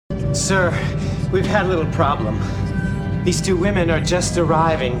Sir, we've had a little problem. These two women are just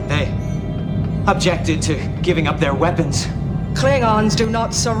arriving. They objected to giving up their weapons. Klingons do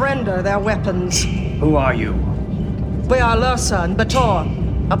not surrender their weapons. Who are you? We are Lursa and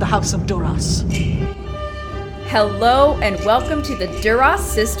Bator of the House of Duras. Hello and welcome to the Duras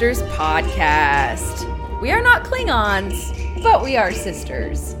Sisters podcast. We are not Klingons, but we are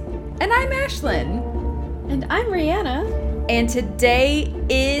sisters. And I'm Ashlyn. And I'm Rihanna. And today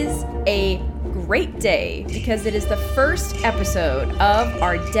is a great day because it is the first episode of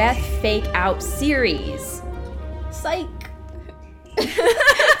our Death Fake Out series. Psych.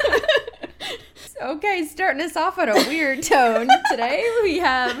 Okay, starting us off on a weird tone. Today we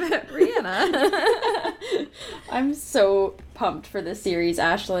have Rihanna. I'm so pumped for this series,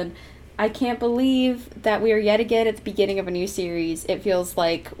 Ashlyn. I can't believe that we are yet again at the beginning of a new series. It feels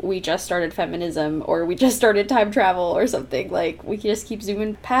like we just started feminism or we just started time travel or something. Like, we just keep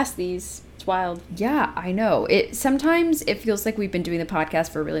zooming past these. It's wild. Yeah, I know. Sometimes it feels like we've been doing the podcast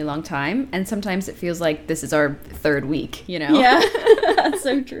for a really long time, and sometimes it feels like this is our third week, you know? Yeah, that's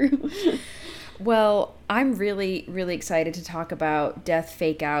so true. Well, I'm really, really excited to talk about Death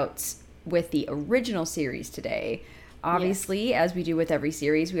Fake Outs with the original series today. Obviously, yes. As we do with every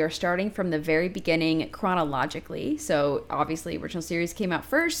series, we are starting from the very beginning chronologically. So obviously, original series came out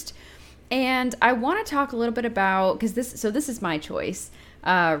first. And I want to talk a little bit about, because this is my choice.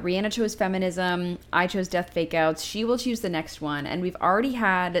 Rihanna chose feminism. I chose Death Fake Outs. She will choose the next one. And we've already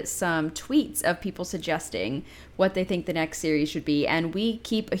had some tweets of people suggesting what they think the next series should be. And we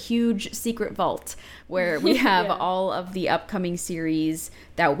keep a huge secret vault where we have all of the upcoming series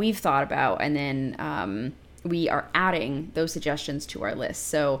that we've thought about. And then we are adding those suggestions to our list.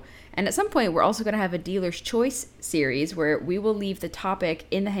 So, and at some point, we're also going to have a Dealer's Choice series where we will leave the topic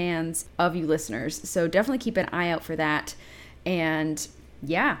in the hands of you listeners. So definitely keep an eye out for that. And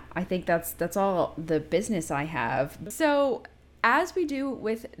yeah, I think that's all the business I have. So as we do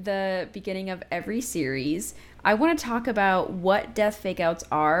with the beginning of every series, I want to talk about what death fake outs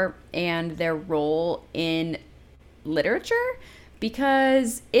are and their role in literature,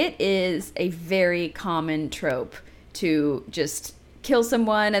 because it is a very common trope to just kill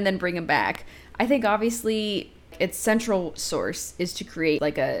someone and then bring them back. I think obviously its central source is to create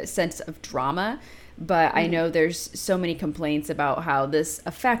like a sense of drama, but I know there's so many complaints about how this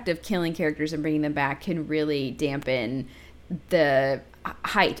effect of killing characters and bringing them back can really dampen the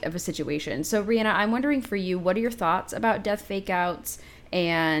height of a situation. So Rihanna, I'm wondering for you, what are your thoughts about death fake outs?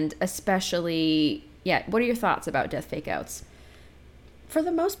 And especially, what are your thoughts about death fake outs? For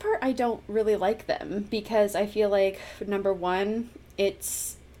the most part, I don't really like them because I feel like, number one,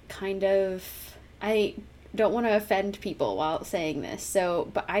 it's kind of, I don't want to offend people while saying this,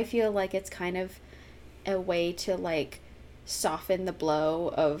 but I feel like it's kind of a way to like soften the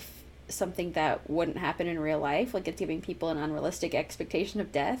blow of something that wouldn't happen in real life. Like, it's giving people an unrealistic expectation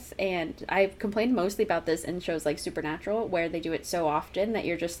of death. And I've complained mostly about this in shows like Supernatural, where they do it so often that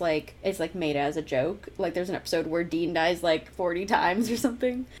you're just like, it's like made as a joke. Like, there's an episode where Dean dies like 40 times or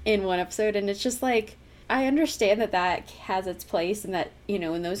something in one episode, and it's just like, I understand that has its place and that, you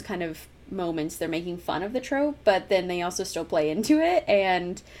know, in those kind of moments they're making fun of the trope, but then they also still play into it.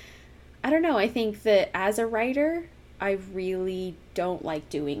 And I don't know, I think that as a writer, I really don't like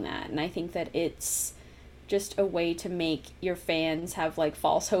doing that. And I think that it's just a way to make your fans have like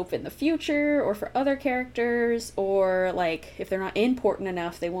false hope in the future or for other characters, or like if they're not important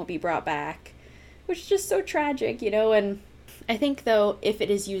enough, they won't be brought back, which is just so tragic, you know. And I think though, if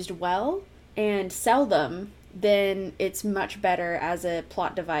it is used well and seldom, then it's much better as a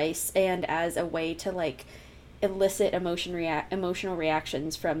plot device and as a way to like elicit emotional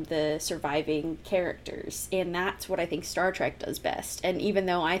reactions from the surviving characters. And that's what I think Star Trek does best. And even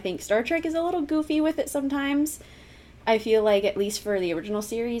though I think Star Trek is a little goofy with it sometimes, I feel like, at least for the original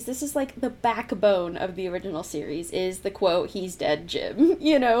series, this is like the backbone of the original series is the quote, "He's dead, Jim,"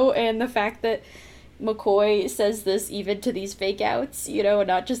 you know, and the fact that McCoy says this even to these fake outs, you know, and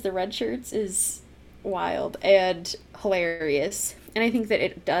not just the red shirts, is wild and hilarious. And I think that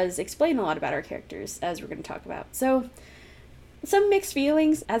it does explain a lot about our characters, as we're going to talk about. So, some mixed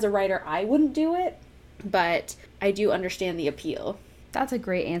feelings. As a writer, I wouldn't do it, but I do understand the appeal. That's a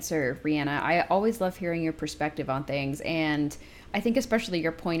great answer, Rihanna. I always love hearing your perspective on things, and I think especially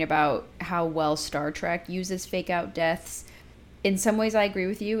your point about how well Star Trek uses fake out deaths. In some ways I agree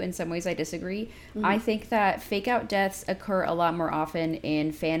with you, in some ways I disagree. Mm-hmm. I think that fake out deaths occur a lot more often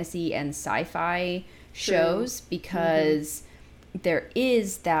in fantasy and sci-fi shows because there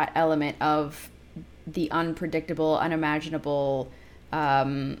is that element of the unpredictable, unimaginable,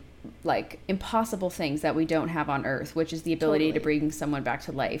 like impossible things that we don't have on Earth, which is the ability to bring someone back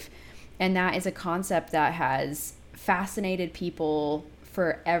to life. And that is a concept that has fascinated people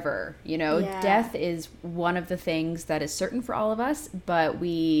forever. You know, death is one of the things that is certain for all of us, but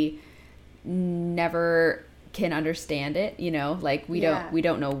we never can understand it, you know, like we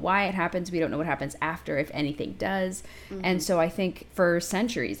don't know why it happens. We don't know what happens after, if anything does. And so I think for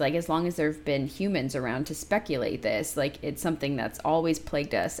centuries, like as long as there have been humans around to speculate this, like it's something that's always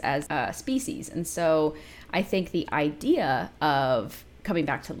plagued us as a species. And so I think the idea of coming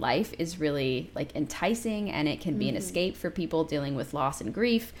back to life is really like enticing, and it can be an escape for people dealing with loss and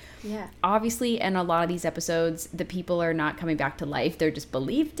grief. Yeah. Obviously, in a lot of these episodes, the people are not coming back to life. They're just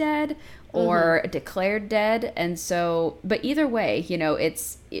believed dead or declared dead. And so, but either way, you know,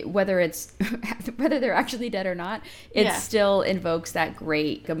 whether they're actually dead or not, it still invokes that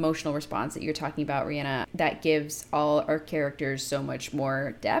great emotional response that you're talking about, Rihanna, that gives all our characters so much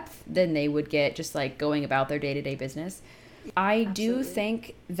more depth than they would get just like going about their day-to-day business. I do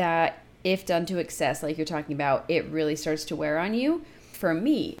think that if done to excess, like you're talking about, it really starts to wear on you. For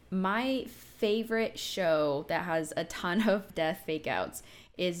me, my favorite show that has a ton of death fake outs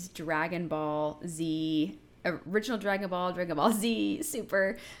is Dragon Ball Z, original Dragon Ball Z,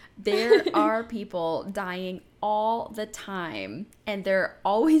 Super. There are people dying all the time, and they're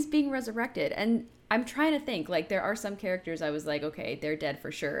always being resurrected. And I'm trying to think, like, there are some characters I was like, okay, they're dead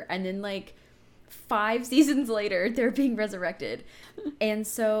for sure. And then, like, 5 seasons later, they're being resurrected. And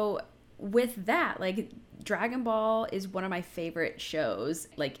so with that, like, Dragon Ball is one of my favorite shows,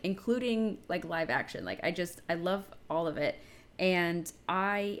 like, including like live action. Like, I love all of it. And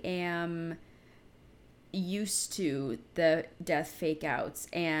I am used to the death fake outs,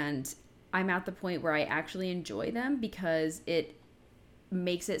 and I'm at the point where I actually enjoy them because it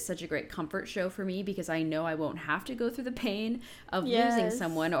makes it such a great comfort show for me, because I know I won't have to go through the pain of losing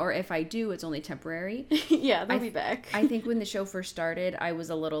someone, or if I do, it's only temporary. Yeah, they'll be back. I think when the show first started, I was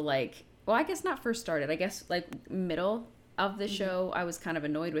a little like, well, I guess not first started, I guess like middle of the show, I was kind of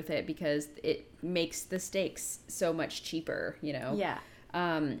annoyed with it because it makes the stakes so much cheaper, you know? Yeah.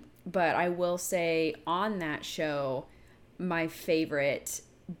 But I will say on that show, my favorite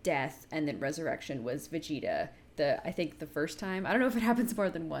death and then resurrection was Vegeta. I think the first time, I don't know if it happens more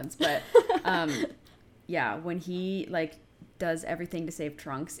than once, but yeah, when he like does everything to save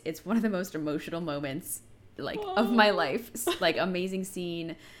Trunks, it's one of the most emotional moments like of my life. Like, amazing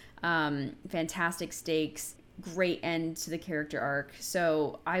scene, fantastic stakes, great end to the character arc.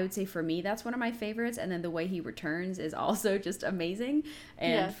 So I would say for me, that's one of my favorites. And then the way he returns is also just amazing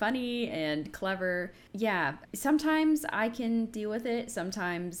and funny and clever. Yeah, sometimes I can deal with it,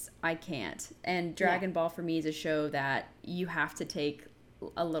 sometimes I can't. And Dragon Ball for me is a show that you have to take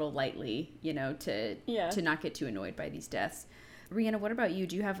a little lightly, you know, to not get too annoyed by these deaths. Rihanna, what about you?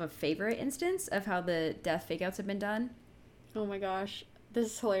 Do you have a favorite instance of how the death fake outs have been done? Oh my gosh. This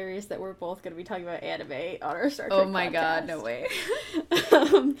is hilarious that we're both going to be talking about anime on our Star Trek Oh my podcast. God, no way.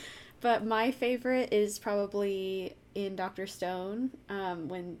 But my favorite is probably in Dr. Stone,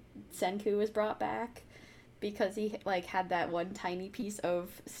 when Senku was brought back, because he like had that one tiny piece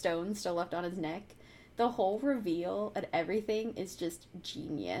of stone still left on his neck. The whole reveal and everything is just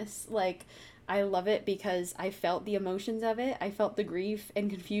genius. Like, I love it because I felt the emotions of it. I felt the grief and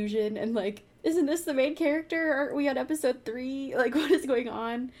confusion and like, isn't this the main character? Aren't we on episode 3? Like, what is going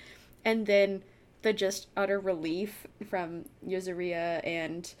on? And then the just utter relief from Yuzuriya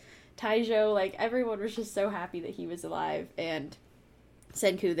and Taijo. Like, everyone was just so happy that he was alive. And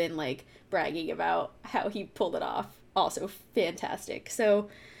Senku then, like, bragging about how he pulled it off. Also fantastic. So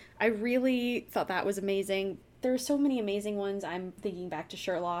I really thought that was amazing. There are so many amazing ones. I'm thinking back to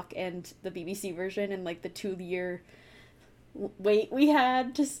Sherlock and the BBC version and, like, the 2-year wait we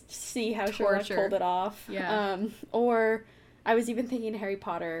had to see how Sherlock pulled it off. Yeah. Or I was even thinking Harry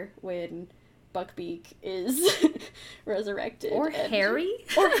Potter when Buckbeak is resurrected. Or Harry.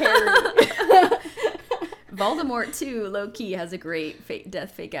 Voldemort, too, low-key, has a great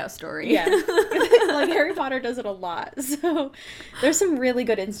death fake-out story. Yeah. Like, Harry Potter does it a lot. So there's some really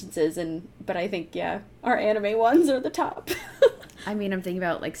good instances, but I think, our anime ones are the top. I mean, I'm thinking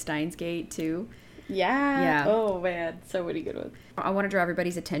about, like, Steins Gate, too. Yeah. Oh, man. So many good ones. I want to draw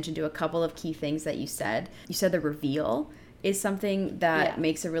everybody's attention to a couple of key things that you said. You said the reveal is something that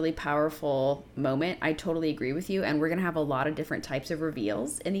makes a really powerful moment. I totally agree with you. And we're going to have a lot of different types of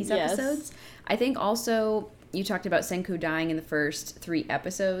reveals in these episodes. I think also you talked about Senku dying in the first 3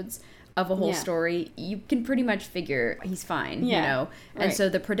 episodes of a whole story. You can pretty much figure he's fine, you know? And so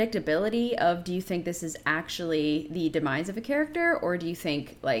the predictability of, do you think this is actually the demise of a character, or do you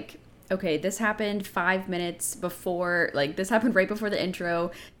think, like, okay, this happened 5 minutes before, like, this happened right before the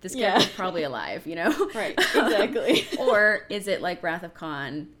intro. This character's probably alive, you know? Right, exactly. Or is it like Wrath of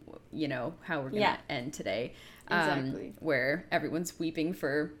Khan, you know, how we're going to end today? Exactly. Where everyone's weeping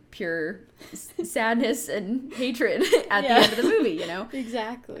for pure sadness and hatred at the end of the movie, you know?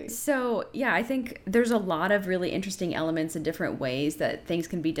 Exactly. So, yeah, I think there's a lot of really interesting elements and different ways that things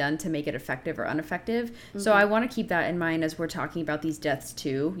can be done to make it effective or ineffective. So I want to keep that in mind as we're talking about these deaths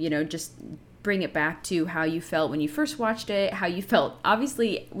too, you know, just bring it back to how you felt when you first watched it, how you felt.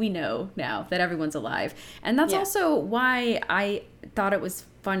 Obviously, we know now that everyone's alive. And that's also why I thought it was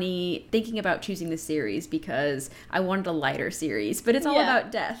funny thinking about choosing this series, because I wanted a lighter series, but it's all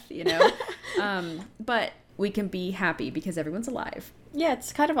about death, you know? But we can be happy because everyone's alive. Yeah,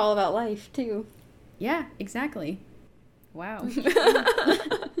 it's kind of all about life, too. Yeah, exactly. Wow.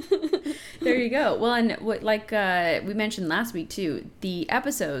 There you go. Well, and like we mentioned last week, too, the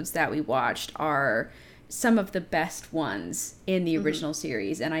episodes that we watched are some of the best ones in the original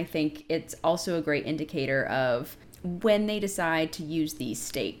series. And I think it's also a great indicator of when they decide to use these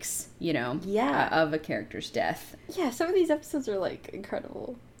stakes, you know, of a character's death. Yeah, some of these episodes are, like,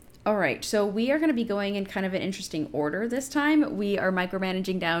 incredible. All right, so we are going to be going in kind of an interesting order this time. We are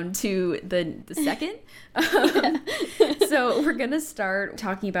micromanaging down to the second. So we're going to start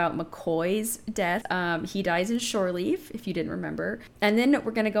talking about McCoy's death. He dies in shore leave, if you didn't remember. And then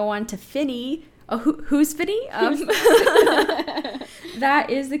we're going to go on to Finney. Oh, who's Finney? That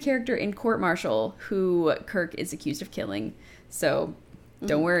is the character in Court Martial who Kirk is accused of killing. So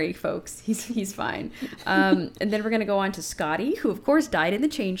don't worry, folks. He's fine. And then we're going to go on to Scotty, who, of course, died in The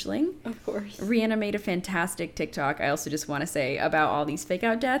Changeling. Of course. Rhianna made a fantastic TikTok, I also just want to say, about all these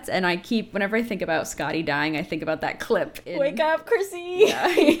fake-out deaths. And whenever I think about Scotty dying, I think about that clip. Wake up, Chrissy!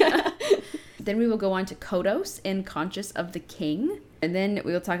 Yeah. Then we will go on to Kodos in Conscious of the King. And then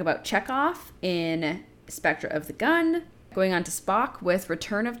we will talk about Chekhov in Spectre of the Gun. Going on to Spock with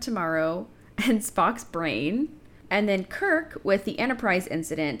Return of Tomorrow and Spock's Brain. And then Kirk with the Enterprise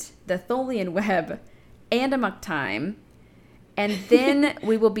incident, the Tholian Web, and Amok Time. And then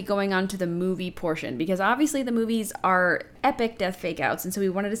we will be going on to the movie portion, because obviously the movies are epic death fake-outs, and so we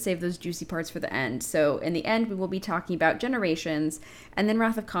wanted to save those juicy parts for the end. So in the end, we will be talking about Generations, and then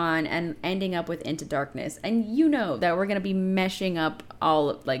Wrath of Khan, and ending up with Into Darkness. And you know that we're going to be meshing up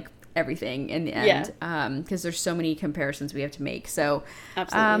all, like, everything in the end, because there's so many comparisons we have to make. So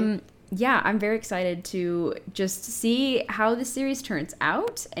absolutely. Yeah, I'm very excited to just see how the series turns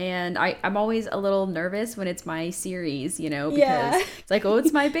out. And I'm always a little nervous when it's my series, you know, because it's like, oh,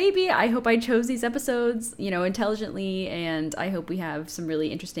 it's my baby. I hope I chose these episodes, you know, intelligently. And I hope we have some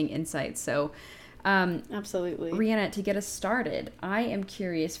really interesting insights. So, absolutely. Rhianna, to get us started, I am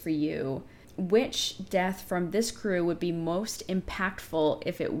curious for you, which death from this crew would be most impactful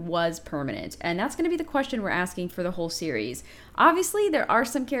if it was permanent? And that's going to be the question we're asking for the whole series. Obviously, there are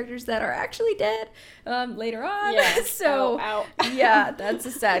some characters that are actually dead later on. Yeah. So, yeah, that's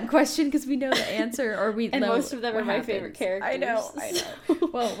a sad question because we know the answer, or we and know most of them are my favorite characters. I know.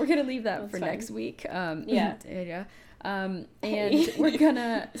 Well, we're going to leave that for next week. Yeah. And we're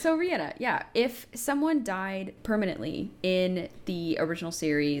gonna, so Rhianna, if someone died permanently in the original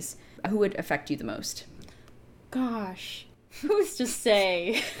series, who would affect you the most? Gosh, who's to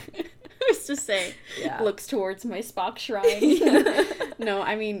say? Looks towards my Spock shrine. No,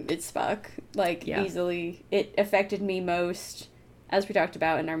 I mean, it's Spock, easily. It affected me most, as we talked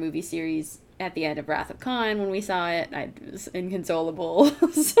about in our movie series at the end of Wrath of Khan. When we saw it, I was inconsolable.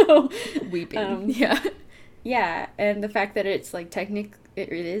 So weeping. Yeah, and the fact that it's, like,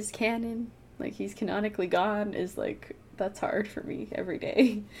 it is canon, like, he's canonically gone, is, like, that's hard for me every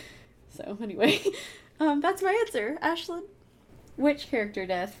day. So, anyway, that's my answer. Ashlyn, which character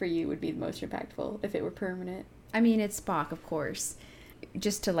death for you would be the most impactful if it were permanent? I mean, it's Spock, of course.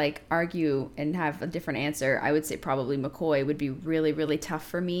 Just to, like, argue and have a different answer, I would say probably McCoy would be really, really tough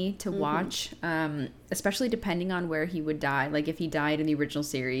for me to watch, especially depending on where he would die. Like, if he died in the original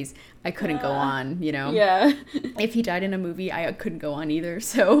series, I couldn't go on, you know? Yeah. If he died in a movie, I couldn't go on either.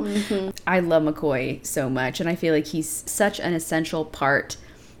 So I love McCoy so much, and I feel like he's such an essential part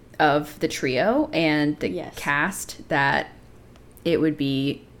of the trio and the cast that it would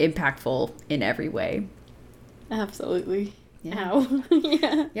be impactful in every way. Absolutely. Yeah. Ow.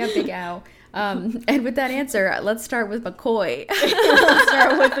 Yeah, big ow. And with that answer, let's start with McCoy. Let's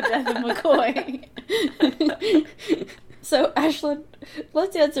start with the death of McCoy. So, Ashlyn,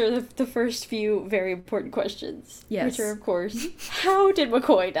 let's answer the first few very important questions. Yes. Which are, of course, how did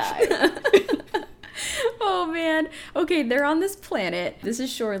McCoy die? Oh man. Okay, they're on this planet. This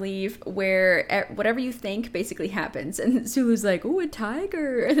is shore leave where whatever you think basically happens. And Sulu's like, "Oh, a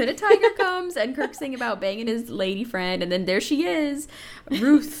tiger." And then a tiger comes and Kirk's thinking about banging his lady friend, and then there she is,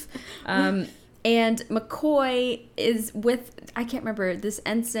 Ruth. And McCoy is with, I can't remember, this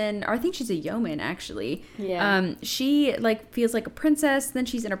ensign, or I think she's a yeoman, actually. Yeah. She, like, feels like a princess, then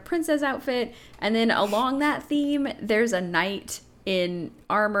she's in a princess outfit, and then along that theme, there's a knight in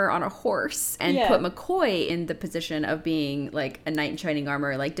armor on a horse, and put McCoy in the position of being, like, a knight in shining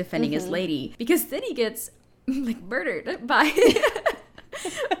armor, like, defending his lady. Because then he gets, like, murdered by...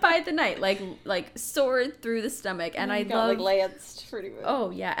 by the knight, like sword through the stomach. And I love, like, lanced pretty much.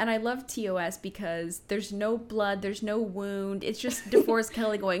 Oh yeah, and I love TOS because there's no blood, there's no wound. It's just DeForest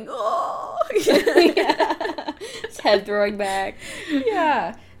Kelly going, "Oh," Yeah. His head throwing back.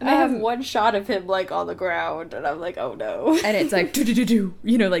 Yeah. And I have one shot of him, like, on the ground, and I'm like, oh no. And it's like do do do do,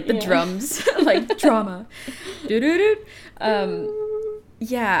 you know, like the drums, like drama, do do do.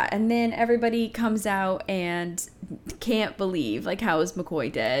 Yeah, and then everybody comes out and can't believe, like, how is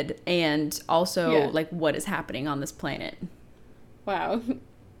McCoy dead? And also, like, what is happening on this planet? Wow.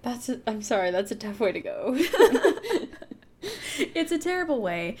 I'm sorry, that's a tough way to go. It's a terrible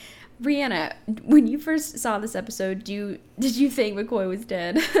way. Brianna, when you first saw this episode, did you think McCoy was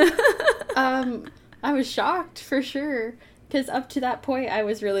dead? I was shocked, for sure. Because up to that point, I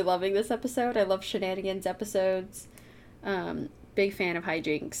was really loving this episode. I love shenanigans episodes. Big fan of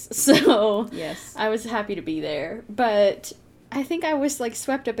hijinks, so yes, I was happy to be there. But I think I was, like,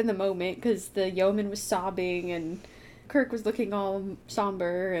 swept up in the moment because the yeoman was sobbing and Kirk was looking all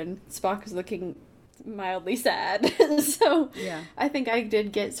somber and Spock was looking mildly sad. So yeah, I think I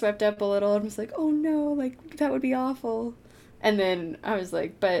did get swept up a little and was like, oh no, like, that would be awful. And then I was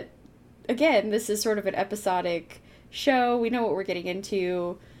like, but again, this is sort of an episodic show. We know what we're getting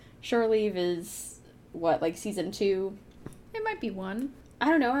into. Shore Leave is what, like, season 2? It might be 1. I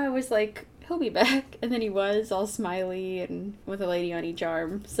don't know. I was like, he'll be back. And then he was all smiley and with a lady on each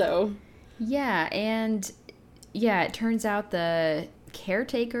arm. So yeah, and yeah, it turns out the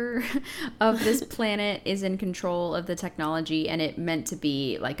caretaker of this planet is in control of the technology, and it meant to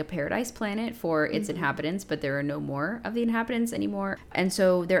be like a paradise planet for its inhabitants, but there are no more of the inhabitants anymore. And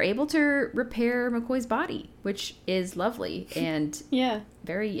so they're able to repair McCoy's body, which is lovely and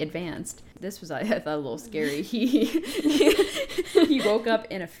very advanced. This was, I thought, a little scary. He woke up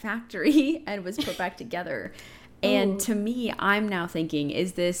in a factory and was put back together. And to me, I'm now thinking,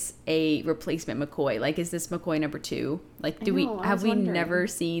 is this a replacement McCoy? Like, is this McCoy number 2? Like, have we never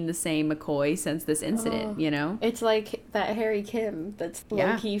seen the same McCoy since this incident, you know? It's like that Harry Kim that's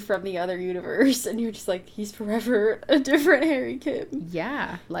low-key from the other universe, and you're just like, he's forever a different Harry Kim.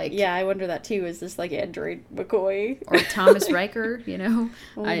 Yeah, like... Yeah, I wonder that too. Is this like Android McCoy? Or Thomas Riker, you know?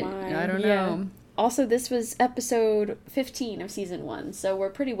 I don't know. Yeah. Also, this was episode 15 of season 1, so we're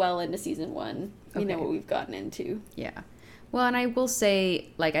pretty well into season 1. You know what we've gotten into. Yeah. Well, and I will say,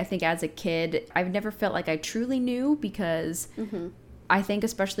 like, I think as a kid, I've never felt like I truly knew because I think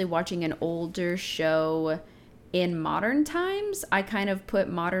especially watching an older show in modern times, I kind of put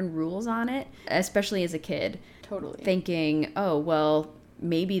modern rules on it, especially as a kid. Totally. Thinking, oh, well,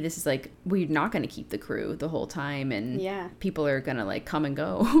 maybe this is like, we're not going to keep the crew the whole time and people are going to like come and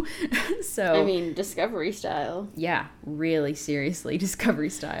go. So I mean, Discovery style. Yeah, really seriously Discovery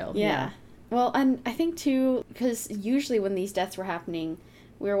style. Yeah. Well, and I think too, because usually when these deaths were happening,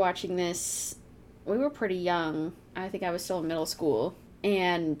 we were watching this, we were pretty young. I think I was still in middle school.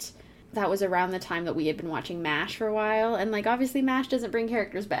 And that was around the time that we had been watching MASH for a while. And, like, obviously MASH doesn't bring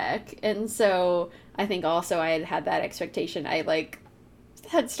characters back. And so I think also I had that expectation. I, like,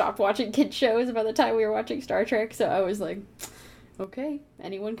 had stopped watching kid shows by the time we were watching Star Trek. So I was like, okay,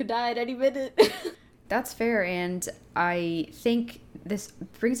 anyone could die at any minute. That's fair, and I think this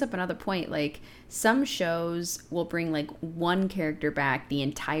brings up another point. Like, some shows will bring, like, one character back the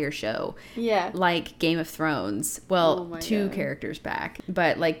entire show. Yeah. Like Game of Thrones. Well, two characters back.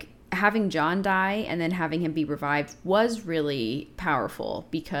 But, like, having John die and then having him be revived was really powerful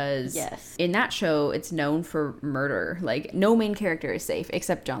because in that show, it's known for murder. Like, no main character is safe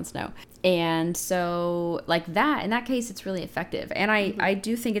except Jon Snow. And so, like, that, in that case, it's really effective. And I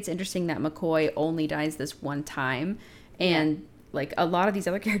do think it's interesting that McCoy only dies this one time. And, like, a lot of these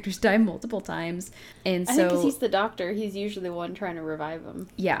other characters die multiple times. And so... I think because he's the doctor, he's usually the one trying to revive him.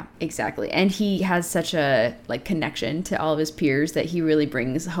 Yeah, exactly. And he has such a, like, connection to all of his peers that he really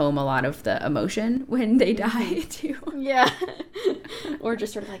brings home a lot of the emotion when they die, too. Yeah. Or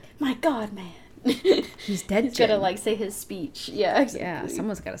just sort of like, my God, man. He's dead. He's got to, like, say his speech. Yeah, exactly. Yeah,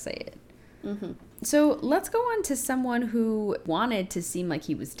 someone's got to say it. So let's go on to someone who wanted to seem like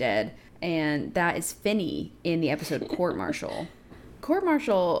he was dead, and that is Finney in the episode Court Martial. Court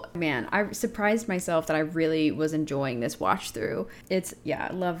Martial, man, I surprised myself that I really was enjoying this watch through. I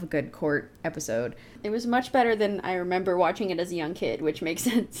love a good court episode. It was much better than I remember watching it as a young kid, which makes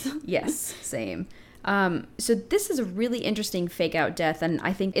sense. Yes, same. So this is a really interesting fake out death, and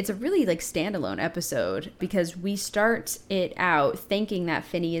I think it's a really like standalone episode because we start it out thinking that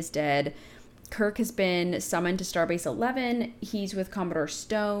Finney is dead. Kirk has been summoned to Starbase 11. He's with Commodore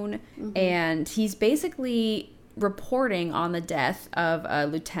Stone, and he's basically reporting on the death of a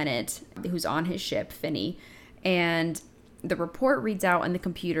lieutenant who's on his ship, Finney. And the report reads out on the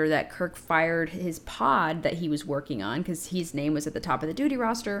computer that Kirk fired his pod that he was working on because his name was at the top of the duty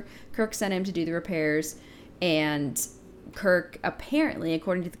roster. Kirk sent him to do the repairs, and Kirk apparently,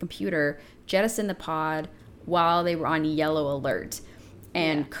 according to the computer, jettisoned the pod while they were on yellow alert.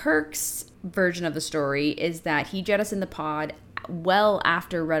 And Kirk's version of the story is that he jettisoned the pod well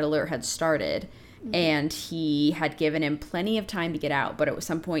after red alert had started, and he had given him plenty of time to get out, but at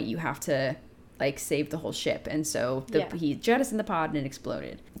some point you have to like save the whole ship, and so he jettisoned the pod and it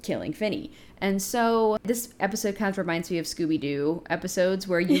exploded, killing Finney. And so this episode kind of reminds me of Scooby-Doo episodes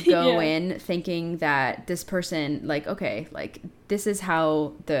where you go in thinking that this person, like, okay, like this is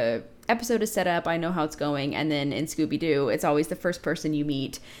how the episode is set up, I know how it's going, and then in Scooby-Doo it's always the first person you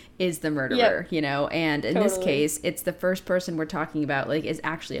meet is the murderer, you know, and in this case it's the first person we're talking about like is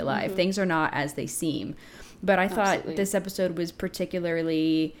actually alive. Things are not as they seem. But I thought this episode was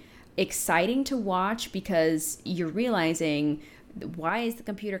particularly exciting to watch because you're realizing, why is the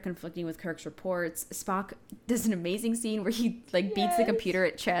computer conflicting with Kirk's reports? Spock does an amazing scene where he like beats the computer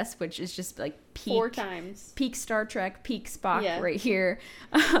at chess, which is just like peak 4 times. Peak Star Trek, peak Spock right here.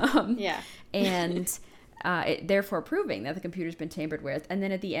 And therefore proving that the computer's been tampered with. And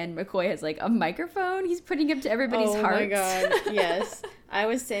then at the end, McCoy has like a microphone he's putting up to everybody's hearts. Oh my god, yes. I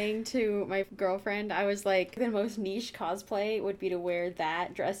was saying to my girlfriend, I was like, the most niche cosplay would be to wear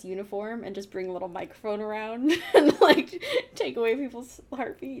that dress uniform and just bring a little microphone around and like take away people's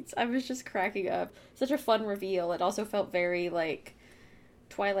heartbeats. I was just cracking up. Such a fun reveal. It also felt very like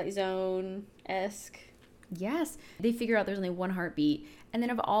Twilight Zone-esque. Yes. They figure out there's only one heartbeat. And then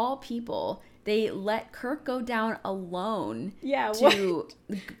of all people, they let Kirk go down alone to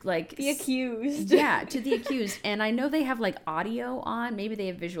like the accused. Yeah, to the accused. And I know they have like audio on. Maybe they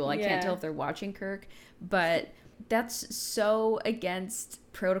have visual. I can't tell if they're watching Kirk, but that's so against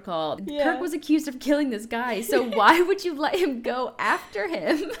protocol. Kirk was accused of killing this guy, so why would you let him go after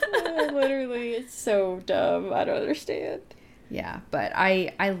him? Literally, it's so dumb. I don't understand. Yeah, but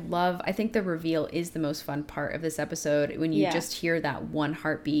I think the reveal is the most fun part of this episode when you just hear that one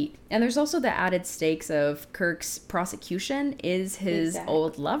heartbeat. And there's also the added stakes of Kirk's prosecution is his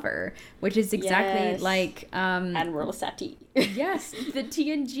old lover, which is exactly like Admiral Sati. Yes, the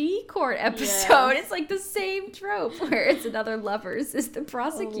TNG court episode. It's like the same trope where it's another lover's is the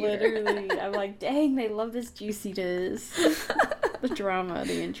prosecutor. Literally. I'm like, dang, they love this juiciness. The drama,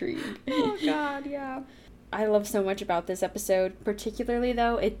 the intrigue. Oh god, yeah. I love so much about this episode, particularly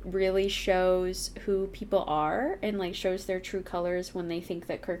though it really shows who people are and like shows their true colors when they think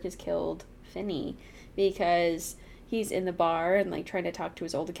that Kirk has killed Finney, because he's in the bar and like trying to talk to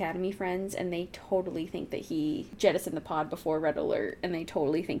his old academy friends and they totally think that he jettisoned the pod before red alert and they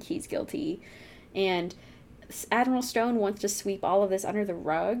totally think he's guilty. And Admiral Stone wants to sweep all of this under the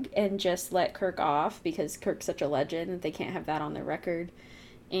rug and just let Kirk off because Kirk's such a legend and they can't have that on their record.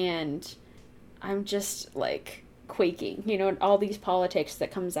 And I'm just like quaking, you know, all these politics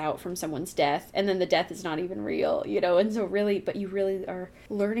that comes out from someone's death and then the death is not even real, you know. And so really, but you really are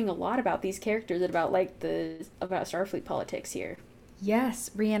learning a lot about these characters and about about Starfleet politics here. Yes,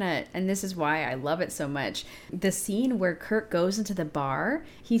 Rhianna, and this is why I love it so much. The scene where Kirk goes into the bar,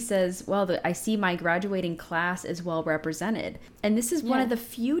 he says, well, I see my graduating class is well represented. And this is one of the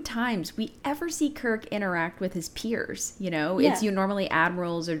few times we ever see Kirk interact with his peers, you know? It's normally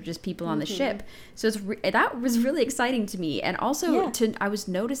admirals or just people on the ship. So that was really exciting to me. And also, I was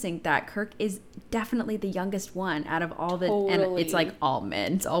noticing that Kirk is definitely the youngest one out of all the... And it's like all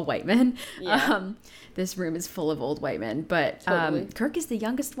men. It's all white men. Yeah. This room is full of old white men. But Kirk is the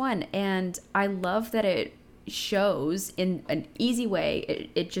youngest one. And I love that it shows in an easy way,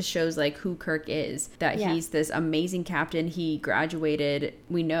 it just shows like who Kirk is, that he's this amazing captain. He graduated,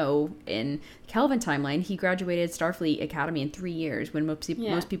 we know in Kelvin timeline, he graduated Starfleet Academy in 3 years when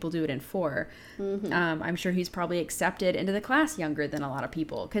most people do it in 4. I'm sure he's probably accepted into the class younger than a lot of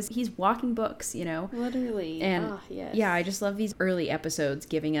people because he's walking books, you know, literally. And yeah, I just love these early episodes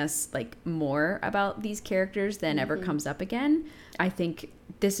giving us like more about these characters than ever comes up again. I think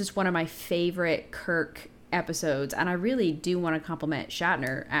this is one of my favorite Kirk episodes, and I really do want to compliment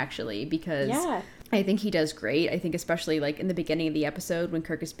Shatner actually, because I think he does great. I think especially like in the beginning of the episode when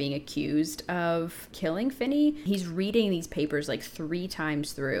Kirk is being accused of killing Finney, he's reading these papers like 3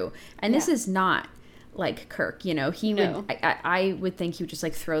 times through, and this is not like Kirk, you know. He would I would think he would just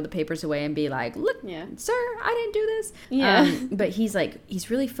like throw the papers away and be like, look, sir, I didn't do this. But he's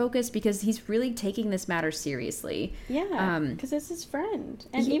really focused because he's really taking this matter seriously. Because it's his friend,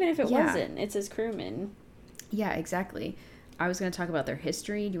 and even if it wasn't, it's his crewman. Yeah, exactly. I was going to talk about their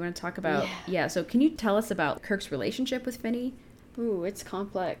history. Do you want to talk about... So can you tell us about Kirk's relationship with Finney? Ooh, it's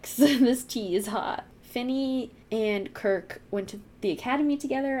complex. This tea is hot. Finney and Kirk went to the academy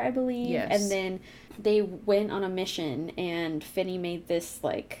together, I believe. Yes. And then they went on a mission, and Finney made this,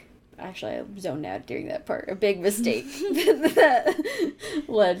 like... Actually, I zoned out during that part. A big mistake that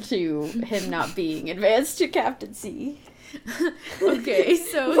led to him not being advanced to captaincy. Okay,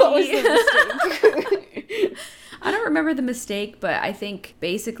 so what was the mistake? I don't remember the mistake, but I think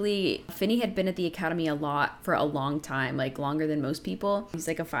basically Finney had been at the academy a lot for a long time, like longer than most people. He's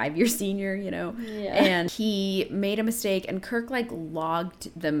like a 5-year senior, you know? And he made a mistake, and Kirk like logged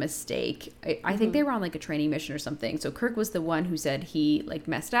the mistake. I think they were on like a training mission or something. So Kirk was the one who said he like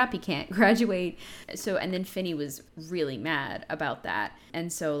messed up, he can't graduate. So, and then Finney was really mad about that.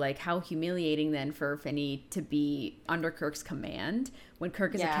 And so like how humiliating then for Finney to be under Kirk's command when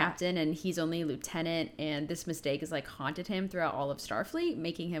Kirk is a captain and he's only a lieutenant, and this mistake has like haunted him throughout all of Starfleet,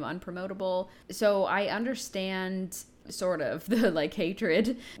 making him unpromotable. So I understand sort of the like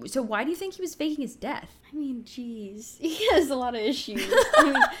hatred. So why do you think he was faking his death? I mean, geez, he has a lot of issues. I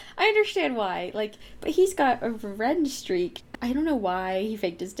mean, I understand why, like, but he's got a revenge streak. I don't know why he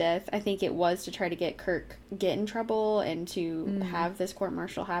faked his death. I think it was to try to get in trouble and to have this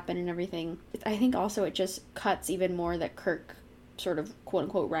court-martial happen and everything. I think also it just cuts even more that Kirk sort of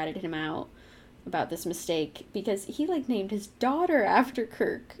quote-unquote ratted him out about this mistake, because he like named his daughter after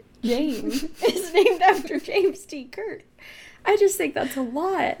Kirk. James is named after James T. Kirk. I just think that's a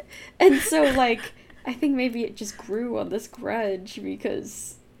lot. And so like I think maybe it just grew on this grudge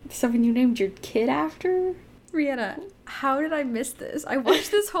because someone you named your kid after. Rihanna, how did I miss this? I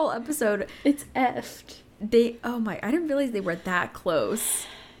watched this whole episode. It's effed. I didn't realize they were that close.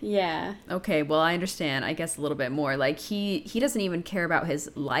 Yeah. Okay, well, I understand, I guess, a little bit more. Like, he doesn't even care about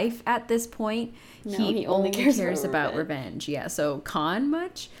his life at this point. No, he only cares about revenge. Yeah, so Khan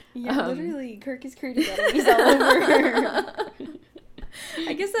much? Yeah, literally, Kirk is creating enemies all over.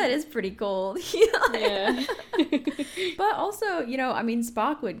 I guess that is pretty cold. Yeah. But also, you know, I mean,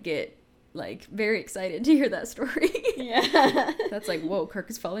 Spock would get, like, very excited to hear that story. Yeah. That's like, whoa,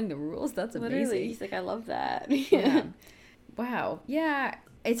 Kirk is following the rules? That's amazing. Literally, he's like, I love that. Yeah. Wow. Yeah.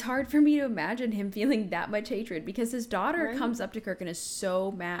 It's hard for me to imagine him feeling that much hatred because his daughter comes up to Kirk and is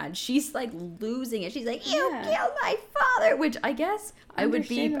so mad. She's like losing it. She's like, you killed my father, which I guess I'd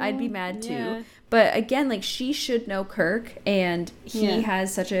be mad too. Yeah. But again, like she should know Kirk, and he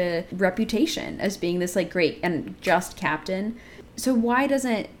has such a reputation as being this like great and just captain. So why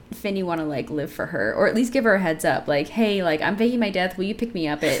doesn't Finney want to like live for her, or at least give her a heads up? Like, hey, like I'm faking my death. Will you pick me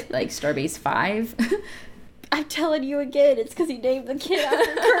up at like Starbase 5? I'm telling you again, it's because he named the kid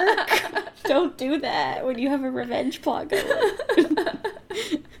after Kirk. Don't do that when you have a revenge plot going.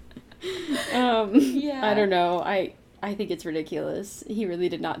 I don't know. I think it's ridiculous. He really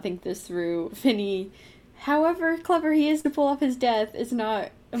did not think this through. Finney, however clever he is to pull off his death, is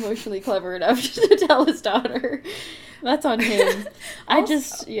not emotionally clever enough to tell his daughter. That's on him.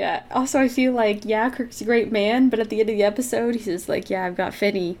 Also, I feel like, Kirk's a great man, but at the end of the episode, he says, like, I've got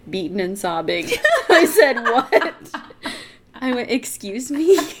Finney beaten and sobbing. I said, what? I went, excuse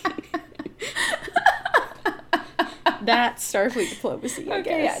me? That's Starfleet diplomacy, I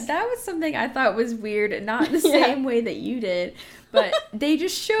guess. Yeah, that was something I thought was weird, not the same way that you did. But they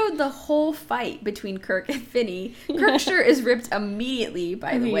just showed the whole fight between Kirk and Finney. Kirk's shirt is ripped immediately,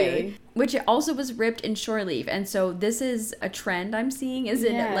 by the way, which it also was ripped in Shore Leave. And so this is a trend I'm seeing, is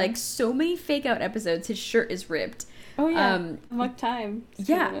in like so many fake out episodes, his shirt is ripped. Oh yeah, what time?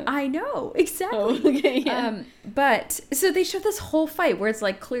 Yeah, I know, exactly. Oh, okay, yeah. But so they showed this whole fight where it's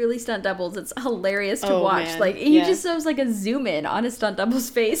like clearly stunt doubles. It's hilarious to watch. Man. Like he just shows like a zoom in on a stunt double's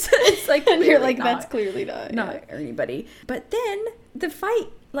face. It's like, and you're like, that's clearly not anybody. But then the fight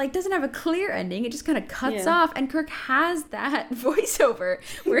like doesn't have a clear ending. It just kind of cuts off, and Kirk has that voiceover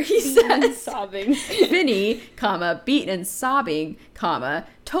where he says, sobbing, Finney, comma, beaten and sobbing, comma,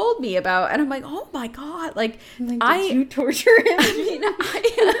 told me about, and I'm like, oh my god, like did you torture him?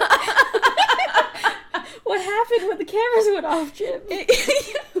 What happened when the cameras went off, Jim?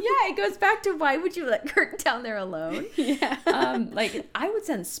 It goes back to, why would you let Kirk down there alone? Yeah. Like I would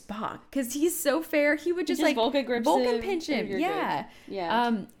send Spock, because he's so fair. He would just like Vulcan pinch him. Yeah. Good.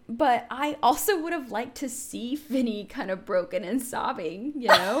 Yeah. But I also would have liked to see Finney kind of broken and sobbing, you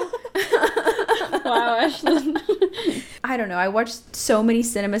know? Wow, Ashlyn. I don't know. I watched so many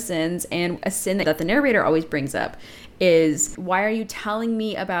cinema sins, and a sin that the narrator always brings up is, why are you telling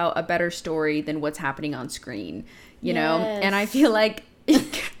me about a better story than what's happening on screen? You know? And I feel like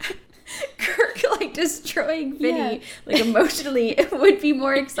Kirk like destroying Finney like emotionally, it would be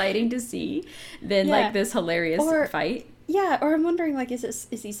more exciting to see than like this hilarious fight. Yeah, or I'm wondering, like, is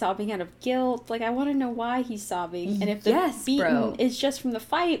he sobbing out of guilt? Like, I want to know why he's sobbing, and if the beaten is just from the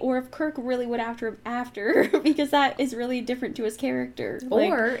fight, or if Kirk really went after him after, because that is really different to his character.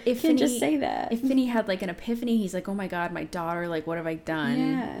 Or if Finney just say that, if Finney had like an epiphany, he's like, oh my god, my daughter, like, what have I done?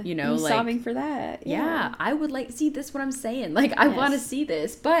 Yeah, you know, he's like sobbing for that. Yeah, I would like see this. What I'm saying, like, I want to see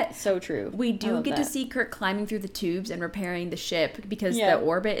this, but so true. We do get to see Kirk climbing through the tubes and repairing the ship because the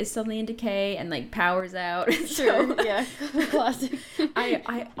orbit is suddenly in decay and like powers out. Sure, yeah, classic.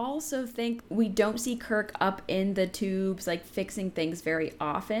 I also think we don't see Kirk up in the tubes like fixing things very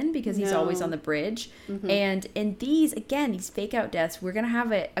often because he's always on the bridge. And in these fake out deaths, we're gonna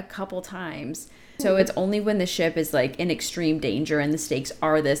have it a couple times. So it's only when the ship is like in extreme danger and the stakes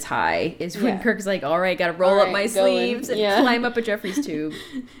are this high is when Kirk's like, all right, gotta roll up my sleeves and climb up a Jeffries tube.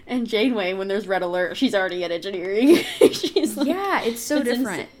 And Janeway, when there's red alert, she's already at engineering. She's like, it's so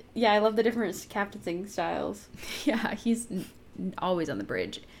different. I love the different captaining styles. Yeah, he's always on the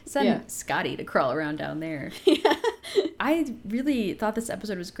bridge. Send Scotty to crawl around down there. I really thought this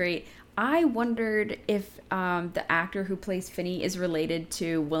episode was great. I wondered if the actor who plays Finney is related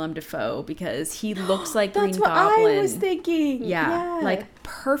to Willem Dafoe because he looks like Green Goblin. That's what I was thinking. Yeah, like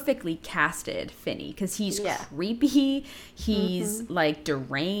perfectly casted Finney because he's creepy. He's like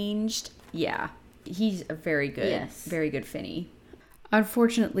deranged. Yeah, he's a very good Finney.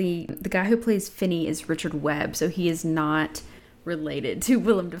 Unfortunately, the guy who plays Finney is Richard Webb, so he is not related to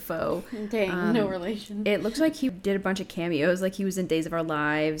Willem Dafoe. Dang, no relation. It looks like he did a bunch of cameos, like he was in Days of Our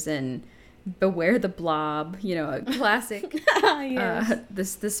Lives and Beware the Blob, you know, a classic. The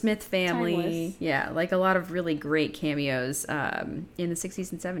Smith Family. Timeless. Yeah, like a lot of really great cameos in the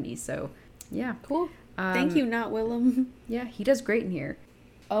 60s and 70s. So, yeah. Cool. Thank you, not Willem. Yeah, he does great in here.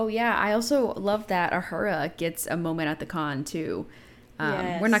 Oh, yeah, I also love that Uhura gets a moment at the con, too.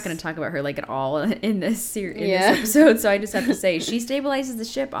 We're not going to talk about her like at all in this this episode, so I just have to say she stabilizes the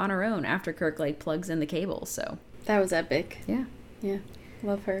ship on her own after Kirk like plugs in the cable. So that was epic. Yeah,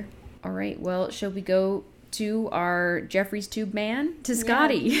 love her. All right, well, shall we go to our Jeffries tube man, to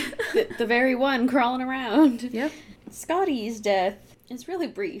Scotty? The very one crawling around. Yep. Scotty's death is really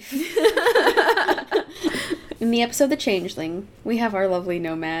brief. In the episode The Changeling, we have our lovely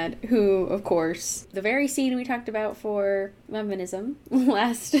Nomad, who, of course, the very scene we talked about for feminism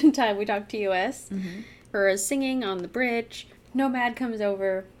last time we talked TOS, her is singing on the bridge, Nomad comes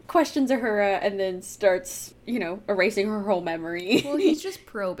over, questions Uhura, and then starts, erasing her whole memory. Well, he's just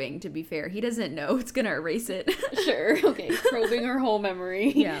probing, to be fair. He doesn't know it's gonna erase it. Sure, okay, probing her whole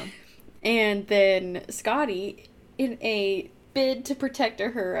memory. Yeah. And then Scotty, in a bid to protect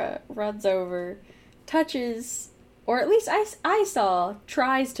Uhura, runs over, touches, or at least I saw,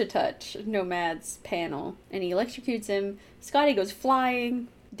 tries to touch Nomad's panel, and he electrocutes him. Scotty goes flying,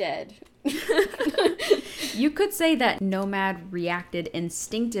 dead. You could say that Nomad reacted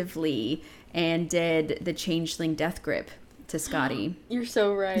instinctively and did the changeling death grip to Scotty. You're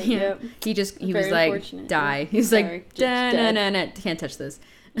so right. Yeah. Yep. He was like, die. He's like, no, can't touch this.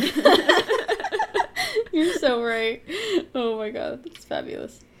 You're so right. Oh my god, that's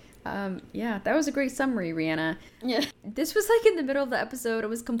fabulous. Yeah, that was a great summary, Rihanna. Yeah. This was like in the middle of the episode. It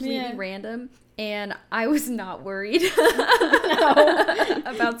was completely random, and I was not worried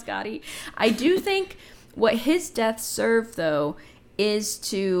about Scotty. I do think What his death served, though, is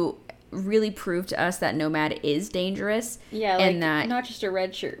to really prove to us that Nomad is dangerous. Yeah, like, and that, not just a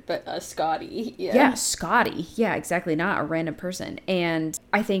red shirt, but a Scotty. Yeah, Scotty. Yeah, exactly. Not a random person. And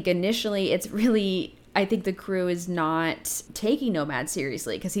I think initially it's really... I think the crew is not taking Nomad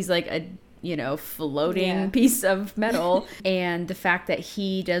seriously because he's like a, floating piece of metal. And the fact that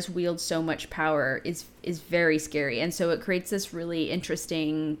he does wield so much power is very scary. And so it creates this really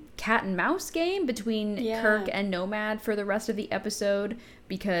interesting cat and mouse game between Kirk and Nomad for the rest of the episode,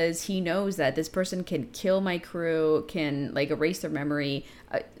 because he knows that this person can kill my crew, can like erase their memory.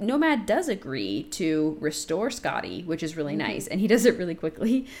 Nomad does agree to restore Scotty, which is really nice, and he does it really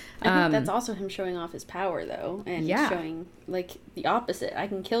quickly. I think that's also him showing off his power, though, and showing like the opposite. I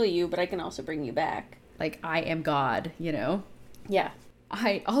can kill you, but I can also bring you back. Like, I am God, Yeah.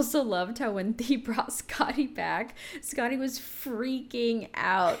 I also loved how when he brought Scotty back, Scotty was freaking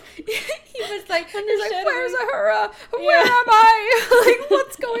out. He was like, where's Uhura? Where am I? Like,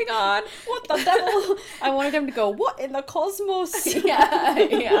 what's going on? What the devil? I wanted him to go, what in the cosmos?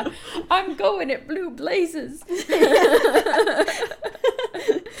 Yeah. I'm going at blue blazes.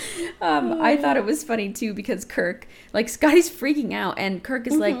 I thought it was funny, too, because Kirk, like, Scotty's freaking out, and Kirk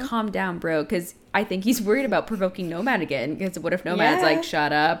is like, calm down, bro, because I think he's worried about provoking Nomad again, because what if Nomad's like,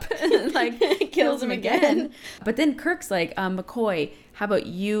 shut up, like, kills him again. But then Kirk's like, McCoy, how about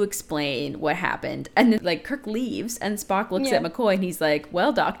you explain what happened? And then, like, Kirk leaves, and Spock looks at McCoy, and he's like,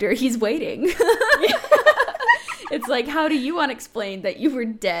 well, doctor, he's waiting. It's like, how do you want to explain that you were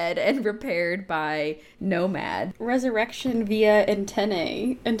dead and repaired by Nomad? Resurrection via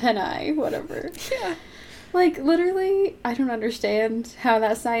antennae, whatever. Yeah. Like, literally, I don't understand how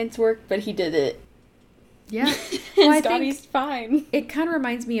that science worked, but he did it. Yeah. Well, Scotty's fine. It kind of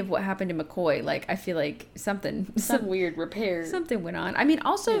reminds me of what happened to McCoy. Like, I feel like some weird repair. Something went on. I mean,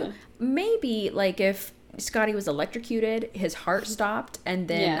 also, maybe, like, if Scotty was electrocuted, his heart stopped, and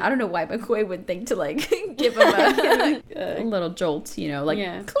then I don't know why McCoy would think to like give him a little jolt,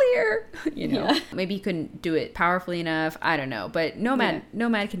 clear, maybe he couldn't do it powerfully enough. I don't know, but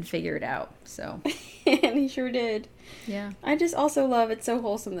Nomad can figure it out. So, and he sure did. Yeah, I just also love it's so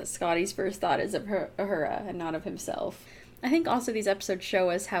wholesome that Scotty's first thought is of Uhura and not of himself. I think also these episodes show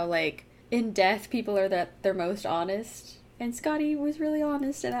us how like in death people are their most honest. And Scotty was really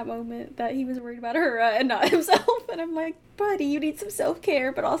honest in that moment that he was worried about her and not himself. And I'm like, buddy, you need some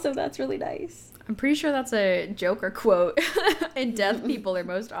self-care, but also that's really nice. I'm pretty sure that's a Joker quote. In death, people are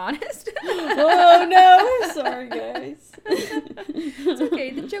most honest. Oh, no. Sorry, guys. It's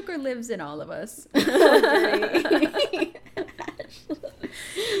okay. The Joker lives in all of us. Great.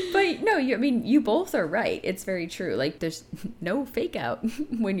 But no, you both are right. It's very true. Like, there's no fake out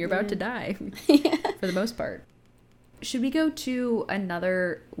when you're about to die, for the most part. Should we go to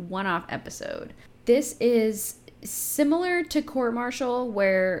another one-off episode? This is similar to Court Martial,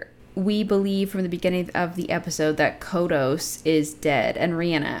 where we believe from the beginning of the episode that Kodos is dead. And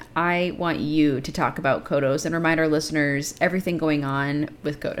Rhianna, I want you to talk about Kodos and remind our listeners everything going on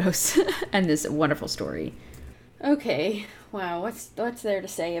with Kodos and this wonderful story. Okay. Wow, what's there to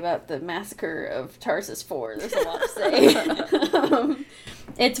say about the massacre of Tarsus 4? There's a lot to say.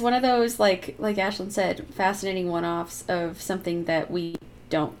 It's one of those, like Ashlyn said, fascinating one-offs of something that we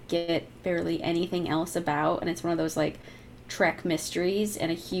don't get barely anything else about, and it's one of those, like, Trek mysteries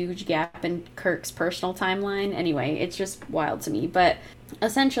and a huge gap in Kirk's personal timeline. Anyway, it's just wild to me. But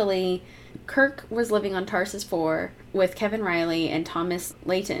essentially, Kirk was living on Tarsus 4 with Kevin Riley and Thomas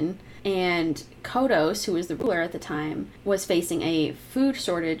Layton, and Kodos, who was the ruler at the time, was facing a food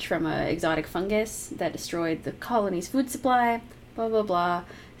shortage from an exotic fungus that destroyed the colony's food supply, blah, blah, blah.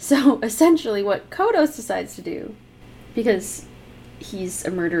 So essentially what Kodos decides to do, because he's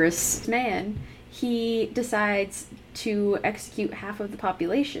a murderous man, he decides to execute half of the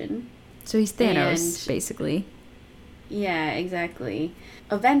population. So he's Thanos, basically. Yeah, exactly.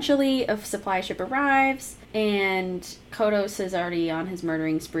 Eventually, a supply ship arrives, and Kodos is already on his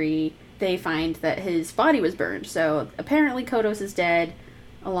murdering spree. They find that his body was burned, so apparently Kodos is dead,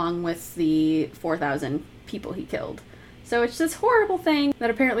 along with the 4,000 people he killed. So it's this horrible thing that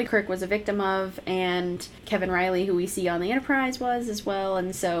apparently Kirk was a victim of, and Kevin Riley, who we see on the Enterprise, was as well.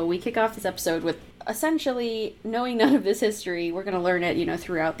 And so we kick off this episode with essentially knowing none of this history. We're going to learn it,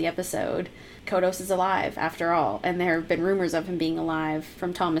 throughout the episode. Kodos is alive, after all, and there have been rumors of him being alive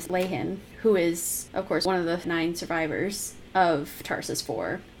from Thomas Layton, who is, of course, one of the 9 survivors of Tarsus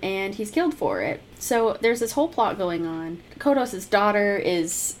 4, and he's killed for it. So there's this whole plot going on. Kodos' daughter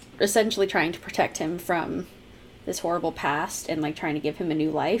is essentially trying to protect him from this horrible past and, trying to give him a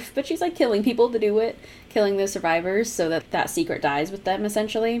new life, but she's, killing people to do it, killing the survivors so that secret dies with them,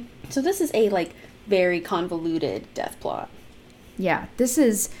 essentially. So this is a, very convoluted death plot. Yeah, this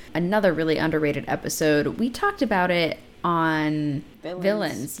is another really underrated episode. We talked about it on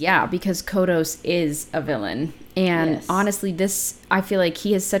villains. Yeah, because Kodos is a villain. And honestly, I feel like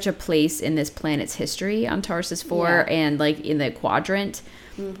he has such a place in this planet's history on Tarsus 4 and like in the quadrant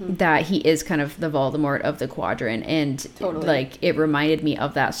that he is kind of the Voldemort of the quadrant. And like it reminded me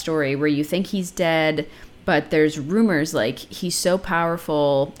of that story where you think he's dead, but there's rumors like he's so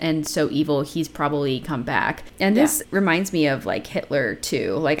powerful and so evil, he's probably come back. And this reminds me of like Hitler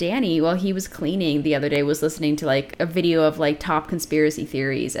too. Like Danny, while he was cleaning the other day, was listening to like a video of like top conspiracy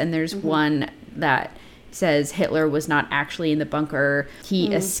theories. And there's one that says Hitler was not actually in the bunker.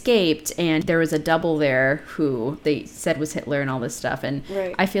 He escaped and there was a double there who they said was Hitler and all this stuff. And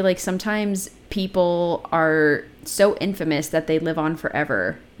I feel like sometimes people are so infamous that they live on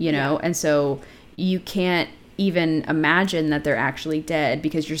forever, you know? And so you can't even imagine that they're actually dead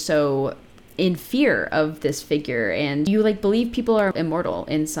because you're so in fear of this figure, and you like believe people are immortal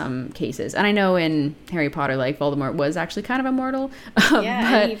in some cases. And I know in Harry Potter, like Voldemort was actually kind of immortal.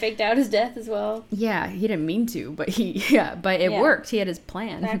 And he faked out his death as well. Yeah, he didn't mean to, but it worked. He had his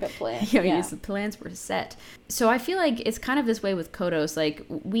plan. Backup plan. His plans were set. So I feel like it's kind of this way with Kodos. Like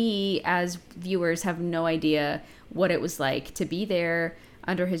we as viewers have no idea what it was like to be there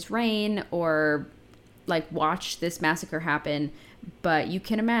under his reign or like watch this massacre happen, but you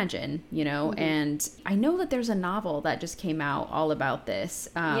can imagine, you know. And I know that there's a novel that just came out all about this.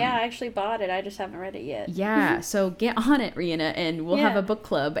 I actually bought it. I just haven't read it yet. Yeah, so get on it, Rihanna, and we'll have a book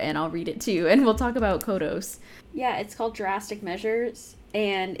club and I'll read it too, and we'll talk about Kodos. Yeah, it's called Drastic Measures,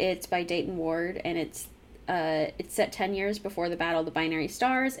 and it's by Dayton Ward, and it's set 10 years before the Battle of the Binary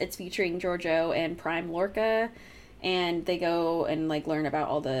Stars. It's featuring Giorgio and Prime Lorca, and they go and like learn about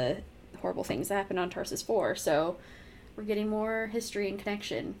all the horrible things that happened on Tarsus 4. So we're getting more history and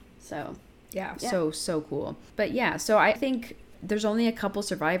connection. So yeah. So cool. But yeah, so I think there's only a couple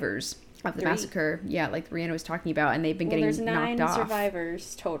survivors of the massacre. Yeah, like Rihanna was talking about, and they've been getting knocked off. There's 9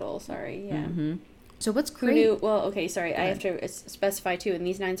 survivors total. Sorry. Yeah. So what's great? I have to specify too. And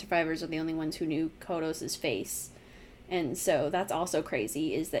these 9 survivors are the only ones who knew Kodos's face. And so that's also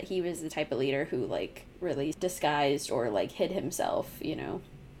crazy, is that he was the type of leader who like really disguised or like hid himself, you know.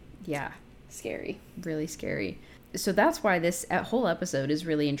 Yeah. Scary. Really scary. So that's why this whole episode is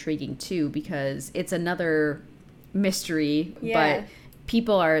really intriguing too, because it's another mystery, but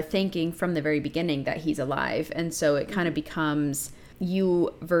people are thinking from the very beginning that he's alive. And so it kind of becomes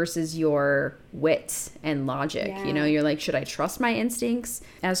you versus your wits and logic. You know, you're like, should I trust my instincts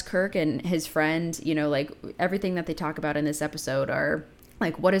as Kirk and his friend? You know, like everything that they talk about in this episode are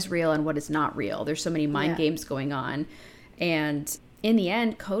like what is real and what is not real. There's so many mind games going on. And in the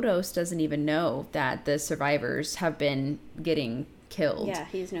end, Kodos doesn't even know that the survivors have been getting killed. Yeah,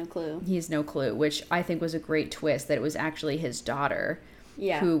 he has no clue. He has no clue, which I think was a great twist, that it was actually his daughter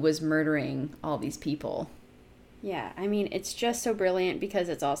who was murdering all these people. Yeah, I mean, it's just so brilliant because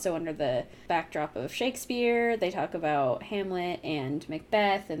it's also under the backdrop of Shakespeare. They talk about Hamlet and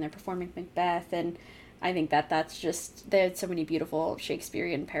Macbeth, and they're performing Macbeth, and I think that's just, there's so many beautiful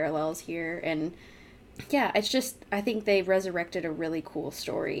Shakespearean parallels here, and yeah, it's just, I think they resurrected a really cool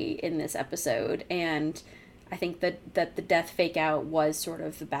story in this episode, and I think that the death fake out was sort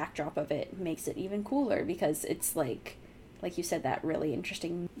of the backdrop of it makes it even cooler, because it's like you said, that really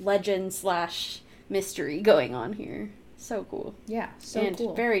interesting legend / mystery going on here. So cool. Yeah, so and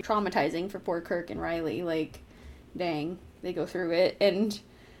cool. Very traumatizing for poor Kirk and Riley. Like, dang, they go through it, and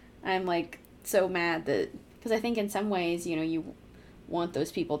I'm like so mad that, because I think in some ways, you know, you want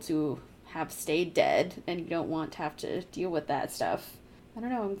those people to have stayed dead, and you don't want to have to deal with that stuff. I don't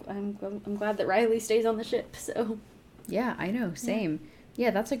know. I'm glad that Riley stays on the ship. So yeah, I know. Same.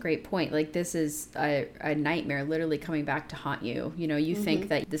 Yeah, that's a great point. Like, this is a nightmare literally coming back to haunt you. You know, you think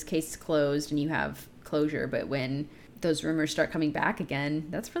that this case is closed and you have closure, but when those rumors start coming back again,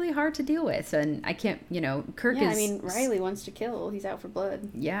 that's really hard to deal with. And I can't, you know, Kirk is... Yeah, I mean, Riley wants to kill. He's out for blood.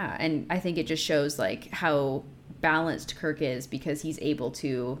 Yeah, and I think it just shows, like, how balanced Kirk is, because he's able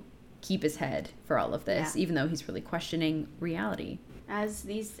to keep his head for all of this, even though he's really questioning reality. As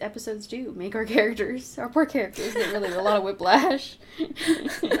these episodes do, make our poor characters, get really a lot of whiplash.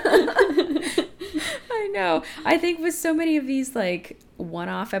 I know. I think with so many of these, like,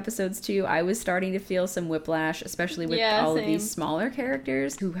 one-off episodes, too, I was starting to feel some whiplash, especially with all of these smaller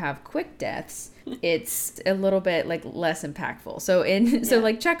characters who have quick deaths. It's a little bit, like, less impactful. So,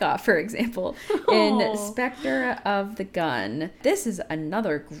 like, Chekhov, for example, in Spectre of the Gun, this is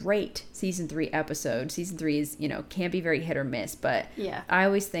another great season 3 episode. Season 3 is, can be very hit or miss, but Yeah. I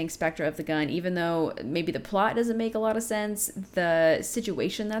always think Spectre of the Gun, even though maybe the plot doesn't make a lot of sense, the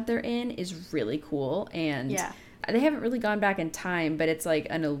situation that they're in is really cool. And they haven't really gone back in time, but it's like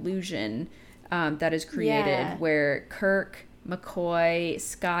an illusion that is created where Kirk, McCoy,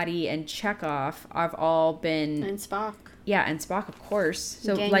 Scotty, and Chekhov have all been... And Spock. Yeah, and Spock, of course.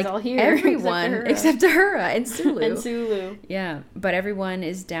 So, Gang's like, all here, everyone except Uhura and Sulu. And Sulu. Yeah, but everyone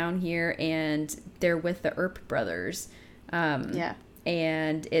is down here, and they're with the Earp brothers.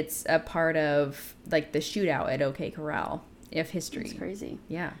 And it's a part of, like, the shootout at OK Corral of history. It's crazy.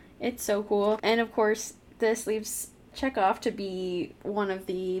 Yeah. It's so cool. And, of course, this leaves Chekhov to be one of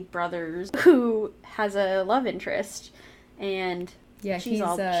the brothers who has a love interest. And she's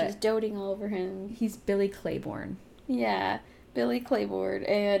doting all over him. He's Billy Claiborne. Yeah, Billy Claiborne,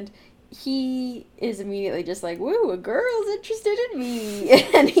 and he is immediately just like, woo, a girl's interested in me,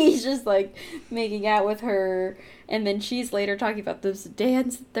 and he's just like making out with her, and then she's later talking about this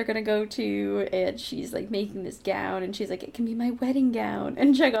dance that they're gonna go to, and she's like making this gown, and she's like, it can be my wedding gown,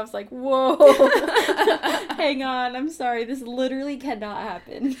 and Chekhov's like, whoa, hang on, I'm sorry, this literally cannot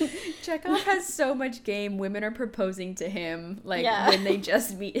happen. Chekhov has so much game. Women are proposing to him, like, when they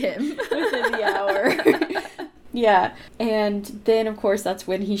just meet him. Within the hour. Yeah, and then, of course, that's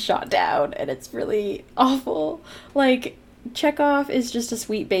when he's shot down, and it's really awful. Like, Chekhov is just a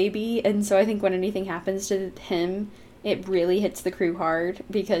sweet baby, and so I think when anything happens to him, it really hits the crew hard,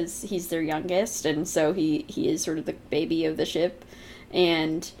 because he's their youngest, and so he is sort of the baby of the ship,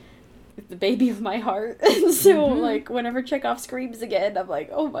 and the baby of my heart. And so, like, whenever Chekhov screams again, I'm like,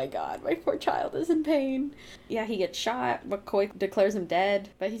 oh my god, my poor child is in pain. Yeah, he gets shot. McCoy declares him dead,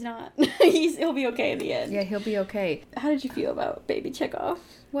 but he's not. He'll be okay in the end. Yeah, he'll be okay. How did you feel about baby Chekhov?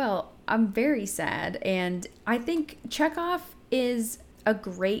 Well, I'm very sad, and I think Chekhov is a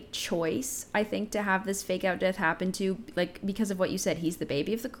great choice, I think, to have this fake out death happen to, like, because of what you said. He's the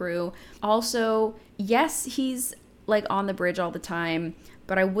baby of the crew. Also, yes, he's, like, on the bridge all the time,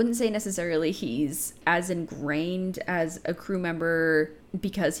 but I wouldn't say necessarily he's as ingrained as a crew member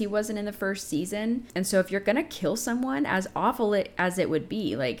because he wasn't in the first season. And so if you're going to kill someone, as awful as it would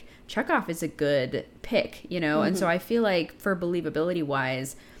be, like, Chekhov is a good pick, And so I feel like for believability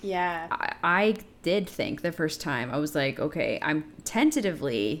wise, I did think the first time, I was like, okay, I'm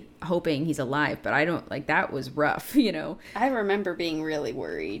tentatively hoping he's alive, but I don't, like, that was rough, I remember being really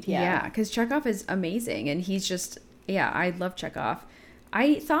worried. Yeah, because Chekhov is amazing, and he's just, I love Chekhov.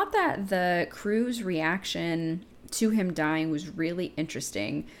 I thought that the crew's reaction to him dying was really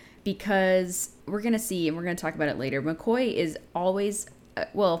interesting because we're going to see, and we're going to talk about it later, McCoy is always,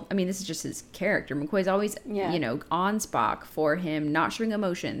 this is just his character. McCoy's always, on Spock for him not showing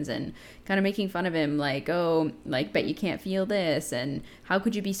emotions and kind of making fun of him, like, oh, like, bet you can't feel this, and how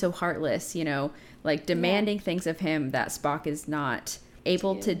could you be so heartless, like demanding things of him that Spock is not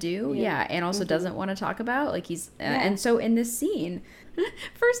able to do. And also doesn't want to talk about, like, he's and so in this scene,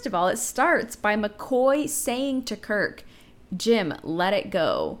 first of all, it starts by McCoy saying to Kirk, Jim, let it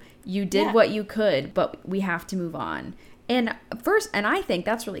go, you did what you could, but we have to move on. And I think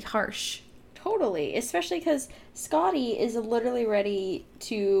that's really harsh. Totally, especially because Scotty is literally ready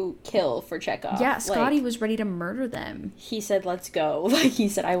to kill for Chekhov. Yeah, Scotty was ready to murder them. He said, let's go. Like, he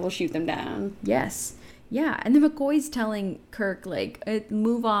said, I will shoot them down. Yes. Yeah, and then McCoy's telling Kirk, like,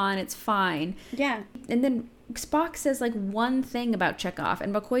 move on, it's fine. Yeah. And then Spock says, like, one thing about Chekhov,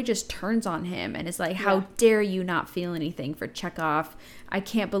 and McCoy just turns on him and is like, how dare you not feel anything for Chekhov? I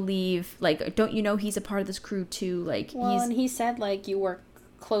can't believe, like, don't you know he's a part of this crew, too? Like, and he said, like, you work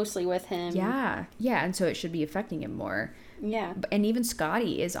closely with him. Yeah, and so it should be affecting him more. Yeah. And even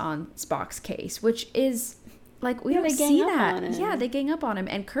Scotty is on Spock's case, which is... Like, we don't see that. Yeah, they gang up on him.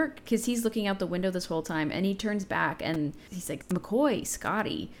 And Kirk, because he's looking out the window this whole time, and he turns back, and he's like, McCoy,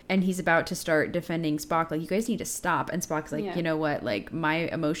 Scotty. And he's about to start defending Spock. Like, you guys need to stop. And Spock's like, you know what? Like, my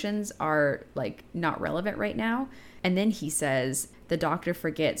emotions are, like, not relevant right now. And then he says, the doctor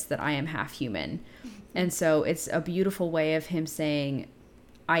forgets that I am half human. And so it's a beautiful way of him saying,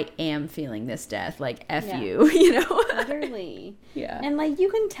 I am feeling this death, like, F you, Literally. Yeah. And, like, you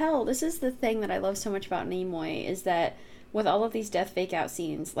can tell, this is the thing that I love so much about Nimoy, is that with all of these death fake-out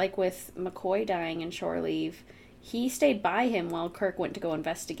scenes, like with McCoy dying in Shore Leave, he stayed by him while Kirk went to go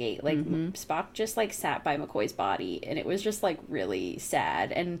investigate. Like, Spock just, like, sat by McCoy's body, and it was just, like, really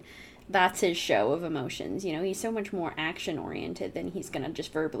sad, and that's his show of emotions. He's so much more action-oriented than he's gonna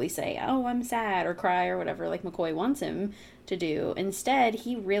just verbally say, oh, I'm sad, or cry, or whatever, like McCoy wants him to do. Instead,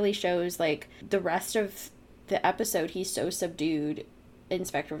 he really shows, like, the rest of the episode, he's so subdued in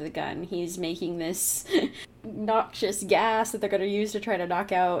Spectre of the Gun. He's making this noxious gas that they're going to use to try to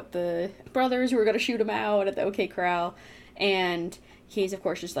knock out the brothers who are going to shoot him out at the OK Corral. And he's, of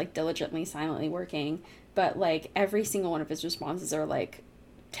course, just, like, diligently, silently working. But, like, every single one of his responses are, like,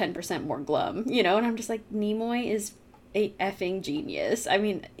 10% more glum, you know? And I'm just like, Nimoy is a effing genius. I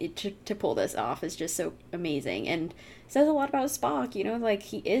mean, to pull this off is just so amazing. And says a lot about Spock, you know? Like,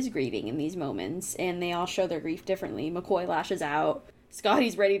 he is grieving in these moments. And they all show their grief differently. McCoy lashes out.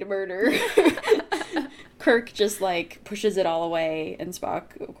 Scotty's ready to murder. Kirk just, like, pushes it all away, and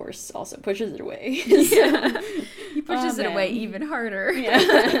Spock, of course, also pushes it away. Yeah. He pushes it away even harder.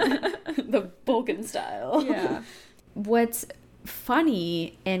 Yeah. The Vulcan style. Yeah. What's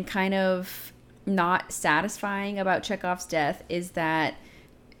funny and kind of not satisfying about Chekhov's death is that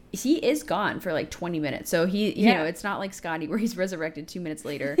he is gone for, like, 20 minutes. So you know, it's not like Scotty where he's resurrected 2 minutes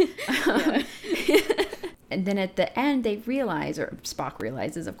later. And then at the end, they realize, or Spock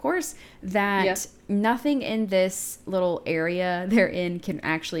realizes, of course, that nothing in this little area they're in can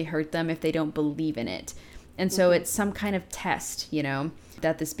actually hurt them if they don't believe in it. And so it's some kind of test, you know,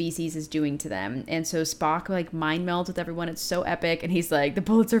 that the species is doing to them. And so Spock, like, mind melds with everyone. It's so epic. And he's like, the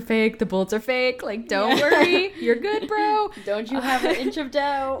bullets are fake. The bullets are fake. Like, don't worry. You're good, bro. Don't you have an inch of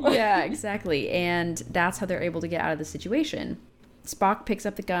doubt. Yeah, exactly. And that's how they're able to get out of the situation. Spock picks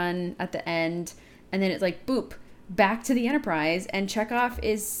up the gun at the end. And then it's like, boop, back to the Enterprise. And Chekhov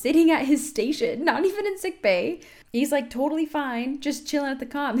is sitting at his station, not even in sickbay. He's, like, totally fine, just chilling at the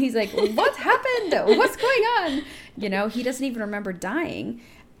comm. He's like, what happened? What's going on? You know, he doesn't even remember dying.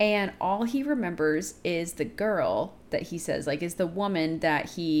 And all he remembers is the girl that he says, like, is the woman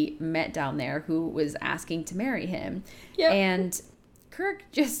that he met down there who was asking to marry him. Yep. And Kirk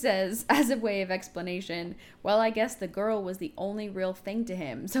just says, as a way of explanation, well, I guess the girl was the only real thing to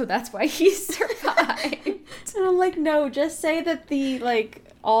him, so that's why he survived. And I'm like, no, just say that the, like,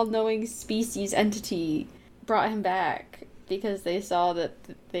 all-knowing species entity brought him back because they saw that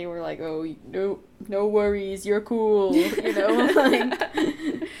they were like, oh, no worries, you're cool, you know?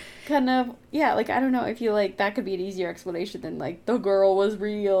 Like, kind of, yeah, like, I don't know, I feel like that could be an easier explanation than, like, the girl was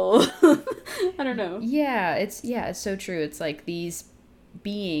real. I don't know. Yeah, it's so true. It's like these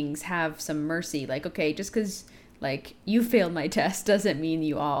beings have some mercy, like, okay, just because, like, you failed my test doesn't mean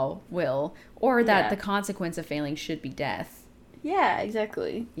you all will, or that the consequence of failing should be death. Yeah,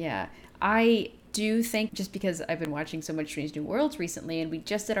 exactly. Yeah, I do think, just because I've been watching so much Strange New Worlds recently, and we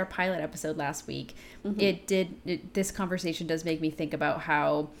just did our pilot episode last week, this conversation does make me think about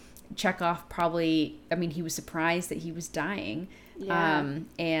how Chekhov probably, I mean, he was surprised that he was dying,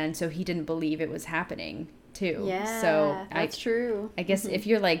 and so he didn't believe it was happening too. Yeah, so that's true. I guess if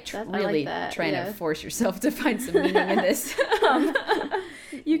you're, like, really trying to force yourself to find some meaning in this,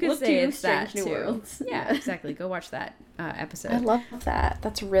 you could say it's that too. Worlds. Yeah, exactly. Go watch that episode. I love that.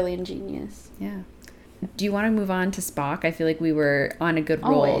 That's really ingenious. Yeah. Do you want to move on to Spock? I feel like we were on a good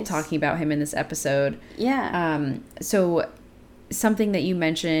roll talking about him in this episode. Yeah. So something that you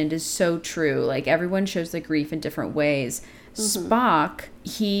mentioned is so true. Like, everyone shows their grief in different ways. Spock,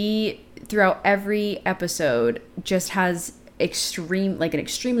 he, throughout every episode, just has an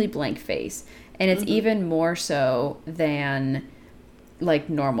extremely blank face. And it's even more so than, like,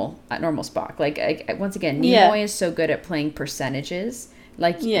 normal Spock. Like, once again, Nimoy is so good at playing percentages.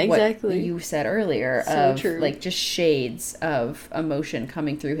 Like, what you said earlier, so true. Like, just shades of emotion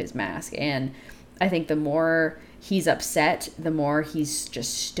coming through his mask. And I think the more he's upset, the more he's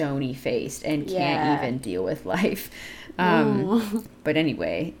just stony-faced and can't even deal with life. But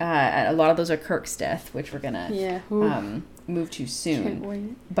anyway, a lot of those are Kirk's death, which we're gonna move to soon. Can't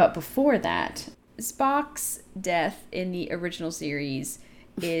wait. But before that, Spock's death in the original series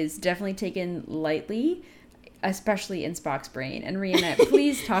is definitely taken lightly, especially in Spock's brain. And Rhianna,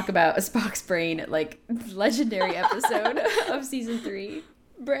 please talk about a Spock's brain, like, legendary episode of season 3.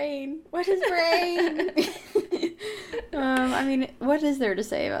 Brain. What is brain? I mean, what is there to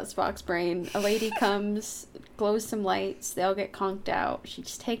say about Spock's brain? A lady comes, glows some lights, they all get conked out. She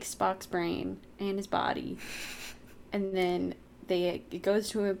just takes Spock's brain and his body, and then it goes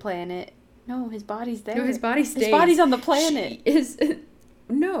to a planet. No, his body's there. No, his body stays. His body's on the planet.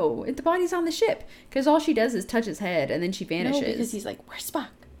 No, the body's on the ship. Because all she does is touch his head, and then she vanishes. No, because he's like, where's Spock?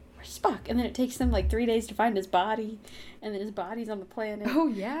 Where's Spock? And then it takes them, like, 3 days to find his body. And then his body's on the planet. Oh,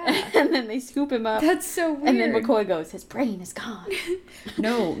 yeah. And then they scoop him up. That's so weird. And then McCoy goes, his brain is gone.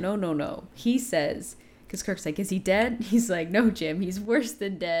 No. He says, because Kirk's like, is he dead? He's like, no, Jim, he's worse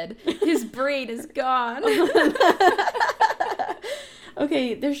than dead. His brain is gone.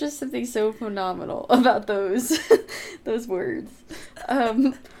 Okay, there's just something so phenomenal about those words.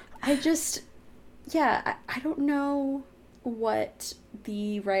 I don't know. what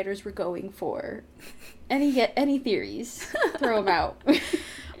the writers were going for. Any theories? Throw them out.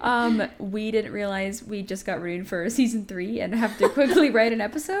 We didn't realize we just got renewed for season 3 and have to quickly write an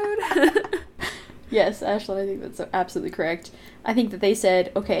episode. Yes, Ashlyn, I think that's absolutely correct. I think that they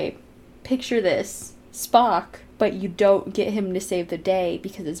said, okay, picture this, Spock, but you don't get him to save the day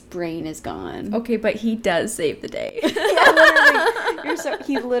because his brain is gone. Okay, but he does save the day.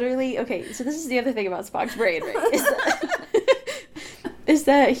 Yeah, literally, okay, so this is the other thing about Spock's brain, right? Is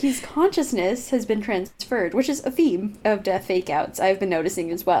that his consciousness has been transferred, which is a theme of death fake-outs I've been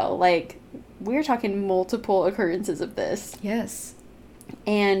noticing as well. Like, we're talking multiple occurrences of this. Yes.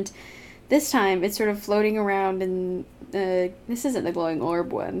 And this time, it's sort of floating around in, this isn't the glowing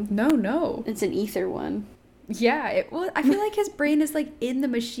orb one. No. It's an ether one. Yeah, I feel like his brain is, like, in the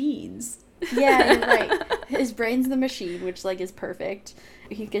machines. Yeah, you're right. His brain's the machine, which, like, is perfect.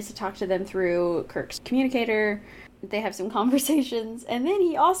 He gets to talk to them through Kirk's communicator. They have some conversations. And then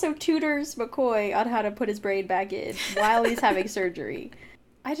he also tutors McCoy on how to put his brain back in while he's having surgery.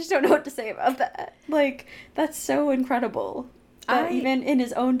 I just don't know what to say about that. Like, that's so incredible. Even in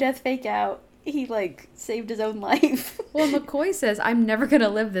his own death fake out, he, like, saved his own life. Well, McCoy says, I'm never gonna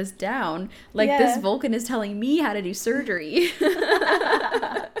live this down. Like, this Vulcan is telling me how to do surgery.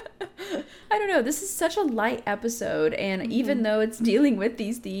 I don't know. This is such a light episode, and even though it's dealing with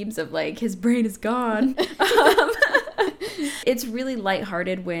these themes of, like, his brain is gone, it's really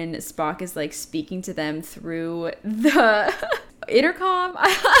lighthearted when Spock is, like, speaking to them through the intercom.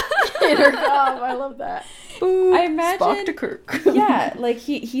 Intercom, I love that. Boop, I imagine Spock to Kirk. Yeah, like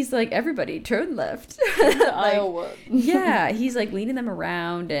he's like, everybody turn left. Iowa. Yeah, he's like leading them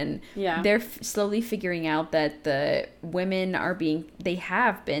around, and they're slowly figuring out that the women they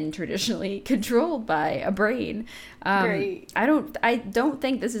have been traditionally controlled by a brain. Great. I don't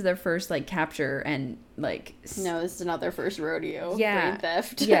think this is their first, like, capture, and, like, no, this is not their first rodeo. Yeah. Brain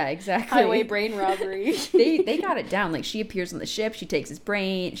theft. Yeah, exactly. Highway brain robbery. They got it down. Like, she appears on the ship, she takes his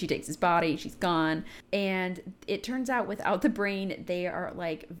brain, she takes his body, she's gone. And it turns out without the brain, they are,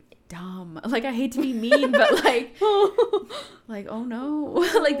 like, dumb. Like, I hate to be mean, but, like, like, oh no.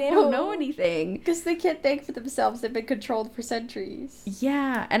 Like, they don't know anything. Because they can't think for themselves. They've been controlled for centuries.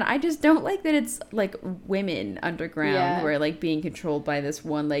 Yeah, and I just don't like that it's, like, women underground who are, like, being controlled by this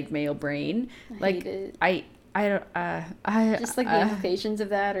one, like, male brain. I hate it. I don't, just, like, the implications of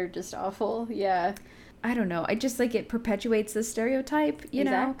that are just awful. Yeah. I don't know. I just, like, it perpetuates the stereotype, you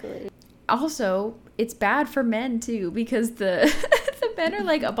know? Exactly. Also, it's bad for men, too, because the men are,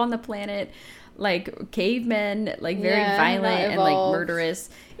 like, up on the planet, like, cavemen, like, very violent and, like, murderous.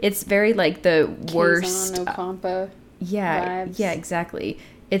 It's very, like, the worst. Kazan, Okampa vibes. Yeah, exactly.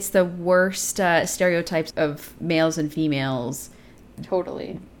 It's the worst stereotypes of males and females.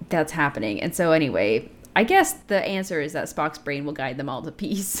 Totally. That's happening. And so, anyway, I guess the answer is that Spock's brain will guide them all to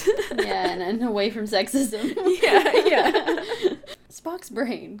peace. Yeah, and away from sexism. Yeah. Spock's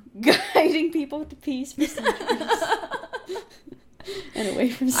brain guiding people to peace for centuries. And away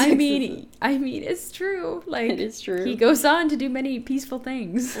from sexism. I mean, it's true. Like, it is true. He goes on to do many peaceful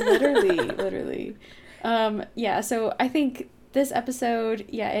things. Literally. Yeah, so I think this episode,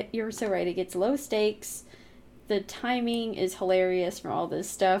 you're so right. It gets low stakes. The timing is hilarious from all this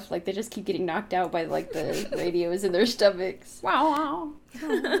stuff. Like, they just keep getting knocked out by, like, the radios in their stomachs. Wow.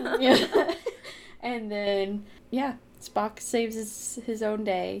 Yeah. And then, Spock saves his own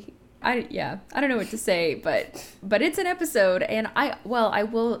day. I don't know what to say, but it's an episode, and I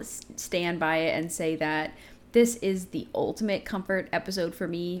will stand by it and say that this is the ultimate comfort episode for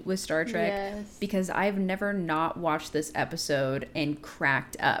me with Star Trek, because I've never not watched this episode and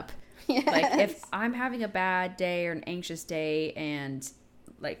cracked up. Yes. Like, if I'm having a bad day or an anxious day and,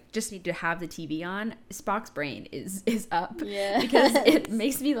 like, just need to have the TV on, Spock's brain is up. Because it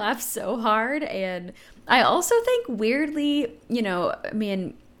makes me laugh so hard. And I also think, weirdly, you know,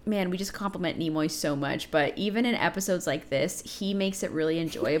 man, we just compliment Nimoy so much, but even in episodes like this, he makes it really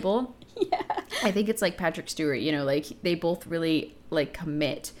enjoyable. I think it's like Patrick Stewart, you know, like, they both really, like,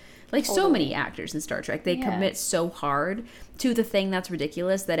 commit. Like, so many actors in Star Trek, they commit so hard to the thing that's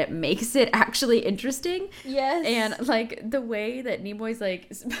ridiculous that it makes it actually interesting. Yes. And, like, the way that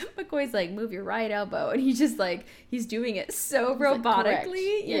McCoy's like, move your right elbow, and he's just, like, he's doing it so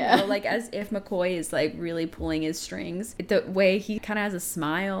robotically, you know, like, as if McCoy is, like, really pulling his strings. The way he kind of has a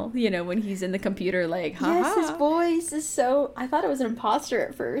smile, you know, when he's in the computer, like, ha-ha. Yes, his voice is so... I thought it was an imposter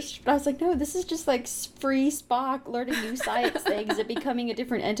at first, but I was like, no, this is just, like, free Spock learning new science things and becoming a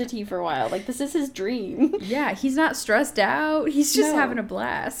different entity for a while. Like, this is his dream. Yeah, he's not stressed out. He's just having a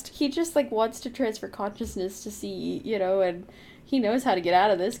blast. He just, like, wants to transfer consciousness to see, you know, and he knows how to get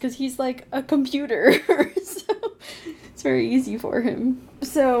out of this because he's, like, a computer. It's very easy for him.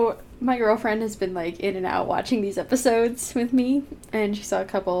 So my girlfriend has been like in and out watching these episodes with me, and she saw a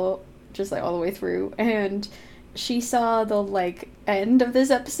couple just like all the way through, and she saw the like end of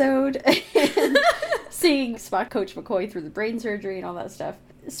this episode and seeing Spock coach McCoy through the brain surgery and all that stuff.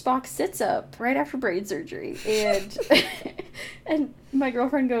 Spock sits up right after brain surgery, and and my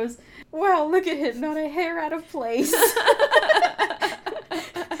girlfriend goes, "Wow, look at him, not a hair out of place."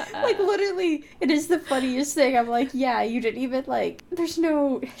 Like, literally, it is the funniest thing. I'm like, yeah, you didn't even, like, there's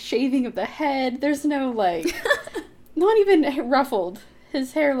no shaving of the head. There's no, like, not even ruffled.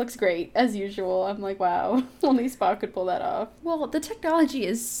 His hair looks great, as usual. I'm like, wow, only Spock could pull that off. Well, the technology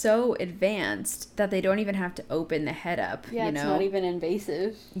is so advanced that they don't even have to open the head up, Yeah, you know? it's not even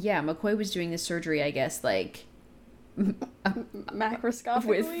invasive. Yeah, McCoy was doing this surgery, I guess, like... Macroscopically?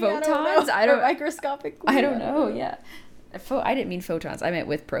 With photons? I don't know. Or microscopically? I don't know, yeah. I didn't mean photons. I meant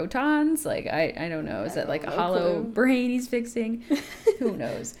with protons. Like, I don't know. Is that like a hollow brain he's fixing? Who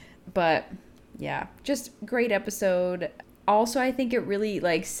knows? But, yeah. Just great episode. Also, I think it really,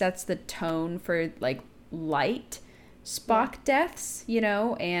 like, sets the tone for, like, light Spock deaths, you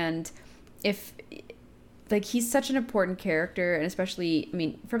know? And if... Like, he's such an important character, and especially, I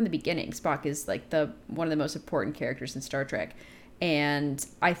mean, from the beginning, Spock is, like, one of the most important characters in Star Trek. And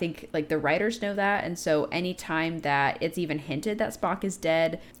I think, like, the writers know that, and so anytime that it's even hinted that Spock is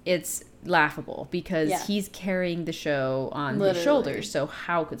dead, it's laughable, because he's carrying the show on his shoulders, so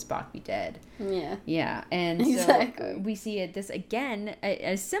how could Spock be dead? Yeah. Yeah, and so we see this again,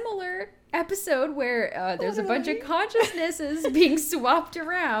 a similar episode where there's a bunch of consciousnesses being swapped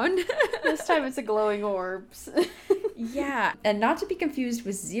around. This time it's a glowing orbs. Yeah, and not to be confused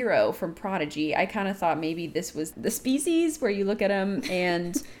with Zero from Prodigy. I kind of thought maybe this was the species where you look at them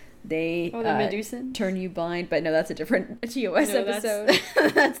and they the Medusan? Turn you blind, but no, that's a different TOS episode.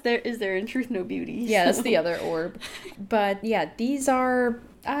 That's Is There in Truth No Beauty? Yeah, that's the other orb. But yeah, these are...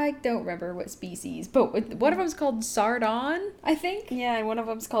 I don't remember what species, but one of them's called Sardon, I think. Yeah, and one of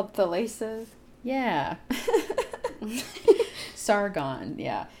them's called Thalassa. Yeah. Sargon,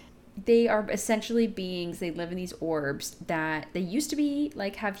 yeah. They are essentially beings, they live in these orbs that they used to be,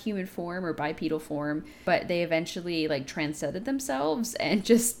 like, have human form or bipedal form, but they eventually, like, transcended themselves and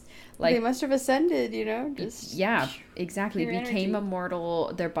just, like... They must have ascended, you know? Just yeah, exactly. Became energy.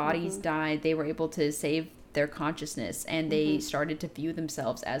 Immortal, their bodies died, they were able to save their consciousness, and they started to view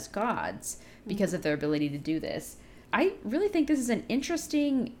themselves as gods because of their ability to do this. I really think this is an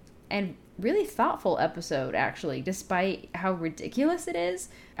interesting and really thoughtful episode, actually, despite how ridiculous it is.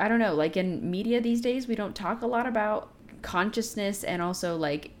 I don't know, like, in media these days, we don't talk a lot about consciousness, and also,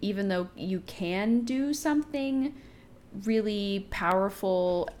 like, even though you can do something really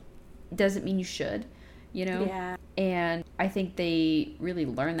powerful, doesn't mean you should, you know? Yeah. And I think they really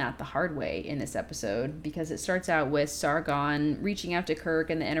learn that the hard way in this episode, because it starts out with Sargon reaching out to Kirk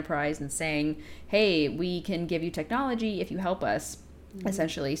and the Enterprise and saying, hey, we can give you technology if you help us,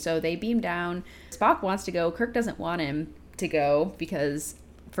 essentially. So they beam down. Spock wants to go. Kirk doesn't want him to go because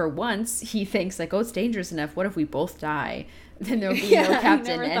for once he thinks, like, oh, it's dangerous enough. What if we both die? Then there'll be no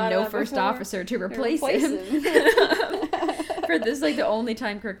captain and no first officer to replace him. For this, like, the only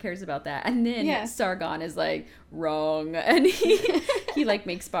time Kirk cares about that. And then Sargon is like, wrong. And he like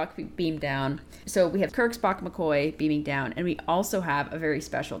makes Spock beam down. So we have Kirk, Spock, McCoy beaming down. And we also have a very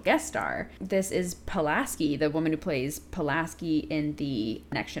special guest star. This is Pulaski, the woman who plays Pulaski in the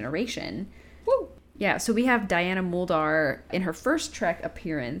Next Generation. Woo! Yeah, so we have Diana Muldaur in her first Trek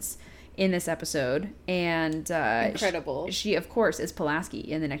appearance in this episode. And incredible. She, of course, is Pulaski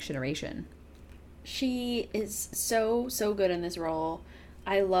in the Next Generation. She is so good in this role.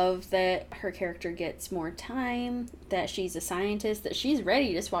 I love that her character gets more time, that she's a scientist, that she's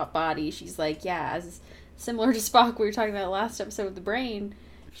ready to swap bodies. She's like, yeah, as similar to Spock we were talking about last episode with the brain.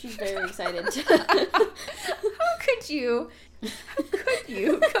 She's very excited to... How could you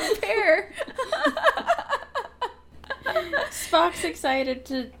compare? Spock's excited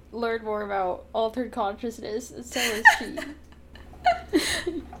to learn more about altered consciousness, and so is she.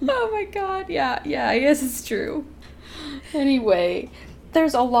 Oh my god, yeah, I guess it's true. Anyway,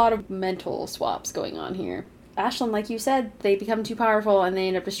 there's a lot of mental swaps going on here. Ashlyn, like you said, they become too powerful and they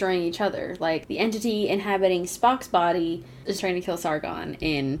end up destroying each other. Like, the entity inhabiting Spock's body is trying to kill Sargon.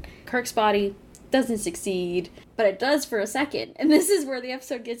 In Kirk's body, doesn't succeed, but it does for a second. And this is where the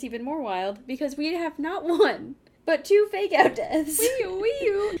episode gets even more wild, because we have not one, but 2 fake-out deaths.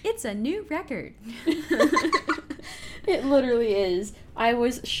 Wee-oo. It's a new record. It literally is. I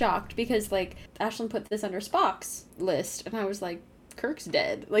was shocked because, like, Ashlyn put this under Spock's list, and I was like, Kirk's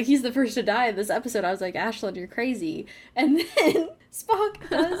dead. Like, he's the first to die in this episode. I was like, Ashlyn, you're crazy. And then Spock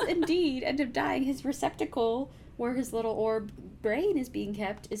does indeed indeed end up dying. His receptacle, where his little orb brain is being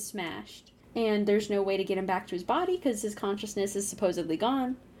kept, is smashed. And there's no way to get him back to his body because his consciousness is supposedly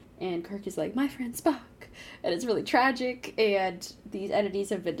gone. And Kirk is like, my friend Spock. And it's really tragic, and these entities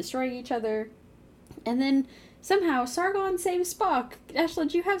have been destroying each other. And then somehow Sargon saves Spock. Ashley,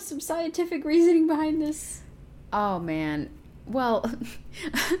 do you have some scientific reasoning behind this? Oh, man. Well,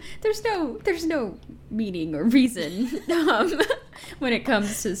 there's no meaning or reason when it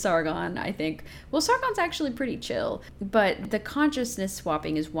comes to Sargon, I think. Well, Sargon's actually pretty chill, but the consciousness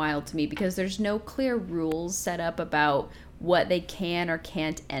swapping is wild to me because there's no clear rules set up about what they can or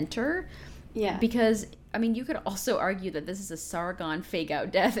can't enter. Yeah. Because, I mean, you could also argue that this is a Sargon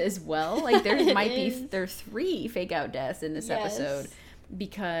fake-out death as well. Like, there are 3 fake-out deaths in this episode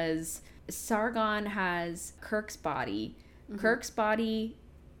because Sargon has Kirk's body. Kirk's body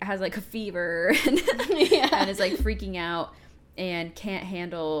has like a fever and is like freaking out and can't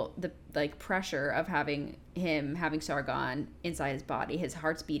handle the like pressure of having Sargon inside his body. His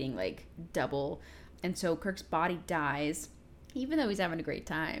heart's beating like double, and so Kirk's body dies, even though he's having a great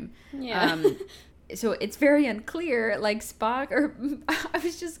time. So it's very unclear, like Spock, or I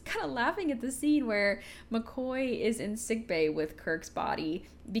was just kind of laughing at the scene where McCoy is in sickbay with Kirk's body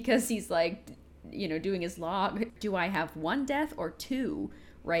because he's like, doing his log. Do I have 1 death or 2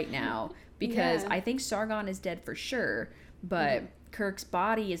 right now? Because I think Sargon is dead for sure, but Kirk's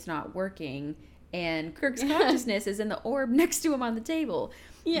body is not working, and Kirk's consciousness is in the orb next to him on the table.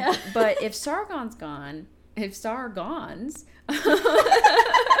 Yeah. But if Sargon's, then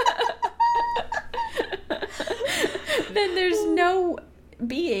there's no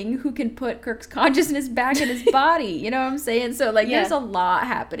being who can put Kirk's consciousness back in his body. You know what I'm saying? So there's a lot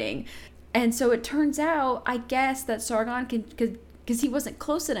happening. And so it turns out, I guess, that Sargon because he wasn't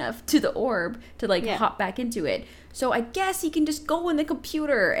close enough to the orb to hop back into it. So I guess he can just go in the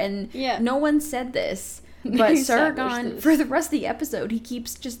computer, and no one said this. But Sargon, for the rest of the episode, he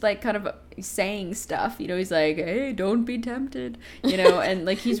keeps just kind of saying stuff. He's like, hey, don't be tempted. And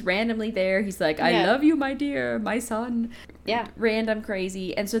he's randomly there. He's like, I love you, my dear, my son. Yeah. Random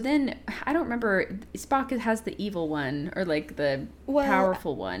crazy. And so then, I don't remember, Spock has the evil one, or the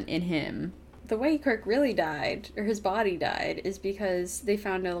powerful one in him. The way Kirk really died, or his body died, is because they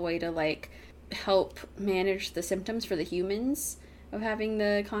found a way to help manage the symptoms for the humans of having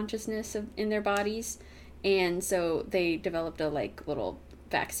the consciousness in their bodies. And so they developed a little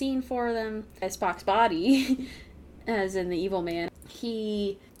vaccine for them. As Spock's body, as in the evil man,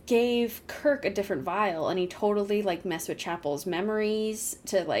 he gave Kirk a different vial, and he totally messed with Chapel's memories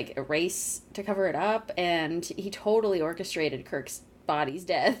to erase, to cover it up, and he totally orchestrated Kirk's body's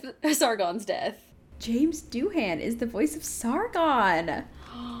death, Sargon's death. James Doohan is the voice of Sargon.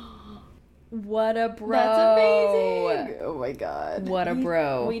 What a bro. That's amazing. Oh my god. What a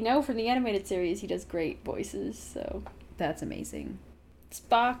bro. We know from the animated series he does great voices, so. That's amazing.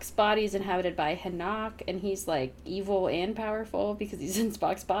 Spock's body is inhabited by Hanak, and he's evil and powerful because he's in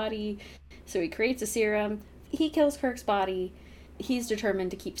Spock's body. So he creates a serum. He kills Kirk's body. He's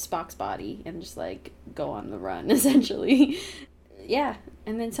determined to keep Spock's body and just go on the run, essentially. Yeah,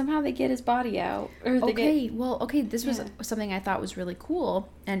 and then somehow they get his body out. This was something I thought was really cool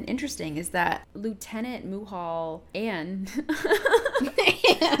and interesting, is that Lieutenant Muhal, Anne,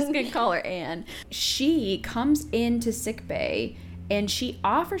 I'm just going to call her Anne, she comes into sickbay, and she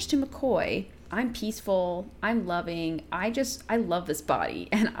offers to McCoy, I'm peaceful, I'm loving, I love this body,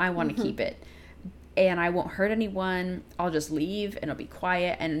 and I want to keep it. And I won't hurt anyone, I'll just leave, and it'll be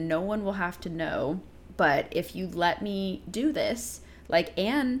quiet, and no one will have to know. But if you let me do this,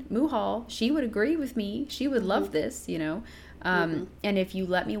 Anne Muhal, she would agree with me. She would love this, And if you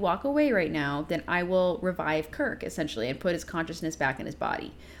let me walk away right now, then I will revive Kirk, essentially, and put his consciousness back in his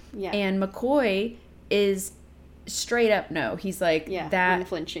body. Yeah. And McCoy is straight up no. He's that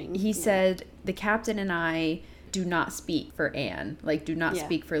unflinching. He said, the captain and I do not speak for Anne. Do not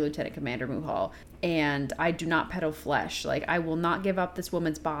speak for Lieutenant Commander Muhal. And I do not peddle flesh. I will not give up this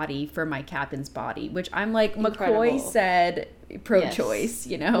woman's body for my captain's body. Which I'm Incredible. McCoy said pro-choice,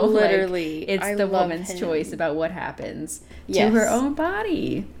 Literally. It's the woman's choice about what happens to her own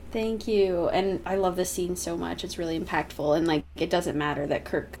body. Thank you. And I love this scene so much. It's really impactful. And, it doesn't matter that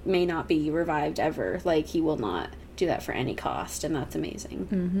Kirk may not be revived ever. He will not do that for any cost. And that's amazing.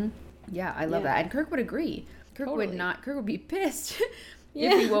 Mm-hmm. Yeah, I love that. And Kirk would agree. Kirk would be pissed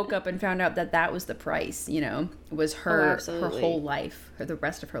if he woke up and found out that was the price, was her whole life, or the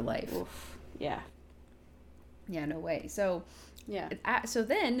rest of her life. Oof. Yeah. Yeah, no way. So Yeah. So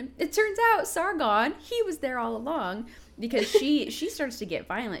then it turns out Sargon, he was there all along, because she starts to get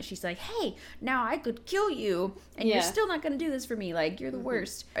violent. She's like, hey, now I could kill you and you're still not going to do this for me. Like, you're the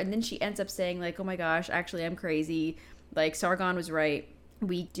worst. And then she ends up saying, like, oh my gosh, actually I'm crazy. Like, Sargon was right.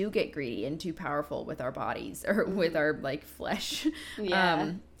 We do get greedy and too powerful with our bodies, or with our, like, flesh.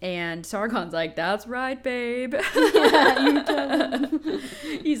 Yeah. And Sargon's like, that's right, babe. Yeah, you tell him.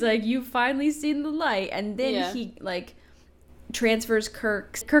 He's like, you've finally seen the light. And then he, like, transfers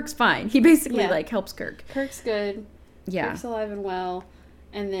Kirk's fine. He basically, like, helps Kirk. Kirk's good. Yeah. Kirk's alive and well.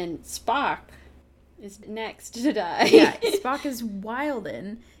 And then Spock is next to die. Yeah, Spock is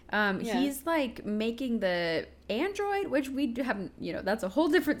wildin'. He's, like, making the android, which we haven't, that's a whole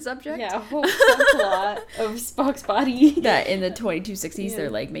different subject. Yeah, a whole subplot of Spock's body. That in the 2260s, they're,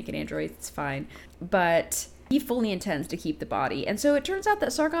 like, making androids. It's fine. But he fully intends to keep the body. And so it turns out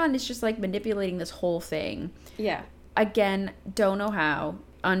that Sargon is just, like, manipulating this whole thing. Yeah. Again, don't know how.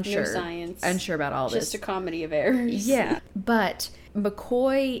 Unsure. No science. Unsure about all this. Just a comedy of errors. Yeah. But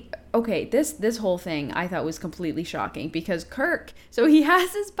McCoy, okay, this whole thing I thought was completely shocking, because Kirk, so he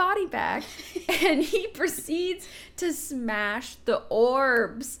has his body back and he proceeds to smash the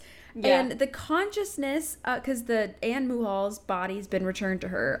orbs. Yeah. And the consciousness, because Anne Muhal's body's been returned to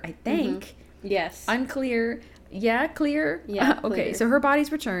her, I think. Yes. Unclear. Yeah, clear? Yeah, okay, clear. So her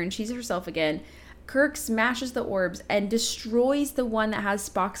body's returned. She's herself again. Kirk smashes the orbs and destroys the one that has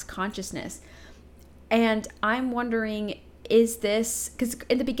Spock's consciousness. And I'm wondering, is this... Because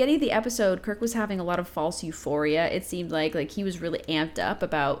in the beginning of the episode, Kirk was having a lot of false euphoria. It seemed like he was really amped up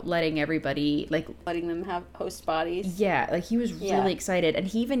about letting everybody, like... Letting them have host bodies. Yeah, like, he was really excited. And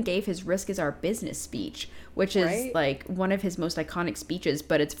he even gave his Risk is Our Business speech, which is, like, one of his most iconic speeches,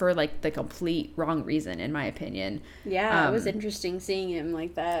 but it's for, like, the complete wrong reason, in my opinion. Yeah, it was interesting seeing him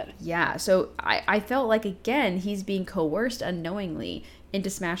like that. Yeah, so I felt like, again, he's being coerced unknowingly into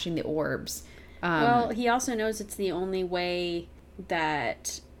smashing the orbs. Well, he also knows it's the only way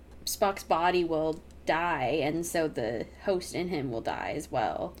that Spock's body will die, and so the host in him will die as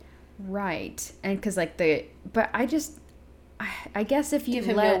well. Right. And because, like, but I guess if you give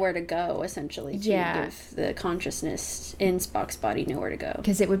him nowhere to go, essentially, to give the consciousness in Spock's body nowhere to go.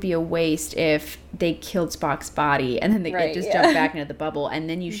 Because it would be a waste if they killed Spock's body and then they just jump back into the bubble and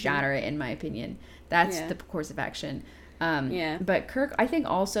then you shatter it, in my opinion. That's the course of action. But Kirk, I think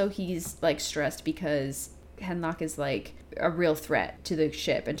also he's, like, stressed because Hemlock is, like, a real threat to the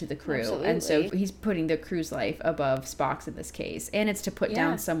ship and to the crew. Absolutely. And so he's putting the crew's life above Spock's in this case. And it's to put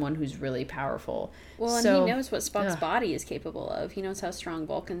down someone who's really powerful. Well, and he knows what Spock's body is capable of. He knows how strong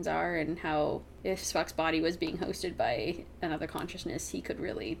Vulcans are, and how if Spock's body was being hosted by another consciousness, he could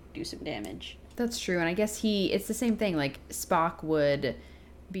really do some damage. That's true. And I guess it's the same thing. Like, Spock would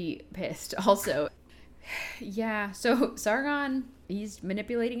be pissed also. Yeah, so Sargon, he's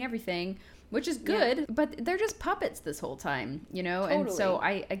manipulating everything, which is good, but they're just puppets this whole time, Totally. And so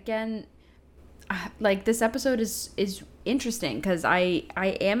like, this episode is interesting because I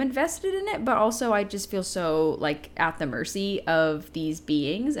am invested in it, but also I just feel so, like, at the mercy of these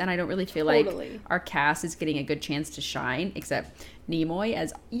beings, and I don't really feel like our cast is getting a good chance to shine, except Nimoy,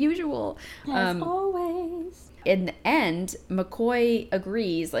 as usual. As always. In the end, McCoy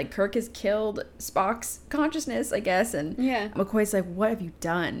agrees, like, Kirk has killed Spock's consciousness, I guess, and McCoy's like, what have you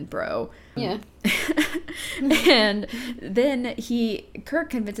done, bro? Yeah. And then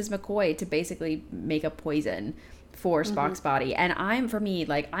Kirk convinces McCoy to basically make a poison for Spock's body. And I'm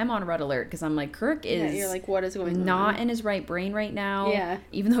on red alert because I'm like, Kirk is you're like, what is going on? Not in his right brain right now. Yeah.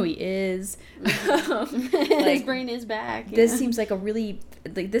 Even though he is. His brain is back. This seems like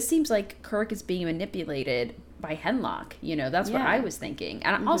this seems like Kirk is being manipulated by Hemlock. That's what I was thinking.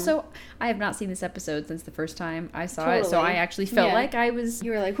 And also, I have not seen this episode since the first time I saw it, so I actually felt like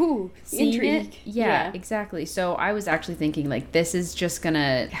you were like, ooh, seeing intrigue. It. Yeah, exactly. So I was actually thinking, like, this is just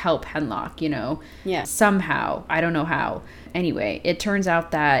gonna help Hemlock, somehow. I don't know how. Anyway, it turns out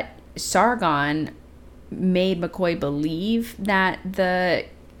that Sargon made McCoy believe that the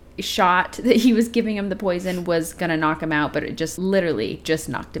shot that he was giving him, the poison, was gonna knock him out, but it just literally just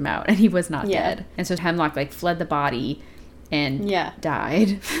knocked him out, and he was not dead. And so Hemlock, like, fled the body and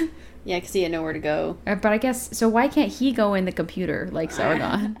died. Yeah, because he had nowhere to go. But I guess, so why can't he go in the computer like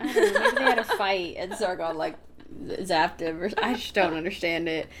Sargon? I don't know, maybe they had a fight and Sargon, like, zapped him, or I just don't understand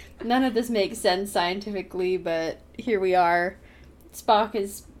it. None of this makes sense scientifically, but here we are. Spock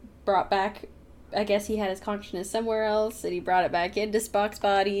is brought back. I guess he had his consciousness somewhere else, and he brought it back into Spock's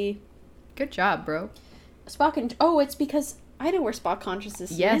body. Good job, bro. It's because I know where Spock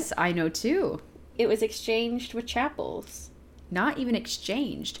consciousness Yes, went. I know too. It was exchanged with Chapels. Not even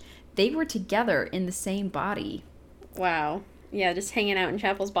exchanged. they were together in the same body. Wow. Yeah, just hanging out in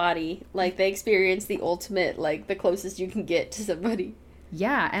Chapel's body. Like, they experienced the ultimate, like, the closest you can get to somebody.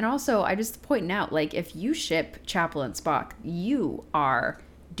 Yeah, and also, I just pointing out, like, if you ship Chapel and Spock, you are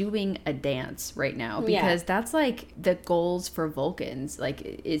doing a dance right now. Because that's, like, the goals for Vulcans. Like,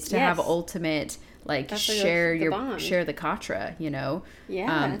 is to have ultimate, like, that's share the Katra, you know?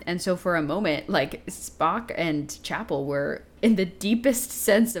 Yeah. And so for a moment, like, Spock and Chapel were in the deepest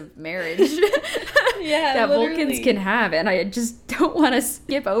sense of marriage that Vulcans can have. And I just don't want to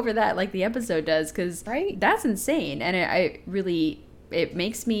skip over that like the episode does, because that's insane. And it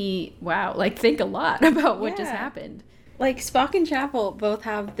makes me, like, think a lot about what just happened. Like, Spock and Chapel both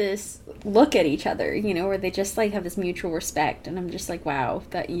have this look at each other, you know, where they just, like, have this mutual respect. And I'm just like, wow,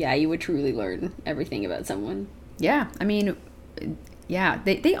 you would truly learn everything about someone. Yeah, I mean,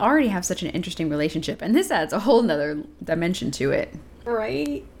 they already have such an interesting relationship. And this adds a whole nother dimension to it.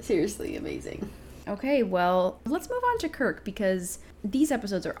 Right? Seriously amazing. Okay, well, let's move on to Kirk, because these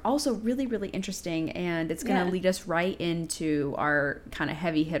episodes are also really, really interesting. And it's going to lead us right into our kind of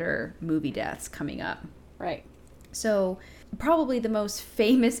heavy hitter movie deaths coming up. Right. So, probably the most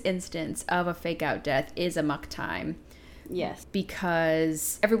famous instance of a fake-out death is Amok Time. Yes.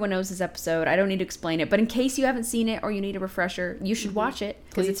 Because everyone knows this episode. I don't need to explain it. But in case you haven't seen it or you need a refresher, you should watch it,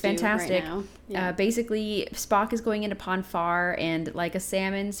 because it's fantastic. Right now. Basically, Spock is going into Pon farr, and like a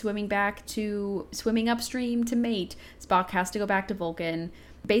salmon swimming upstream to mate, Spock has to go back to Vulcan.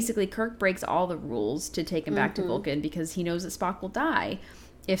 Basically, Kirk breaks all the rules to take him back to Vulcan, because he knows that Spock will die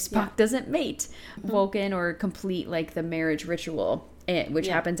if Spock doesn't mate Vulcan or complete, like, the marriage ritual, which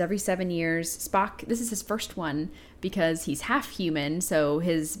happens every 7 years. Spock, this is his first one, because he's half human, so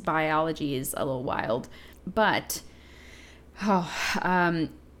his biology is a little wild. But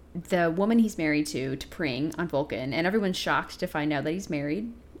the woman he's married to T'Pring on Vulcan, and everyone's shocked to find out that he's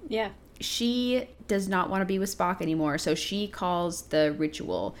married. Yeah. She does not want to be with Spock anymore, so she calls the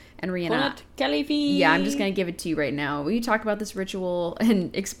ritual. And Rihanna, yeah, I'm just going to give it to you right now. Will you talk about this ritual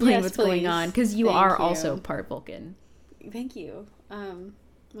and explain what's going on? Because you are also part Vulcan. Thank you.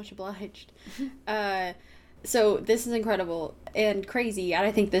 Much obliged. So this is incredible and crazy, and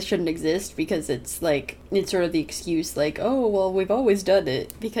I think this shouldn't exist, because it's sort of the excuse, like, oh, well, we've always done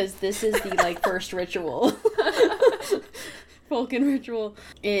it, because this is the, like, first ritual. Vulcan ritual.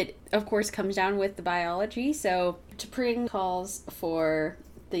 It, of course, comes down with the biology. So T'Pring calls for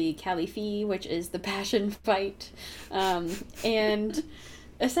the Caliphie, which is the passion fight. And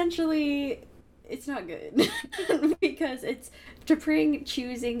essentially, it's not good. Because it's T'Pring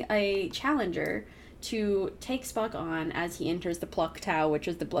choosing a challenger to take Spock on as he enters the Pluck Tau, which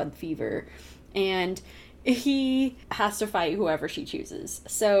is the blood fever. And he has to fight whoever she chooses.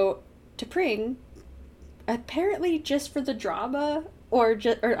 So T'Pring, apparently just for the drama, or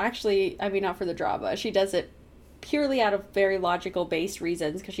actually, I mean, not for the drama. She does it purely out of very logical based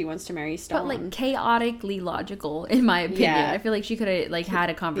reasons, because she wants to marry Stone. But, like, chaotically logical, in my opinion. I feel like she could have, like,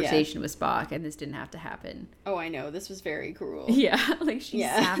 had a conversation with Spock, and this didn't have to happen. Oh, I know. This was very cruel. Yeah, like, she's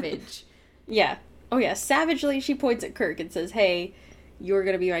savage. Yeah. Oh, yeah. Savagely, she points at Kirk and says, hey, you're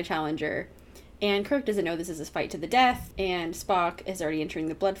going to be my challenger. And Kirk doesn't know this is a fight to the death, and Spock is already entering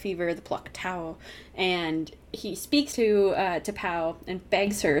the blood fever, the Pluck Tau, and he speaks to Pao and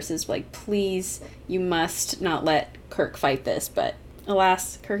begs her, says, like, please, you must not let Kirk fight this. But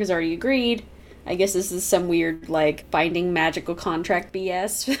alas, Kirk has already agreed. I guess this is some weird, like, binding magical contract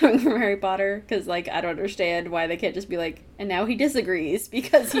BS from Harry Potter, because, like, I don't understand why they can't just be like, and now he disagrees,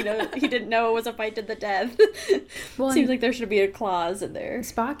 because, you know, he didn't know it was a fight to the death. Well, seems like there should be a clause in there.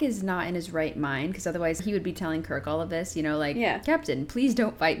 Spock is not in his right mind, because otherwise he would be telling Kirk all of this, you know, like, Captain, please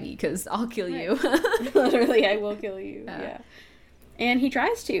don't fight me, because I'll kill you. Literally, I will kill you. Yeah. And he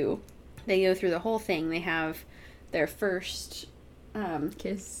tries to. They go through the whole thing. They have their first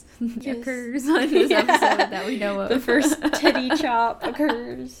kiss occurs on this episode that we know of. The first titty chop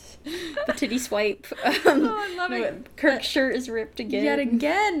occurs. The titty swipe. I love it. Kirk's shirt is ripped again. Yet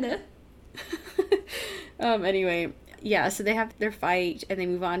again. Anyway, yeah, so they have their fight, and they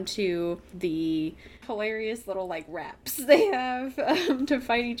move on to the hilarious little, like, raps they have to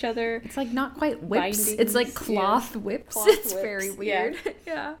fight each other. It's, like, not quite whips. Bindings. It's, like, cloth whips. Cloth it's whips. very weird.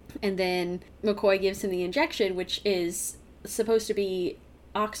 Yeah. And then McCoy gives him the injection, which is supposed to be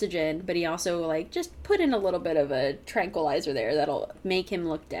oxygen, but he also, like, just put in a little bit of a tranquilizer there that'll make him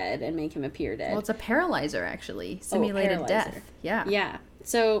look dead and make him appear dead. Well, it's a paralyzer, actually. Simulated death. Yeah. Yeah.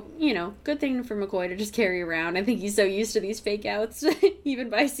 So, you know, good thing for McCoy to just carry around. I think he's so used to these fake outs,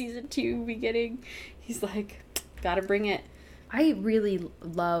 even by season 2 beginning. He's like, gotta bring it. I really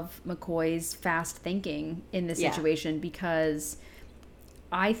love McCoy's fast thinking in this situation, because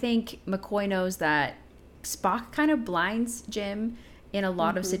I think McCoy knows that Spock kind of blinds Jim in a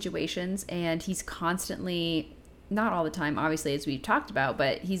lot of situations, and he's constantly, not all the time, obviously, as we've talked about,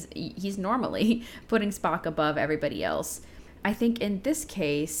 but he's normally putting Spock above everybody else. I think in this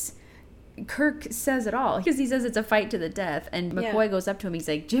case, Kirk says it all, because he says it's a fight to the death, and McCoy goes up to him, he's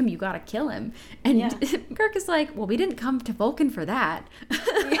like, Jim, you gotta kill him. And Kirk is like, well, we didn't come to Vulcan for that.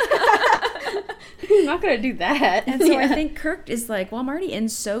 I'm not gonna do that. And so I think Kirk is like, well, I'm already in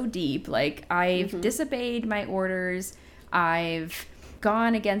so deep, like, I've disobeyed my orders, I've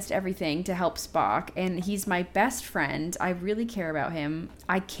gone against everything to help Spock, and he's my best friend, I really care about him,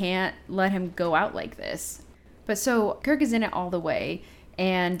 I can't let him go out like this. But so Kirk is in it all the way,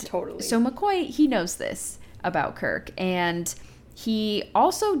 and so McCoy, he knows this about Kirk, and he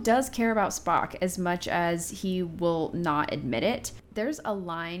also does care about Spock as much as he will not admit it. There's a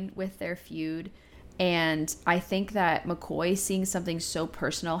line with their feud, and I think that McCoy seeing something so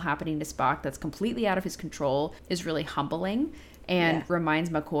personal happening to Spock that's completely out of his control is really humbling, and reminds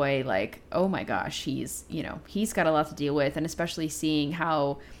McCoy, like, oh my gosh, he's got a lot to deal with, and especially seeing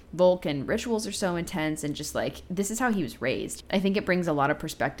how Vulcan rituals are so intense, and just like, this is how he was raised. I think it brings a lot of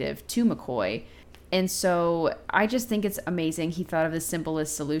perspective to McCoy. And so I just think it's amazing he thought of the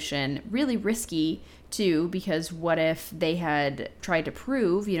simplest solution, really risky too, because what if they had tried to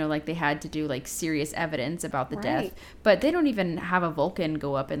prove, like they had to do like serious evidence about the death, but they don't even have a Vulcan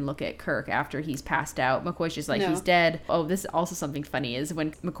go up and look at Kirk after he's passed out. McCoy's just like, he's dead. Oh, this is also something funny is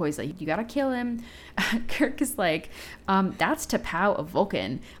when McCoy's like, you gotta kill him. Kirk is like, that's T'Pau, a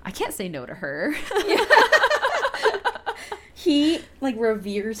Vulcan. I can't say no to her. He like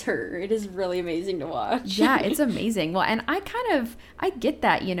reveres her. It is really amazing to watch. Yeah, it's amazing. Well, and I get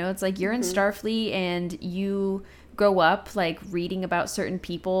that, it's like you're in Starfleet and you grow up like reading about certain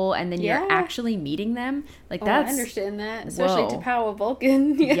people, and then you're actually meeting them. Like that's, I understand that, especially T'Pau, a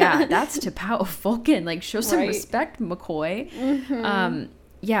Vulcan. Yeah, that's T'Pau, a Vulcan. Like, show some respect, McCoy.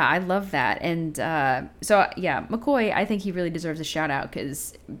 Yeah, I love that. And so, McCoy, I think he really deserves a shout out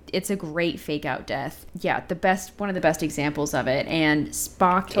because it's a great fake out death. Yeah, one of the best examples of it. And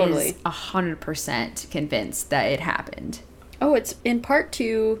Spock is 100% convinced that it happened. Oh, it's in part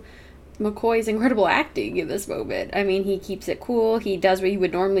to McCoy's incredible acting in this moment. I mean, he keeps it cool. He does what he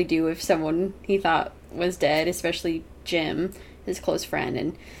would normally do if someone he thought was dead, especially Jim, his close friend.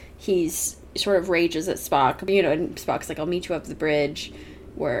 And he's sort of rages at Spock, and Spock's like, I'll meet you up the bridge,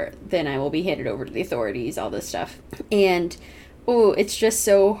 where then I will be handed over to the authorities, all this stuff. And, it's just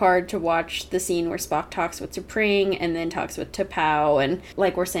so hard to watch the scene where Spock talks with T'Pring and then talks with T'Pau, and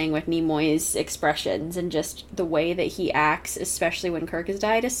like we're saying with Nimoy's expressions and just the way that he acts, especially when Kirk has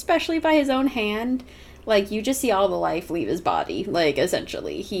died, especially by his own hand. Like, you just see all the life leave his body. Like,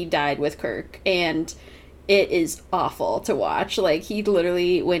 essentially, he died with Kirk, and it is awful to watch. Like, he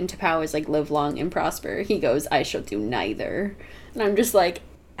literally, when T'Pau is like, live long and prosper, he goes, I shall do neither. And I'm just like,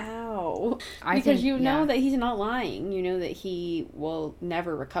 ow. Because you know that he's not lying. You know that he will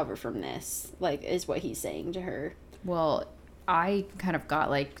never recover from this, like, is what he's saying to her. Well, I kind of got,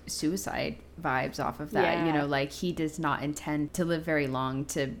 like, suicide vibes off of that. Yeah. Like, he does not intend to live very long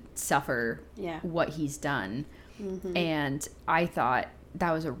to suffer what he's done. And I thought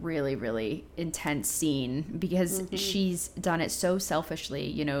that was a really, really intense scene because she's done it so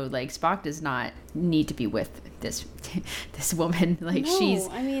selfishly. Like, Spock does not need to be with this woman. Like,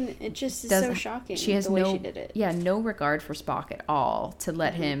 I mean, it just is so shocking. She has the way she did it. No regard for Spock at all to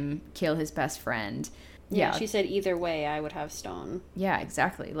let him kill his best friend. Yeah, she said either way I would have Stone. Yeah,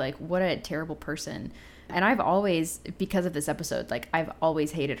 exactly. Like, what a terrible person. And I've always, because of this episode, like, I've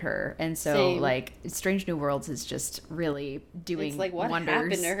always hated her. And so, Same. like, Strange New Worlds is just really doing it's like, what wonders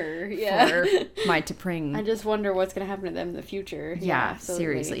happened to her? for my T'Pring. I just wonder what's going to happen to them in the future. Yeah,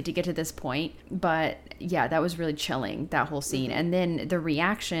 seriously, to get to this point. But, yeah, that was really chilling, that whole scene. And then the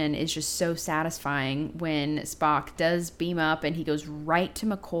reaction is just so satisfying when Spock does beam up and he goes right to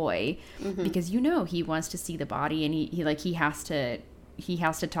McCoy because, he wants to see the body, and he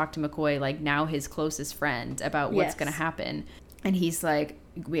has to talk to McCoy, like, now his closest friend, about what's going to happen. And he's like,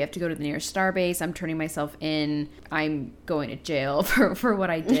 we have to go to the nearest starbase. I'm turning myself in. I'm going to jail for what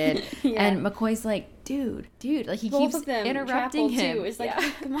I did. And McCoy's like, dude, like, he Both keeps of them interrupting him. Too. It's like,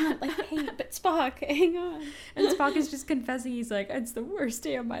 oh, come on, like, hey, but Spock, hang on. And Spock is just confessing. He's like, it's the worst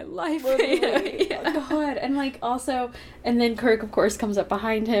day of my life. Oh, God. And, like, also, and then Kirk, of course, comes up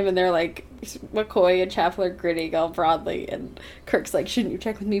behind him, and they're like, McCoy and Chapel are grinning all broadly, and Kirk's like, shouldn't you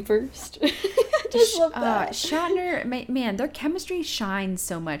check with me first? Just love that. Shatner, man, their chemistry shines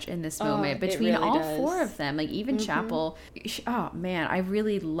so much in this moment between really all does. four of them. Like, even Chapel. Oh, man, I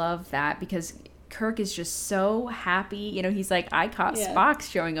really love that because Kirk is just so happy. You know, he's like, I caught Yeah. Spock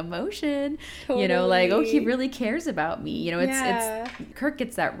showing emotion. You know, like, oh, he really cares about me. You know, it's Kirk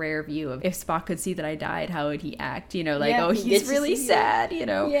gets that rare view of if Spock could see that I died, how would he act? You know, like, oh, he's really sad, you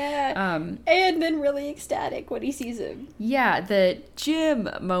know. Yeah. And then really ecstatic when he sees him. Yeah, the Jim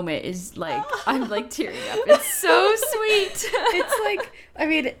moment is like, I'm like tearing up. It's so sweet. It's like, I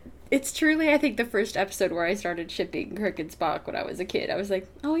mean, it's truly, I think, the first episode where I started shipping Kirk and Spock when I was a kid. I was like,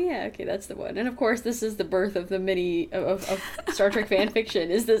 oh yeah, okay, that's the one. And of course, this is the birth of the of Star Trek fan fiction,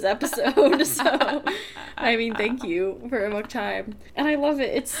 is this episode. So, I mean, thank you for a long time. And I love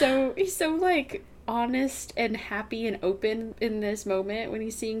it. He's so like honest and happy and open in this moment when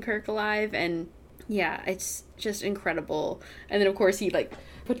he's seeing Kirk alive. And yeah, it's just incredible. And then of course he like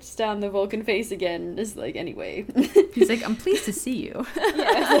puts down the Vulcan face again and is like, anyway. He's like, I'm pleased to see you.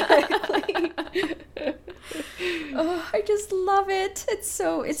 Yeah, exactly. Oh, I just love it. It's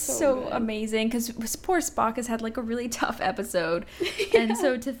so good. amazing because poor Spock has had like a really tough episode. And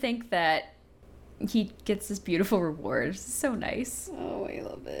so to think that he gets this beautiful reward is so nice. Oh, I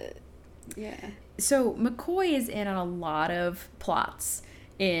love it. Yeah. So McCoy is in on a lot of plots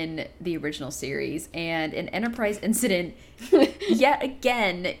in the original series, and an Enterprise incident, yet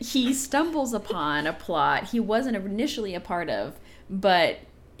again, he stumbles upon a plot he wasn't initially a part of, but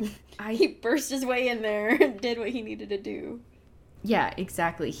he burst his way in there and did what he needed to do. Yeah,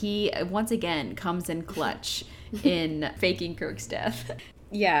 exactly. He, once again, comes in clutch in faking Kirk's death.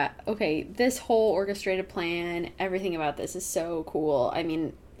 Yeah, okay, this whole orchestrated plan, everything about this is so cool. I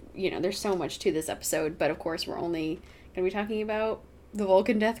mean, you know, there's so much to this episode, but of course we're only going to be talking about the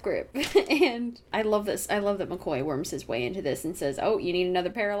Vulcan death grip. And I love this. I love that McCoy worms his way into this and says, oh, you need another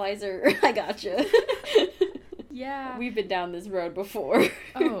paralyzer? I gotcha. Yeah. We've been down this road before.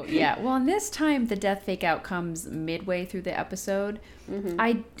 Oh, yeah. Well, and this time the death fake out comes midway through the episode.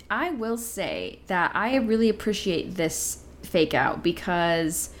 Mm-hmm. I will say that I really appreciate this fake out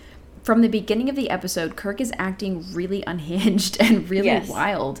because from the beginning of the episode, Kirk is acting really unhinged and really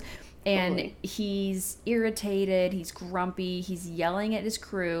wild. And he's irritated, he's grumpy, he's yelling at his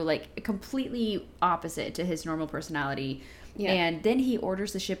crew, like completely opposite to his normal personality. Yeah. And then he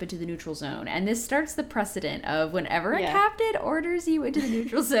orders the ship into the neutral zone. And this starts the precedent of whenever a captain orders you into the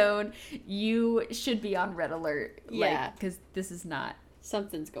neutral zone, you should be on red alert. Yeah. Like, because this is not...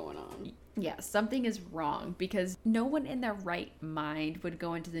 Something's going on. Yeah, something is wrong because no one in their right mind would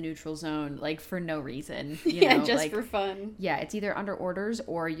go into the neutral zone, like, for no reason. You know? Just like, for fun. Yeah, it's either under orders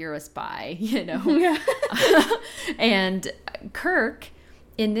or you're a spy, you know? Yeah. And Kirk,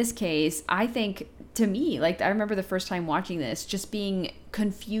 in this case, I think, to me, like, I remember the first time watching this, just being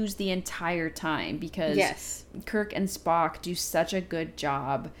confused the entire time because Kirk and Spock do such a good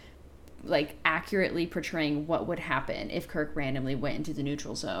job like accurately portraying what would happen if Kirk randomly went into the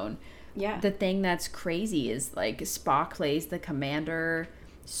neutral zone. Yeah. The thing that's crazy is like Spock plays the commander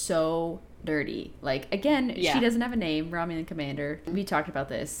so dirty. Like again, she doesn't have a name, Romulan commander. We talked about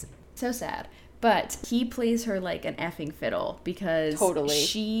this. So sad. But he plays her like an effing fiddle because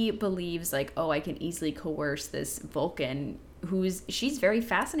she believes like, oh, I can easily coerce this Vulcan she's very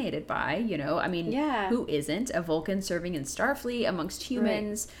fascinated by, you know. I mean, who isn't? A Vulcan serving in Starfleet amongst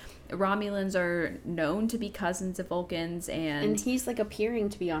humans. Right. Romulans are known to be cousins of Vulcans, and he's like appearing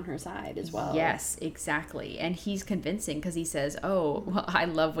to be on her side as well. Yes, exactly. And he's convincing because he says, oh, well, I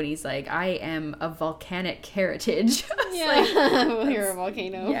love when he's like, I am a volcanic heritage. Yeah, like, well, you're a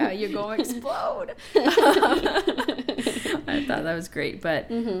volcano. Yeah, you're going to explode. I thought that was great. But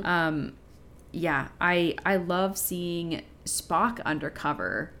yeah, I love seeing Spock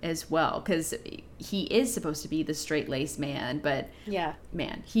undercover as well because he is supposed to be the straight-laced man, but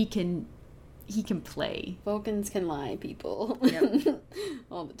man, he can play. Vulcans can lie, people. Yep.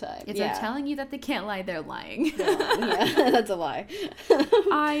 All the time. If they're telling you that they can't lie, they're lying. Yeah, that's a lie.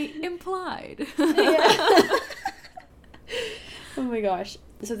 I implied. Oh my gosh.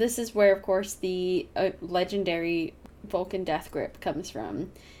 So this is where, of course, the legendary Vulcan death grip comes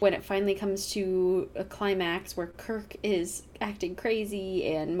from. When it finally comes to a climax where Kirk is acting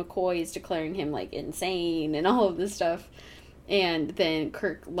crazy and McCoy is declaring him like insane and all of this stuff, and then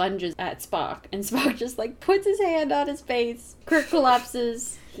Kirk lunges at Spock and Spock just like puts his hand on his face. Kirk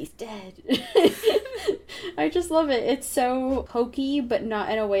collapses. He's dead. I just love it. It's so hokey, but not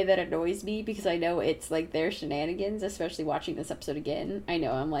in a way that annoys me because I know it's like their shenanigans, especially watching this episode again. I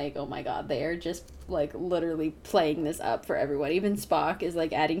know I'm like, oh my god, they are just like literally playing this up for everyone. Even Spock is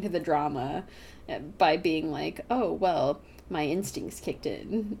like adding to the drama by being like, oh, well, my instincts kicked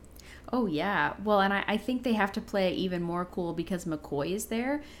in. Oh, yeah. Well, and I think they have to play even more cool because McCoy is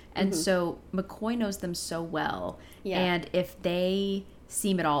there. And so McCoy knows them so well. Yeah. And if they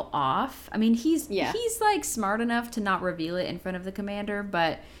seem at all off. I mean, he's like smart enough to not reveal it in front of the commander,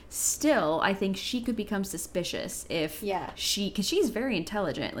 but still, I think she could become suspicious if because she's very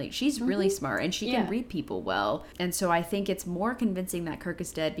intelligent. Like, she's really smart, and she can read people well. And so I think it's more convincing that Kirk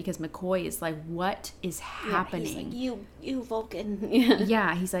is dead because McCoy is like, what is happening? He's like, you Vulcan.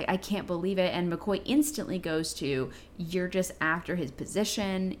 Yeah, he's like, I can't believe it. And McCoy instantly goes to, you're just after his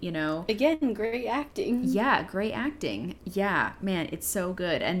position, you know? Again, great acting. Yeah, great acting. Yeah, man, it's so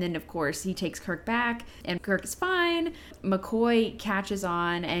good. And then, of course, he takes Kirk back, and Kirk is fine. McCoy catches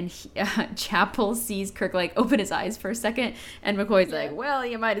on, and Chapel sees Kirk, like, open his eyes for a second, and McCoy's like, well,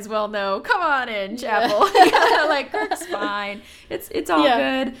 you might as well know. Come on in, Chapel. Like, Kirk's fine. It's all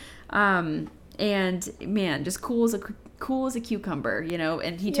good. And, man, just cool as a cucumber, you know,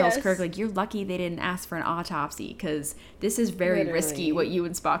 and he tells Kirk, like, you're lucky they didn't ask for an autopsy, because this is very risky what you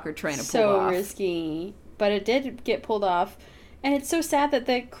and Spock are trying to pull off. So risky, but it did get pulled off, and it's so sad that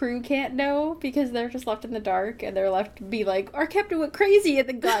the crew can't know, because they're just left in the dark, and they're left to be like, our captain went crazy and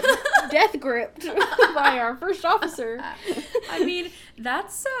then got death gripped by our first officer. I mean,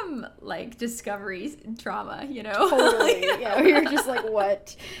 that's some, like, Discovery drama, you know? Totally, yeah, you're just like,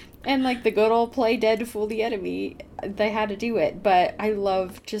 what? And, like, the good old play dead to fool the enemy, they had to do it. But I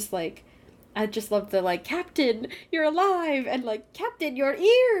love I just love the, like, Captain, you're alive, and, like, Captain, your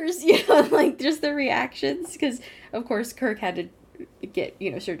ears, you know, like, just the reactions. Because, of course, Kirk had to get,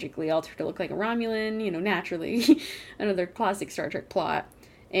 you know, surgically altered to look like a Romulan, you know, naturally. Another classic Star Trek plot.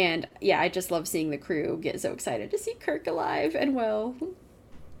 And, yeah, I just love seeing the crew get so excited to see Kirk alive and well.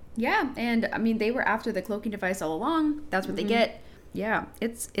 Yeah, and, I mean, they were after the cloaking device all along. That's what they get. Yeah,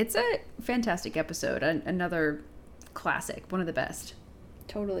 it's a fantastic episode. Another classic, one of the best.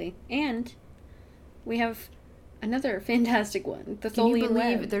 Totally. And we have another fantastic one, the Can you Tholian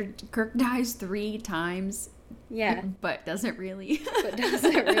believe Web. Kirk dies 3 times? Yeah. But doesn't really.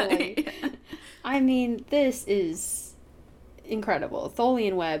 I mean, this is incredible.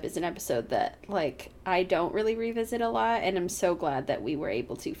 Tholian Web is an episode that, like, I don't really revisit a lot, and I'm so glad that we were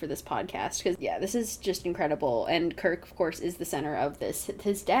able to for this podcast, because, yeah, this is just incredible, and Kirk, of course, is the center of this.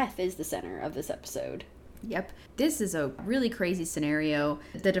 His death is the center of this episode. Yep. This is a really crazy scenario.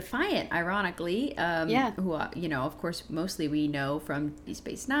 The Defiant, ironically, who, you know, of course, mostly we know from Deep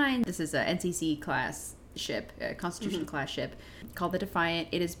Space Nine. This is a NCC class ship, a Constitution class ship called the Defiant.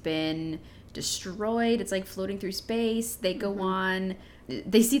 It has been destroyed. It's like floating through space. They go on.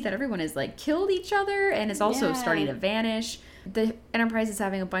 They see that everyone has, like, killed each other, and it's also starting to vanish. The Enterprise is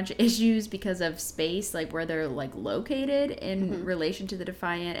having a bunch of issues because of space, like where they're, like, located in relation to the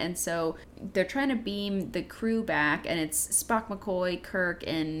Defiant, and so they're trying to beam the crew back, and it's Spock, McCoy, Kirk,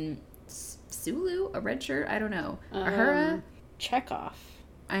 and Sulu, a red shirt, I don't know, Uhura, Chekhov,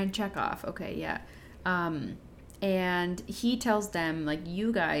 and Chekhov. Okay, yeah. And he tells them, like,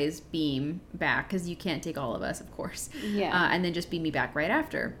 you guys beam back, because you can't take all of us, of course. Yeah. And then just beam me back right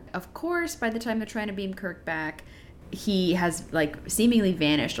after. Of course, by the time they're trying to beam Kirk back, he has, like, seemingly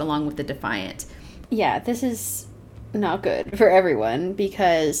vanished along with the Defiant. Yeah, this is not good for everyone,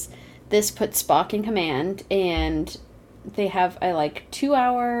 because this puts Spock in command, and they have a, like, 2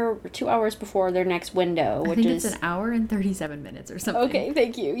 hours before their next window, which is it's an hour and 37 minutes or something. Okay,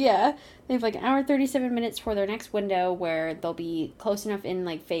 thank you. Yeah, they have like an hour and 37 minutes for their next window where they'll be close enough in,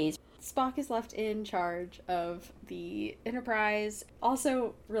 like, phase. Spock is left in charge of the Enterprise.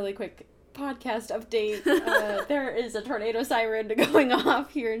 Also, really quick podcast update. There is a tornado siren going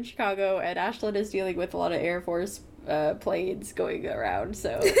off here in Chicago, and Ashland is dealing with a lot of Air Force planes going around.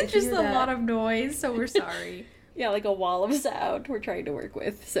 So just a lot of noise. So we're sorry. Yeah, like a wall of sound we're trying to work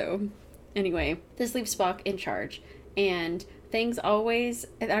with. So, anyway, this leaves Spock in charge. And things always,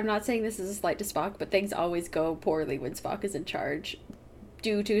 and I'm not saying this is a slight to Spock, but things always go poorly when Spock is in charge,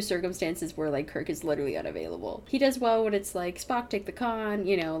 due to circumstances where, like, Kirk is literally unavailable. He does well when it's like, Spock, take the con,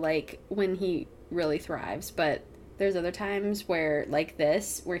 you know, like, when he really thrives. But there's other times where, like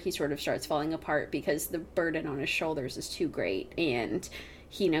this, where he sort of starts falling apart because the burden on his shoulders is too great, and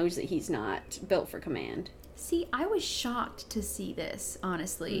he knows that he's not built for command. See, I was shocked to see this,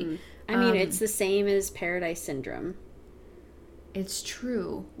 honestly. I mean, it's the same as Paradise Syndrome. It's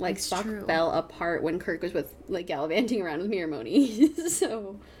true. Like, it's Spock true. fell apart when Kirk was with, like, gallivanting around with Miramoni.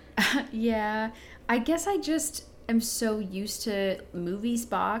 So. Yeah. I guess I just am so used to movie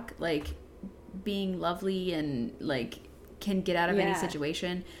Spock, like, being lovely and, like, can get out of any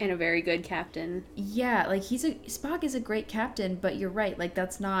situation. And a very good captain. Yeah, like, Spock is a great captain, but you're right, like,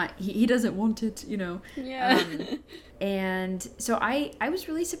 that's not, he doesn't want it, you know. Yeah. And so I was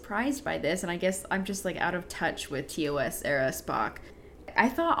really surprised by this, and I guess I'm just, like, out of touch with TOS era Spock. I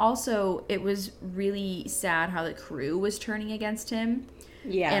thought also it was really sad how the crew was turning against him.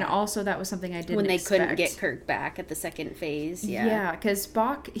 Yeah. And also that was something I didn't when they expect. couldn't get Kirk back at the second phase. Yeah. Yeah, because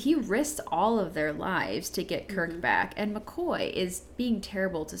Spock, he risked all of their lives to get Kirk back. And McCoy is being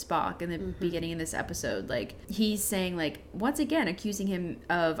terrible to Spock in the beginning of this episode. Like, he's saying, like, once again, accusing him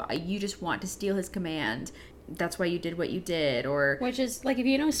of, you just want to steal his command. That's why you did what you did, or... Which is, like, if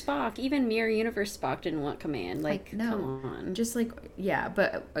you know Spock, even Mirror Universe Spock didn't want command. Like, no. come on. Just, like, yeah.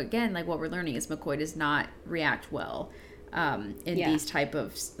 But, again, like, what we're learning is McCoy does not react well in these type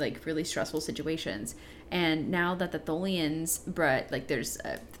of, like, really stressful situations. And now that the Tholians, like, there's...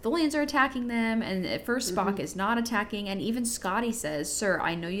 Tholians are attacking them, and at first Spock is not attacking, and even Scotty says, "Sir,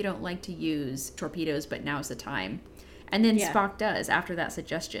 I know you don't like to use torpedoes, but now's the time." And then Spock does after that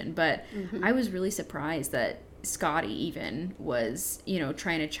suggestion. But I was really surprised that Scotty even was, you know,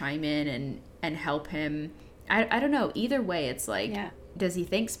 trying to chime in and help him. I don't know. Either way, it's like, does he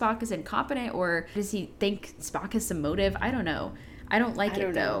think Spock is incompetent, or does he think Spock has some motive? I don't know. I don't like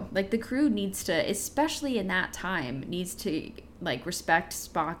it, though. Like, the crew needs to, especially in that time, needs to, like, respect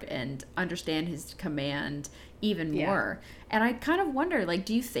Spock and understand his command even more. And I kind of wonder, like,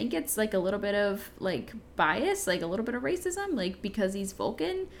 do you think it's, like, a little bit of, like, bias, like, a little bit of racism, like, because he's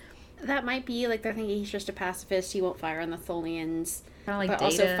Vulcan? That might be, like, they're thinking he's just a pacifist, he won't fire on the Tholians. Kind of like but Data.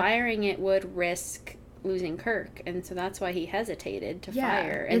 Also, firing it would risk losing Kirk, and so that's why he hesitated to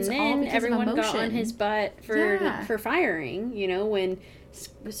fire. And then everyone got on his butt for firing, you know, when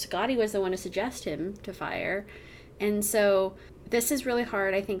Scotty was the one to suggest him to fire. And so this is really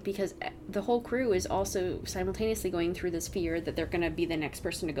hard, I think, because the whole crew is also simultaneously going through this fear that they're going to be the next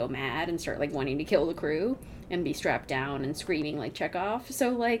person to go mad and start, like, wanting to kill the crew and be strapped down and screaming like Chekhov. So,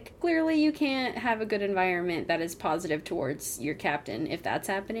 like, clearly you can't have a good environment that is positive towards your captain if that's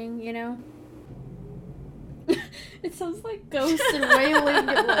happening, you know? It sounds like ghosts and wailing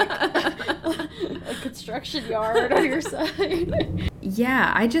in, like, a construction yard on your side.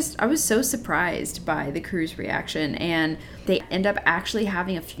 Yeah, I was so surprised by the crew's reaction, and they end up actually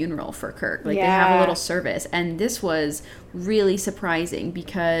having a funeral for Kirk. Like, they have a little service, and this was really surprising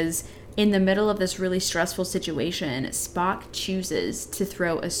because in the middle of this really stressful situation, Spock chooses to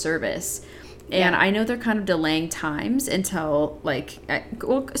throw a service. And I know they're kind of delaying times until, like,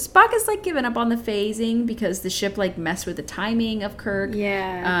 Spock is, like, giving up on the phasing because the ship, like, messed with the timing of Kirk.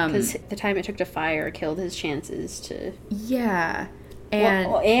 Yeah, because the time it took to fire killed his chances to... Yeah.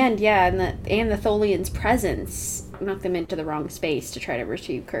 And the Tholian's presence knocked them into the wrong space to try to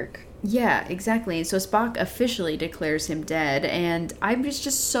retrieve Kirk. Yeah, exactly. And so Spock officially declares him dead, and I'm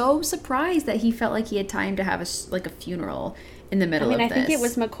just so surprised that he felt like he had time to have a funeral in the middle of this. I think it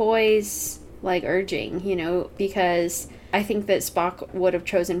was McCoy's, like, urging, you know, because I think that Spock would have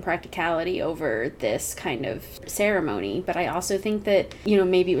chosen practicality over this kind of ceremony, but I also think that, you know,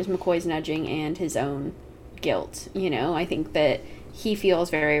 maybe it was McCoy's nudging and his own guilt, you know. I think that he feels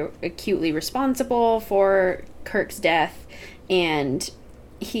very acutely responsible for Kirk's death, and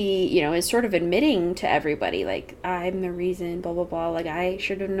he, you know, is sort of admitting to everybody, like, I'm the reason, blah, blah, blah, like, I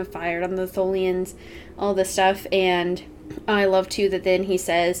shouldn't have fired on the Tholians, all this stuff. And I love, too, that then he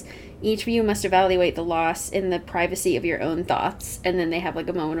says, each of you must evaluate the loss in the privacy of your own thoughts. And then they have, like,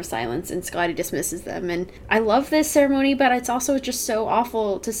 a moment of silence, and Scotty dismisses them. And I love this ceremony, but it's also just so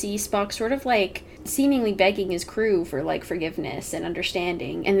awful to see Spock sort of, like, seemingly begging his crew for, like, forgiveness and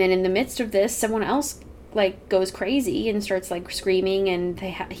understanding. And then in the midst of this, someone else, like, goes crazy and starts, like, screaming, and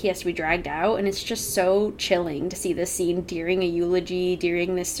he has to be dragged out. And it's just so chilling to see this scene during a eulogy,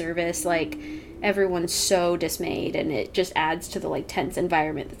 during this service. Like, everyone's so dismayed, and it just adds to the, like, tense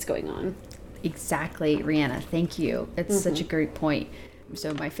environment that's going on. Exactly, Rihanna. Thank you. It's such a great point.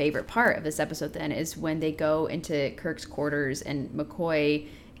 So my favorite part of this episode then is when they go into Kirk's quarters and McCoy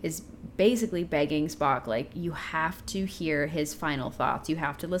is basically begging Spock, like, you have to hear his final thoughts. You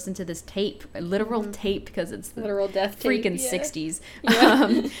have to listen to this tape, a literal tape, because it's the literal death freaking tape,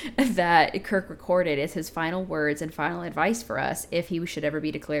 60s that Kirk recorded as his final words and final advice for us if he should ever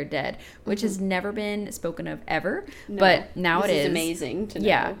be declared dead, which has never been spoken of ever. No, but now it is. Amazing to know.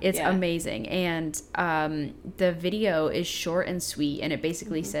 Yeah, it's amazing. And the video is short and sweet, and it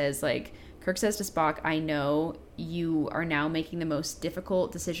basically says, like, Kirk says to Spock, I know you are now making the most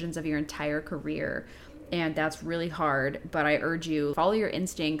difficult decisions of your entire career, and that's really hard, but I urge you, follow your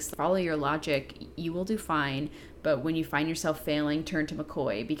instincts, follow your logic, you will do fine, but when you find yourself failing, turn to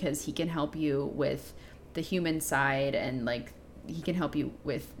McCoy, because he can help you with the human side, and, like, he can help you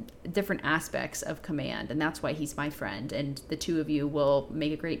with different aspects of command, and that's why he's my friend, and the two of you will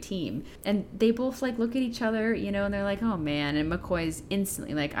make a great team. And they both, like, look at each other, you know, and they're like, oh man, and McCoy's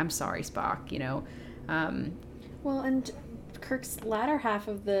instantly like, I'm sorry, Spock, you know. Well, and Kirk's latter half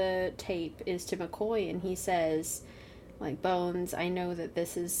of the tape is to McCoy, and he says, like, Bones, I know that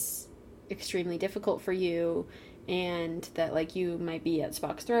this is extremely difficult for you, and that, like, you might be at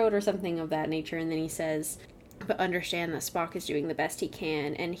Spock's throat or something of that nature. And then he says, but understand that Spock is doing the best he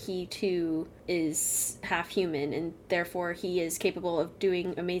can, and he too is half human, and therefore he is capable of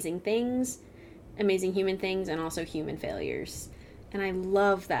doing amazing human things, and also human failures. And I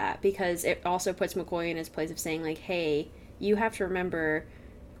love that, because it also puts McCoy in his place of saying, like, hey, you have to remember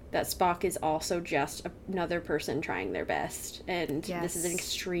that Spock is also just another person trying their best, and this is an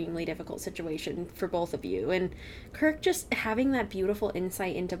extremely difficult situation for both of you. And Kirk just having that beautiful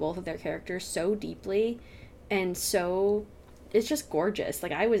insight into both of their characters so deeply, and so it's just gorgeous.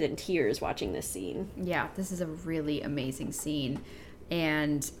 Like, I was in tears watching this scene. Yeah, this is a really amazing scene,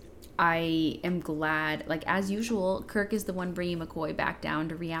 and I am glad, like, as usual, Kirk is the one bringing McCoy back down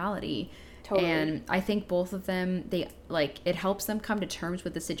to reality. Totally. And I think both of them, they, like, it helps them come to terms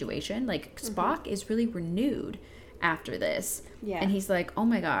with the situation. Like, Spock is really renewed after this. Yeah. And he's like, oh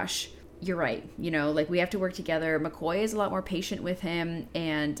my gosh, you're right. You know, like, we have to work together. McCoy is a lot more patient with him,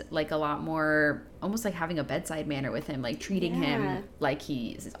 and, like, a lot more, almost like having a bedside manner with him, like, treating him like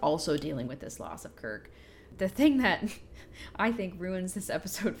he's also dealing with this loss of Kirk. The thing that I think ruins this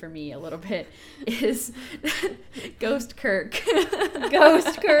episode for me a little bit is Ghost Kirk.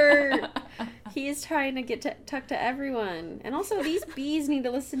 Ghost Kirk! He's trying to get tucked to everyone. And also, these bees need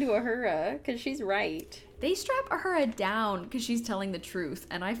to listen to Uhura, because she's right. They strap Uhura down because she's telling the truth,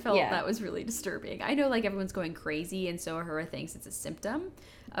 and I felt that was really disturbing. I know, like, everyone's going crazy, and so Uhura thinks it's a symptom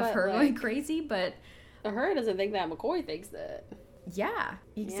of her going crazy, but Uhura doesn't think that. McCoy thinks that. Yeah,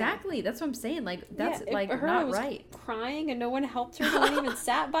 exactly. Yeah. That's what I'm saying. Like, that's like not was right. Crying and no one helped her. No one even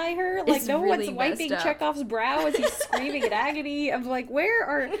sat by her. Like, no really one's wiping Chekhov's brow as he's screaming in agony. I'm like, where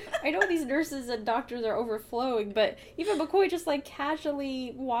are? I know these nurses and doctors are overflowing, but even McCoy just like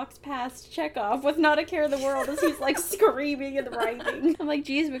casually walks past Chekhov with not a care in the world as he's like screaming and writhing. I'm like,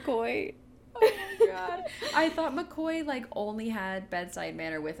 geez, McCoy. Oh my god. I thought McCoy, like, only had bedside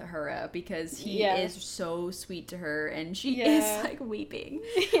manner with Uhura because he is so sweet to her, and she is, like, weeping.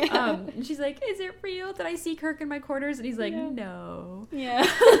 Yeah. And she's like, is it real that I see Kirk in my quarters? And he's like, no. Yeah.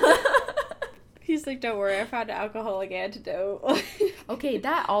 He's like, don't worry, I found an alcoholic antidote. Okay,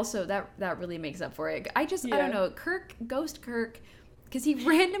 that also, that really makes up for it. I don't know, Ghost Kirk, because he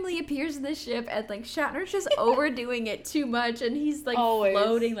randomly appears in this ship, and, like, Shatner's just overdoing it too much, and he's, like,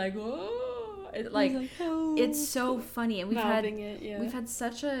 floating, like, whoa. It's so funny, and we've had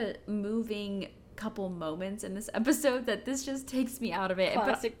such a moving couple moments in this episode that this just takes me out of it.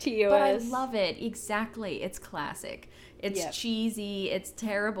 Classic TOS. But I love it. Exactly. It's classic. It's cheesy. It's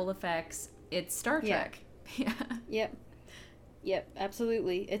terrible effects. It's Star Trek. Yeah. Yep.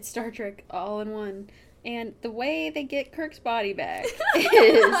 Absolutely. It's Star Trek all in one. And the way they get Kirk's body back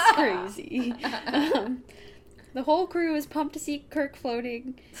is crazy. The whole crew is pumped to see Kirk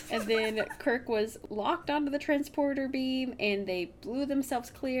floating, and then Kirk was locked onto the transporter beam, and they blew themselves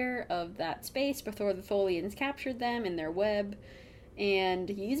clear of that space before the Tholians captured them in their web, and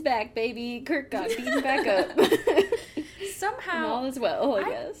he's back, baby. Kirk got beaten back up. Somehow. And all is well, I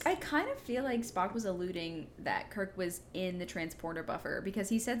guess. I kind of feel like Spock was alluding that Kirk was in the transporter buffer, because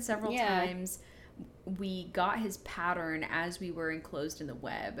he said several times we got his pattern as we were enclosed in the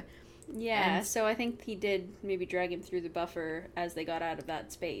web. Yeah, so I think he did maybe drag him through the buffer as they got out of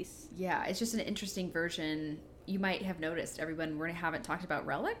that space. Yeah, it's just an interesting version. You might have noticed, everyone, we haven't talked about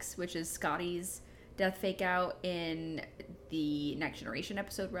Relics, which is Scotty's death fake out in the Next Generation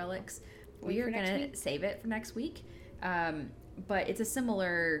episode Relics. We are going to save it for next week. But it's a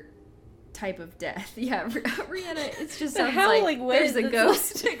similar type of death. Yeah, Rihanna, it just sounds like there's a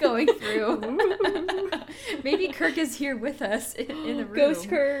ghost going through. Maybe Kirk is here with us in the room. Ghost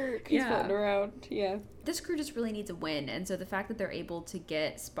Kirk. He's floating around. Yeah. This crew just really needs a win, and so the fact that they're able to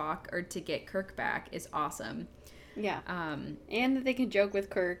get Spock or to get Kirk back is awesome. Yeah. And that they can joke with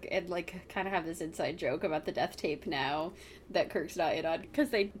Kirk and, like, kind of have this inside joke about the death tape now that Kirk's not in on, because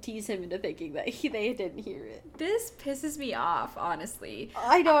they tease him into thinking that they didn't hear it. This pisses me off, honestly.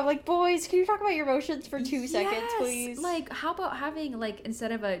 I know. I'm like, boys, can you talk about your emotions for 2 seconds, please? Like, how about having, like,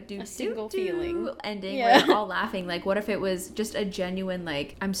 instead of a single feeling ending where we're all laughing, like, what if it was just a genuine,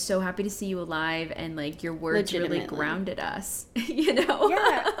 like, I'm so happy to see you alive, and, like, your words really grounded us, you know?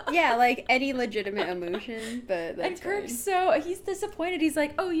 Yeah, like, any legitimate emotion, but that's and Kirk's fine. He's disappointed. He's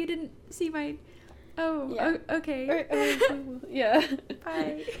like, oh, you didn't see my... okay. Yeah.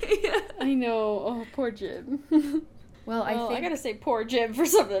 Bye. I know. Oh, poor Jim. Well, I gotta say poor Jim for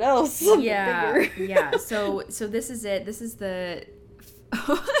something else. Yeah. Yeah. So this is it. This is the...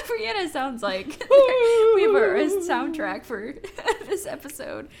 Rihanna sounds like we have a soundtrack for this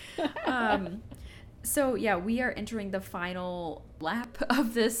episode. So yeah, we are entering the final lap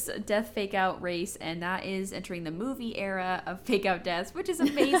of this death fake out race, and that is entering the movie era of fake out deaths, which is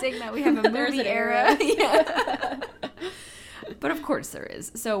amazing that we have a movie era. Yeah. But of course there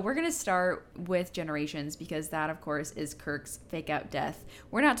is. So we're going to start with Generations, because that, of course, is Kirk's fake out death.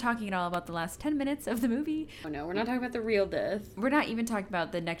 We're not talking at all about the last 10 minutes of the movie. Oh no, we're not talking about the real death. We're not even talking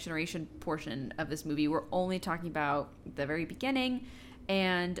about the Next Generation portion of this movie. We're only talking about the very beginning.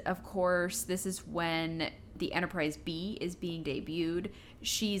 And of course, this is when the Enterprise B is being debuted.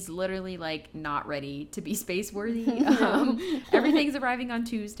 She's literally like not ready to be space worthy. Everything's arriving on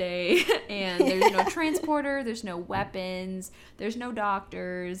Tuesday, and there's no transporter, there's no weapons, there's no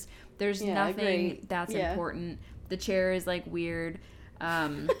doctors, there's nothing that's important. The chair is like weird.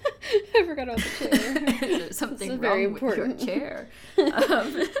 I forgot about the chair. There's something wrong with your chair.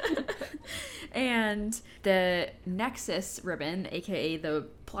 And the Nexus ribbon, aka the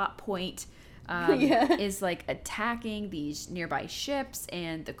plot point, is like attacking these nearby ships,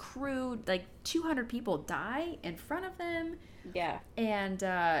 and the crew, like 200 people die in front of them. Yeah. And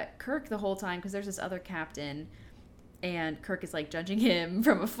Kirk the whole time, because there's this other captain, and Kirk is like judging him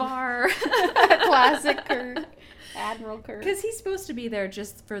from afar. Classic Kirk. Admiral Kirk. Because he's supposed to be there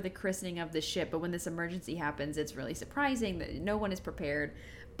just for the christening of the ship, but when this emergency happens, it's really surprising that no one is prepared.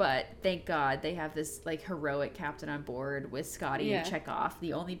 But thank God they have this like heroic captain on board with Scotty and Chekhov,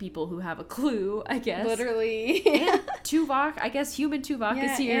 the only people who have a clue, I guess. Literally. And Tuvok, I guess human Tuvok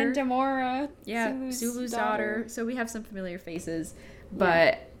is here. And Demora. Yeah, Sulu's daughter. So we have some familiar faces.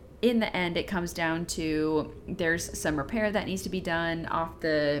 But in the end, it comes down to there's some repair that needs to be done off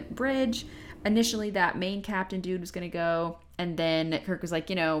the bridge. Initially, that main captain dude was going to go. And then Kirk was like,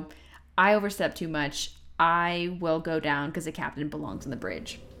 you know, I overstepped too much. I will go down because the captain belongs on the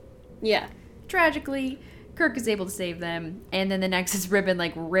bridge. Yeah. Tragically, Kirk is able to save them. And then the Nexus ribbon,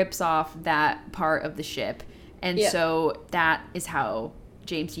 like, rips off that part of the ship. And so that is how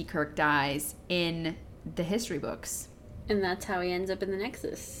James T. Kirk dies in the history books. And that's how he ends up in the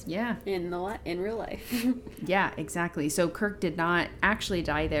Nexus. Yeah. In real life. Yeah, exactly. So Kirk did not actually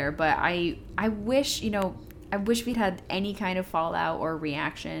die there, but I wish, I wish we'd had any kind of fallout or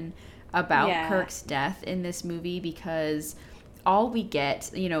reaction about Kirk's death in this movie, because all we get,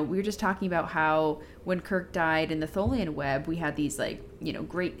 we were just talking about how when Kirk died in the Tholian web, we had these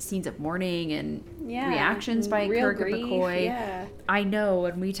great scenes of mourning and reactions by Kirk and McCoy. Yeah. I know,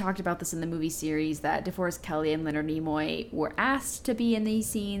 and we talked about this in the movie series, that DeForest Kelley and Leonard Nimoy were asked to be in these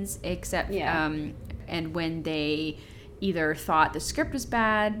scenes, except and when they either thought the script was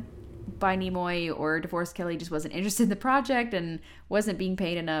bad by Nimoy, or DeForest Kelley just wasn't interested in the project and wasn't being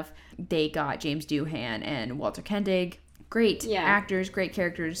paid enough, they got James Doohan and Walter Koenig. Great actors, great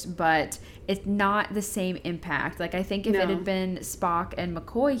characters, but it's not the same impact. Like, I think if it had been Spock and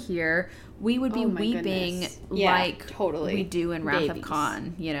McCoy here, we would be weeping like we do in Wrath of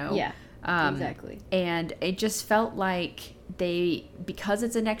Khan, Yeah, exactly. And it just felt like because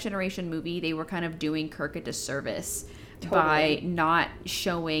it's a Next Generation movie, they were kind of doing Kirk a disservice by not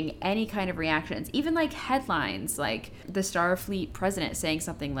showing any kind of reactions, even like headlines, like the Starfleet president saying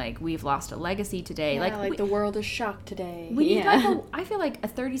something like, "We've lost a legacy today." Like the world is shocked today. We need I feel like a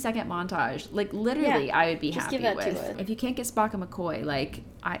 30-second montage, like literally, I would be just happy give that with. To it. If you can't get Spock and McCoy, like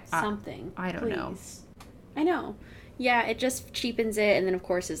I don't know. I know. Yeah, it just cheapens it, and then of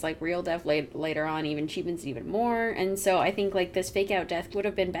course his like real death later on even cheapens it even more. And so I think like this fake out death would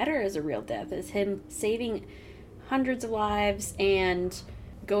have been better as a real death, as him saving hundreds of lives and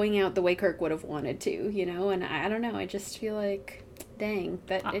going out the way Kirk would have wanted to, and I don't know, I just feel like, dang.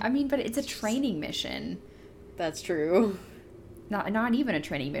 But it's a training mission. That's true. Not even a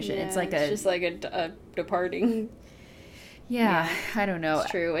training mission. Yeah, it's just like a departing. Yeah, I don't know.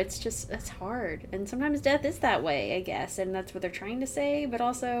 It's true. It's hard. And sometimes death is that way, I guess, and that's what they're trying to say, but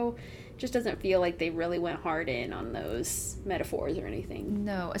also just doesn't feel like they really went hard in on those metaphors or anything.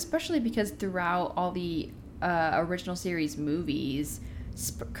 No, especially because throughout all the original series movies,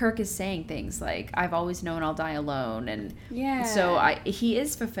 Kirk is saying things like, "I've always known I'll die alone," and so he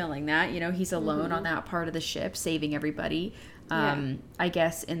is fulfilling that. He's alone on that part of the ship, saving everybody. I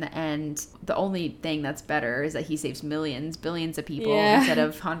guess in the end, the only thing that's better is that he saves billions of people instead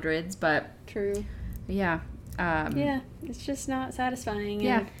of hundreds. But true. Yeah. It's just not satisfying.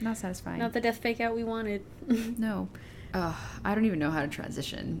 Yeah, not satisfying. Not the death fake out we wanted. No. I don't even know how to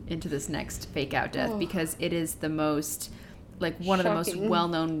transition into this next fake out death, because it is the most, like, one of the most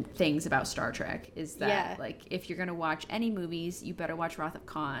well-known things about Star Trek is that, like, if you're going to watch any movies, you better watch Wrath of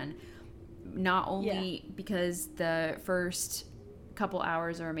Khan. Not only because the first couple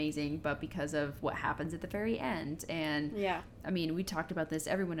hours are amazing, but because of what happens at the very end. And yeah, I mean, we talked about this.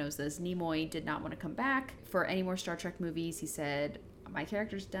 Everyone knows this. Nimoy did not want to come back for any more Star Trek movies. He said, my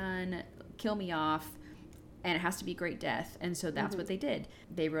character's done. Kill me off. And it has to be a great death. And so that's what they did.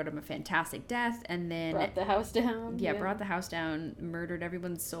 They wrote him a fantastic death and then... brought the house down. Yeah, brought the house down, murdered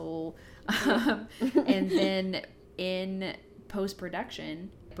everyone's soul. And then in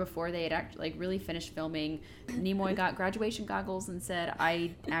post-production, before they had really finished filming, Nimoy got graduation goggles and said,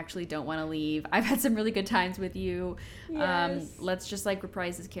 I actually don't want to leave. I've had some really good times with you. Yes. Let's just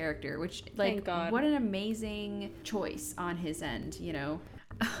reprise his character, which Thank God. What an amazing choice on his end,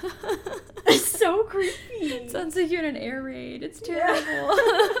 It's so creepy. Sounds like you're in an air raid. It's terrible.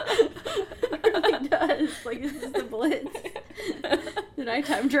 It really does. This is the Blitz. The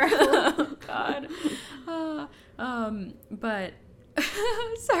nighttime travel. Oh, God. But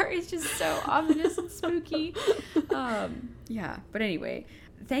sorry, it's just so ominous and spooky. Yeah, but anyway,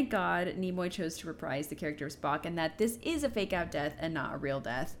 thank God Nimoy chose to reprise the character of Spock, and that this is a fake out death and not a real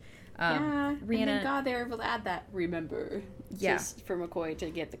death. Yeah, Rihanna, and thank God they were able to add that. Remember, just for McCoy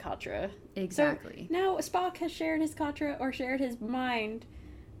to get the Katra. Exactly. So now Spock has shared his Katra or shared his mind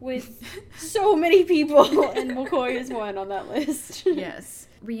with so many people, and McCoy is one on that list. Yes.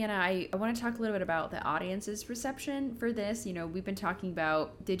 Rihanna, I want to talk a little bit about the audience's reception for this. We've been talking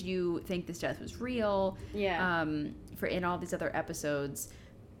about, did you think this death was real? Yeah. For in all these other episodes.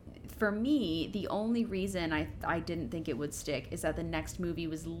 For me, the only reason I didn't think it would stick is that the next movie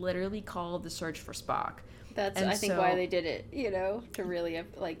was literally called The Search for Spock. That's, I think, why they did it, to really,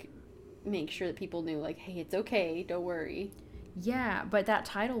 make sure that people knew, hey, it's okay, don't worry. Yeah, but that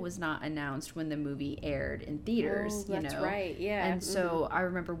title was not announced when the movie aired in theaters, That's right, yeah. And so I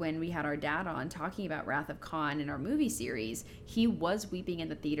remember when we had our dad on talking about Wrath of Khan in our movie series, he was weeping in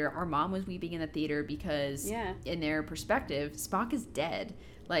the theater. Our mom was weeping in the theater because, in their perspective, Spock is dead.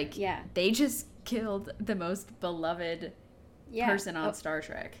 They just killed the most beloved person on Star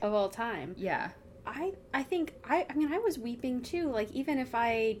Trek. Of all time. Yeah. I think, I was weeping too. Even if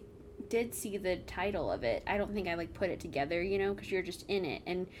I did see the title of it, I don't think I put it together, because you're just in it.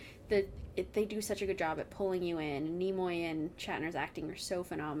 And they do such a good job at pulling you in. And Nimoy and Shatner's acting are so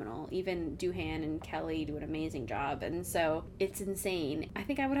phenomenal. Even Doohan and Kelly do an amazing job. And so it's insane. I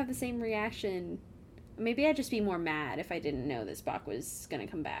think I would have the same reaction. Maybe I'd just be more mad if I didn't know that Spock was going to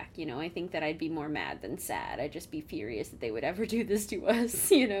come back, I think that I'd be more mad than sad. I'd just be furious that they would ever do this to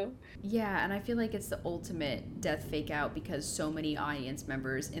us, Yeah, and I feel like it's the ultimate death fake out because so many audience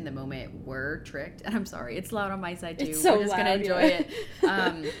members in the moment were tricked. And I'm sorry, it's loud on my side too. It's so We're just loud, going to enjoy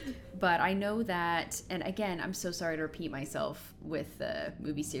it. But I know that, and again, I'm so sorry to repeat myself with the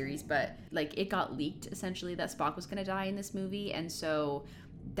movie series, but it got leaked essentially that Spock was going to die in this movie. And so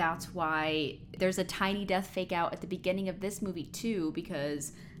that's why there's a tiny death fake out at the beginning of this movie too,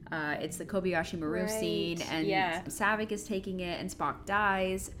 because it's the Kobayashi Maru scene and Saavik is taking it and Spock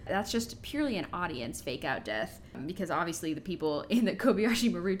dies. That's just purely an audience fake out death because obviously the people in the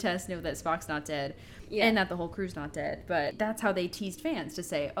Kobayashi Maru test know that Spock's not dead and that the whole crew's not dead. But that's how they teased fans to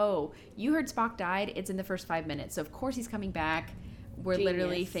say, oh, you heard Spock died, it's in the first 5 minutes, so of course he's coming back. We're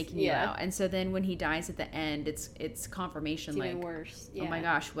literally faking you out. And so then when he dies at the end, it's confirmation, it's even worse. Oh my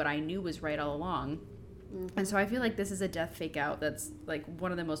gosh, what I knew was right all along. Mm-hmm. And so I feel like this is a death fake out that's one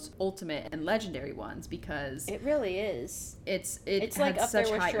of the most ultimate and legendary ones because it really is. It's like up such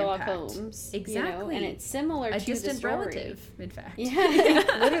there with high Sherlock impact. Holmes, exactly, and it's similar to distant the story. relative, in fact. Yeah,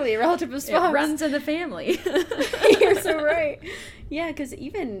 literally a relative of Spock. It runs in the family. You're so right. Yeah, because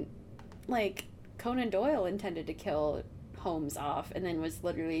even Conan Doyle intended to kill Holmes off, and then was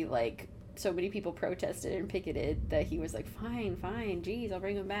literally so many people protested and picketed that he was fine, geez, I'll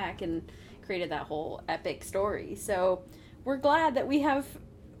bring him back, and created that whole epic story. So we're glad that we have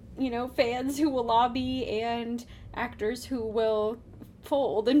fans who will lobby and actors who will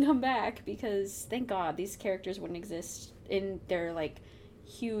fold and come back, because thank God these characters wouldn't exist in their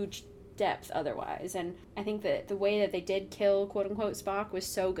huge depth otherwise. And I think that the way that they did kill quote unquote Spock was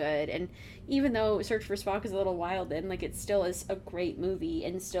so good, and even though Search for Spock is a little wild then, it still is a great movie,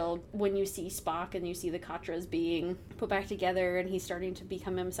 and still when you see Spock and you see the Katras being put back together and he's starting to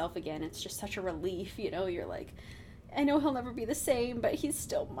become himself again, it's just such a relief, you're I know he'll never be the same, but he's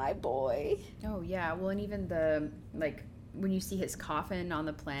still my boy. Oh yeah, well, and even the when you see his coffin on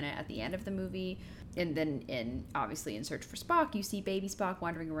the planet at the end of the movie, and then obviously in Search for Spock you see baby Spock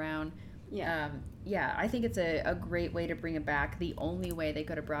wandering around. Yeah, I think it's a great way to bring him back. The only way they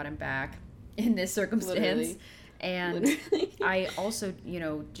could have brought him back in this circumstance. Literally. And I also,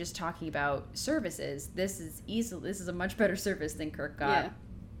 just talking about services, this is a much better service than Kirk got.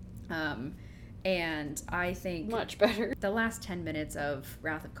 And I think much better. The last 10 minutes of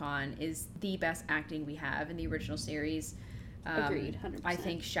Wrath of Khan is the best acting we have in the original series. Agreed, 100%. I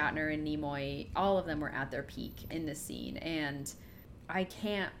think Shatner and Nimoy, all of them were at their peak in this scene. And I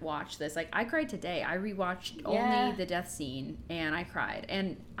can't watch this. Like, I cried today. I rewatched only the death scene, and I cried.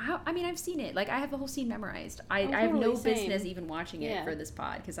 And I mean, I've seen it. Like, I have the whole scene memorized. I have no business even watching it for this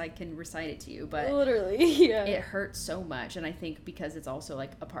pod, because I can recite it to you. But literally, it hurts so much. And I think because it's also,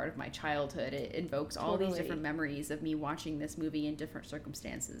 like, a part of my childhood, it invokes all these different memories of me watching this movie in different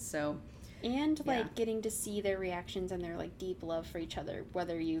circumstances. So... And, like, getting to see their reactions and their, like, deep love for each other,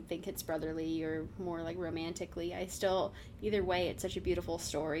 whether you think it's brotherly or more, like, romantically. Either way, it's such a beautiful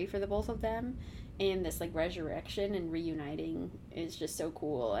story for the both of them. And this, like, resurrection and reuniting is just so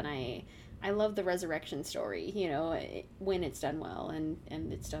cool. And I love the resurrection story, you know, when it's done well. And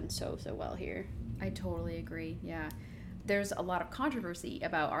it's done so well here. I totally agree, yeah. There's a lot of controversy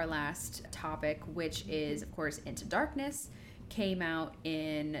about our last topic, which is, of course, Into Darkness. Came out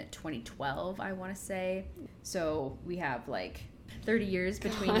in 2012, I want to say. So we have like 30 years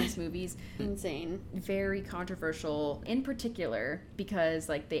between these movies. Insane. Very controversial, in particular because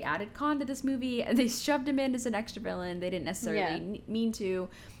like they added Khan to this movie and they shoved him in as an extra villain. They didn't necessarily mean to.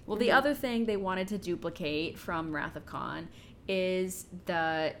 Well, the other thing they wanted to duplicate from Wrath of Khan is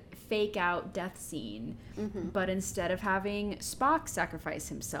the fake out death scene. But instead of having Spock sacrifice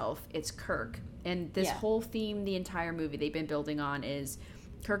himself, it's Kirk. And this whole theme, the entire movie they've been building on is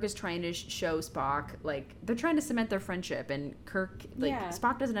Kirk is trying to show Spock, like, they're trying to cement their friendship, and Kirk, like,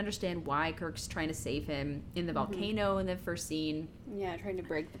 Spock doesn't understand why Kirk's trying to save him in the volcano in the first scene. Yeah, trying to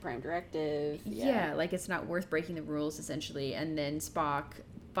break the Prime Directive. Yeah, like, it's not worth breaking the rules, essentially. And then Spock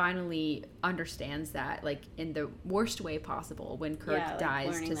finally understands that, like, in the worst way possible when Kirk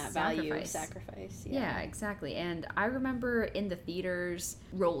dies to that value of sacrifice. Yeah, exactly. And I remember in the theaters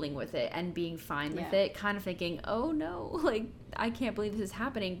rolling with it and being fine with it, kind of thinking, oh no, like, I can't believe this is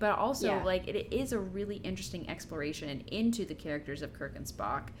happening. But also, like, it is a really interesting exploration into the characters of Kirk and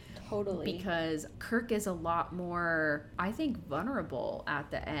Spock. Totally. Because Kirk is a lot more, I think, vulnerable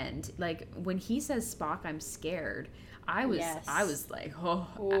at the end. Like, when he says, Spock, I'm scared, I was like,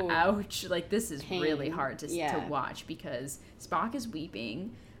 oh, ouch. Like, this is really hard to watch because Spock is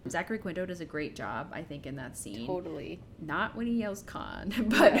weeping. Zachary Quinto does a great job, I think, in that scene. Totally. Not when he yells Khan,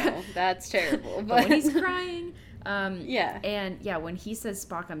 but no, that's terrible. But when he's crying, and when he says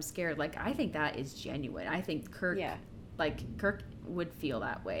Spock, I'm scared. Like, I think that is genuine. I think Kirk, Kirk would feel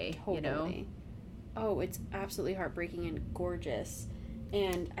that way. Totally. You know? Oh, it's absolutely heartbreaking and gorgeous,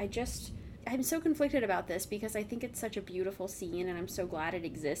 and I'm so conflicted about this because I think it's such a beautiful scene, and I'm so glad it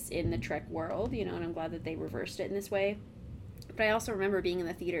exists in the Trek world, you know, and I'm glad that they reversed it in this way. But I also remember being in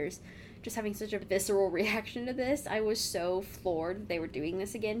the theaters, just having such a visceral reaction to this. I was so floored that they were doing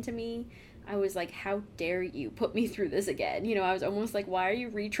this again to me. I was like, how dare you put me through this again? You know, I was almost like, why are you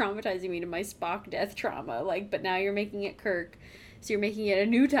re-traumatizing me to my Spock death trauma? Like, but now you're making it Kirk. So you're making it a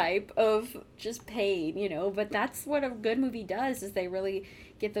new type of just pain, you know? But that's what a good movie does, is they really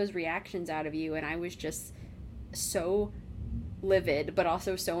get those reactions out of you. And I was just so livid, but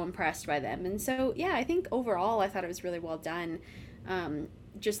also so impressed by them. And so, yeah, I think overall I thought it was really well done.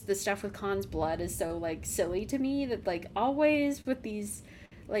 Just the stuff with Khan's blood is so, like, silly to me that, like, always with these,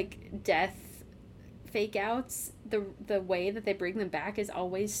 like, death fake outs, the way that they bring them back is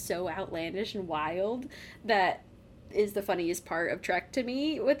always so outlandish and wild. That is the funniest part of Trek to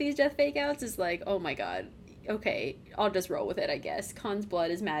me with these death fake outs, is like, oh my god, okay, I'll just roll with it, I guess. Khan's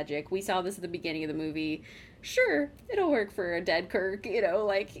blood is magic. We saw this at the beginning of the movie. Sure, it'll work for a dead Kirk, you know,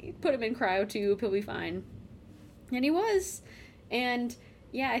 like, put him in cryo tube, he'll be fine. And he was. And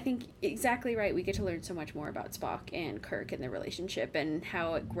yeah, I think exactly right. We get to learn so much more about Spock and Kirk and their relationship and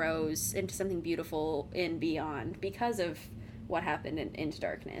how it grows into something beautiful and beyond because of what happened in Into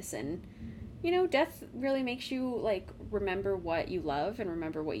Darkness. And, you know, death really makes you, like, remember what you love and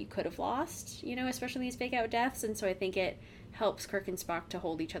remember what you could have lost, you know, especially these fake out deaths. And so I think it helps Kirk and Spock to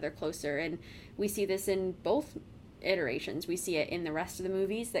hold each other closer. And we see this in both iterations. We see it in the rest of the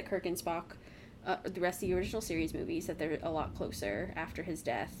movies that Kirk and Spock, the rest of the original series movies, that they're a lot closer after his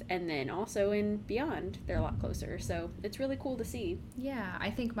death. And then also in Beyond, they're a lot closer. So it's really cool to see. Yeah, I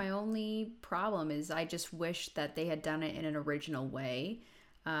think my only problem is I just wish that they had done it in an original way.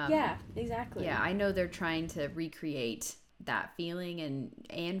 Yeah, exactly. Yeah, I know they're trying to recreate that feeling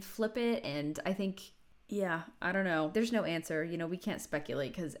and flip it. And I think, yeah, I don't know. There's no answer. You know, we can't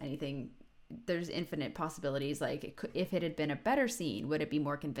speculate because there's infinite possibilities. Like, if it had been a better scene, would it be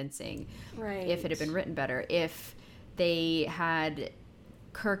more convincing? Right. If it had been written better, if they had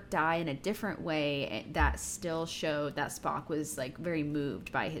Kirk die in a different way that still showed that Spock was like very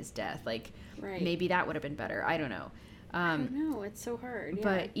moved by his death. Like maybe that would have been better. I don't know. I don't know. It's so hard. Yeah.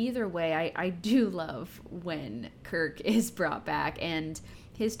 But either way, I do love when Kirk is brought back and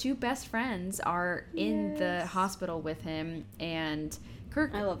his two best friends are in the hospital with him, and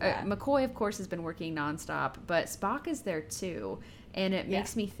Kirk, I love that. McCoy, of course, has been working nonstop, but Spock is there too, and it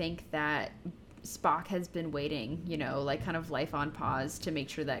makes me think that Spock has been waiting, you know, like kind of life on pause to make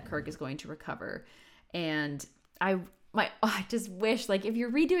sure that Kirk is going to recover. And I just wish, like, if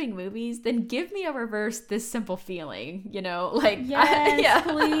you're redoing movies, then give me a reverse This Simple Feeling, you know, like, yes,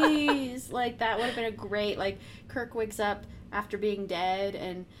 please. Like, that would have been a great, like, Kirk wakes up after being dead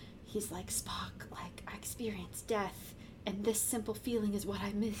and he's like, Spock, like, I experienced death and this simple feeling is what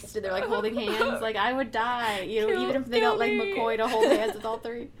I missed. And they're like holding hands. Like, I would die, you know, even if they got like McCoy to hold hands with all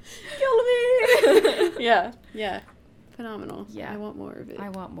three. Kill me. Yeah. Phenomenal. Yeah. I want more of it. I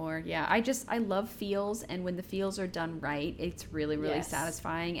want more. Yeah. I love feels, and when the feels are done right, it's really, really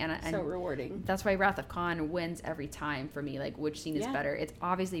satisfying and so rewarding. That's why Wrath of Khan wins every time for me. Like, which scene is better? It's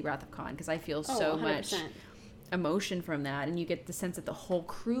obviously Wrath of Khan because I feel so 100%. much emotion from that, and you get the sense that the whole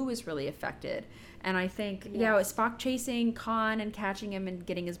crew is really affected. And I think Spock chasing Khan and catching him and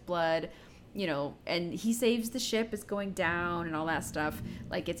getting his blood, you know, and he saves the ship, it's going down and all that stuff.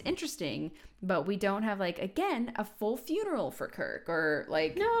 Like, it's interesting, but we don't have, like, again, a full funeral for Kirk, or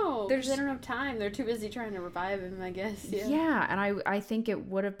like, no, they don't have time. They're too busy trying to revive him, I guess. Yeah, and I think it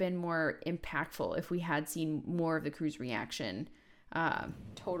would have been more impactful if we had seen more of the crew's reaction.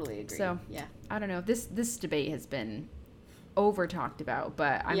 Totally agree. So yeah, I don't know. This debate has been over talked about,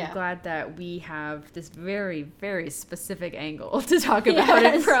 but I'm glad that we have this very, very specific angle to talk about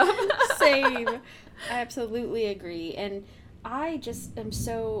it from. Same. I absolutely agree. And I just am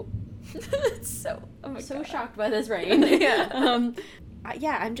so shocked by this rain.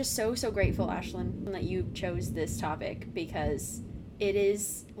 I'm just so grateful, Ashlyn, that you chose this topic, because it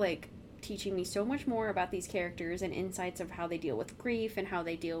is like teaching me so much more about these characters and insights of how they deal with grief and how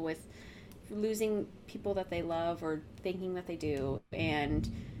they deal with losing people that they love or thinking that they do. And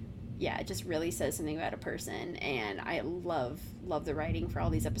yeah, it just really says something about a person, and I love the writing for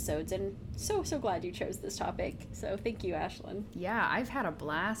all these episodes, and so glad you chose this topic. So thank you, Ashlyn. Yeah, I've had a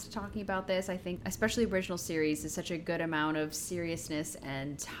blast talking about this. I think especially original series is such a good amount of seriousness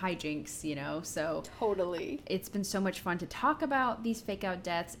and hijinks, you know, so totally it's been so much fun to talk about these fake out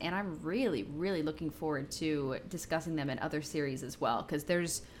deaths, and I'm really, really looking forward to discussing them in other series as well, because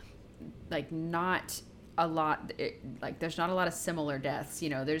there's like not a lot, there's not a lot of similar deaths, you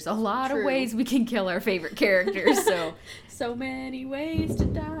know. There's a lot of ways we can kill our favorite characters, so many ways to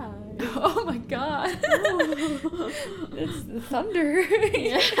die. Oh my god. It's the thunder.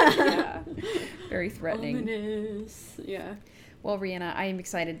 Yeah. Very threatening. Ominous. Yeah. Well, Rihanna, I am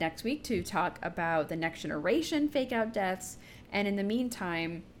excited next week to talk about the Next Generation fake out deaths, and in the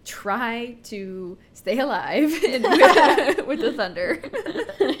meantime, try to stay alive with the thunder.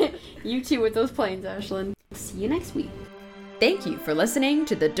 You too with those planes, Ashlyn. See you next week. Thank you for listening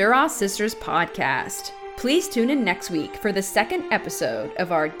to the TOS Sisters podcast. Please tune in next week for the second episode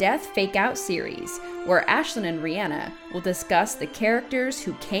of our Death Fake Out series, where Ashlyn and Rihanna will discuss the characters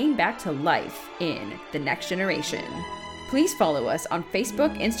who came back to life in The Next Generation. Please follow us on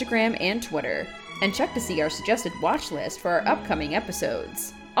Facebook, Instagram, and Twitter, and check to see our suggested watch list for our upcoming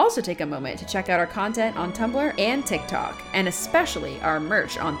episodes. Also take a moment to check out our content on Tumblr and TikTok, and especially our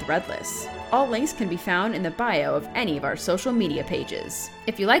merch on Threadless. All links can be found in the bio of any of our social media pages.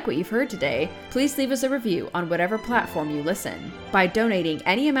 If you like what you've heard today, please leave us a review on whatever platform you listen. By donating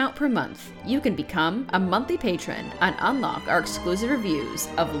any amount per month, you can become a monthly patron and unlock our exclusive reviews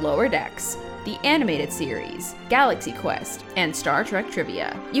of Lower Decks, the animated series, Galaxy Quest, and Star Trek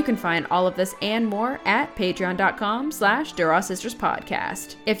trivia. You can find all of this and more at patreon.com/Duras Sisters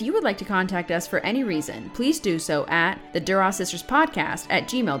Podcast. If you would like to contact us for any reason, please do so at the Duras Sisters Podcast at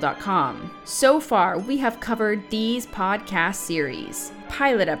gmail.com. So far, we have covered these podcast series: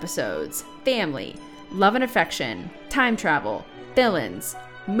 pilot episodes, family, love and affection, time travel, villains,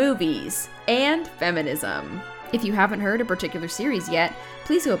 movies, and feminism. If you haven't heard a particular series yet,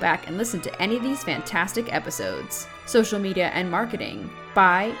 please go back and listen to any of these fantastic episodes. Social media and marketing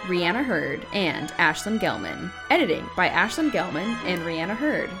by Rihanna Hurd and Ashlyn Gelman. Editing by Ashlyn Gelman and Rihanna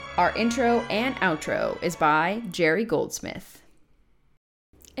Hurd. Our intro and outro is by Jerry Goldsmith.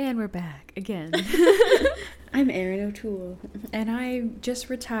 And we're back again. I'm Erin O'Toole. And I just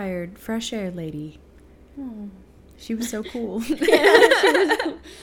retired fresh air lady. Oh. She was so cool. Yeah, she was cool.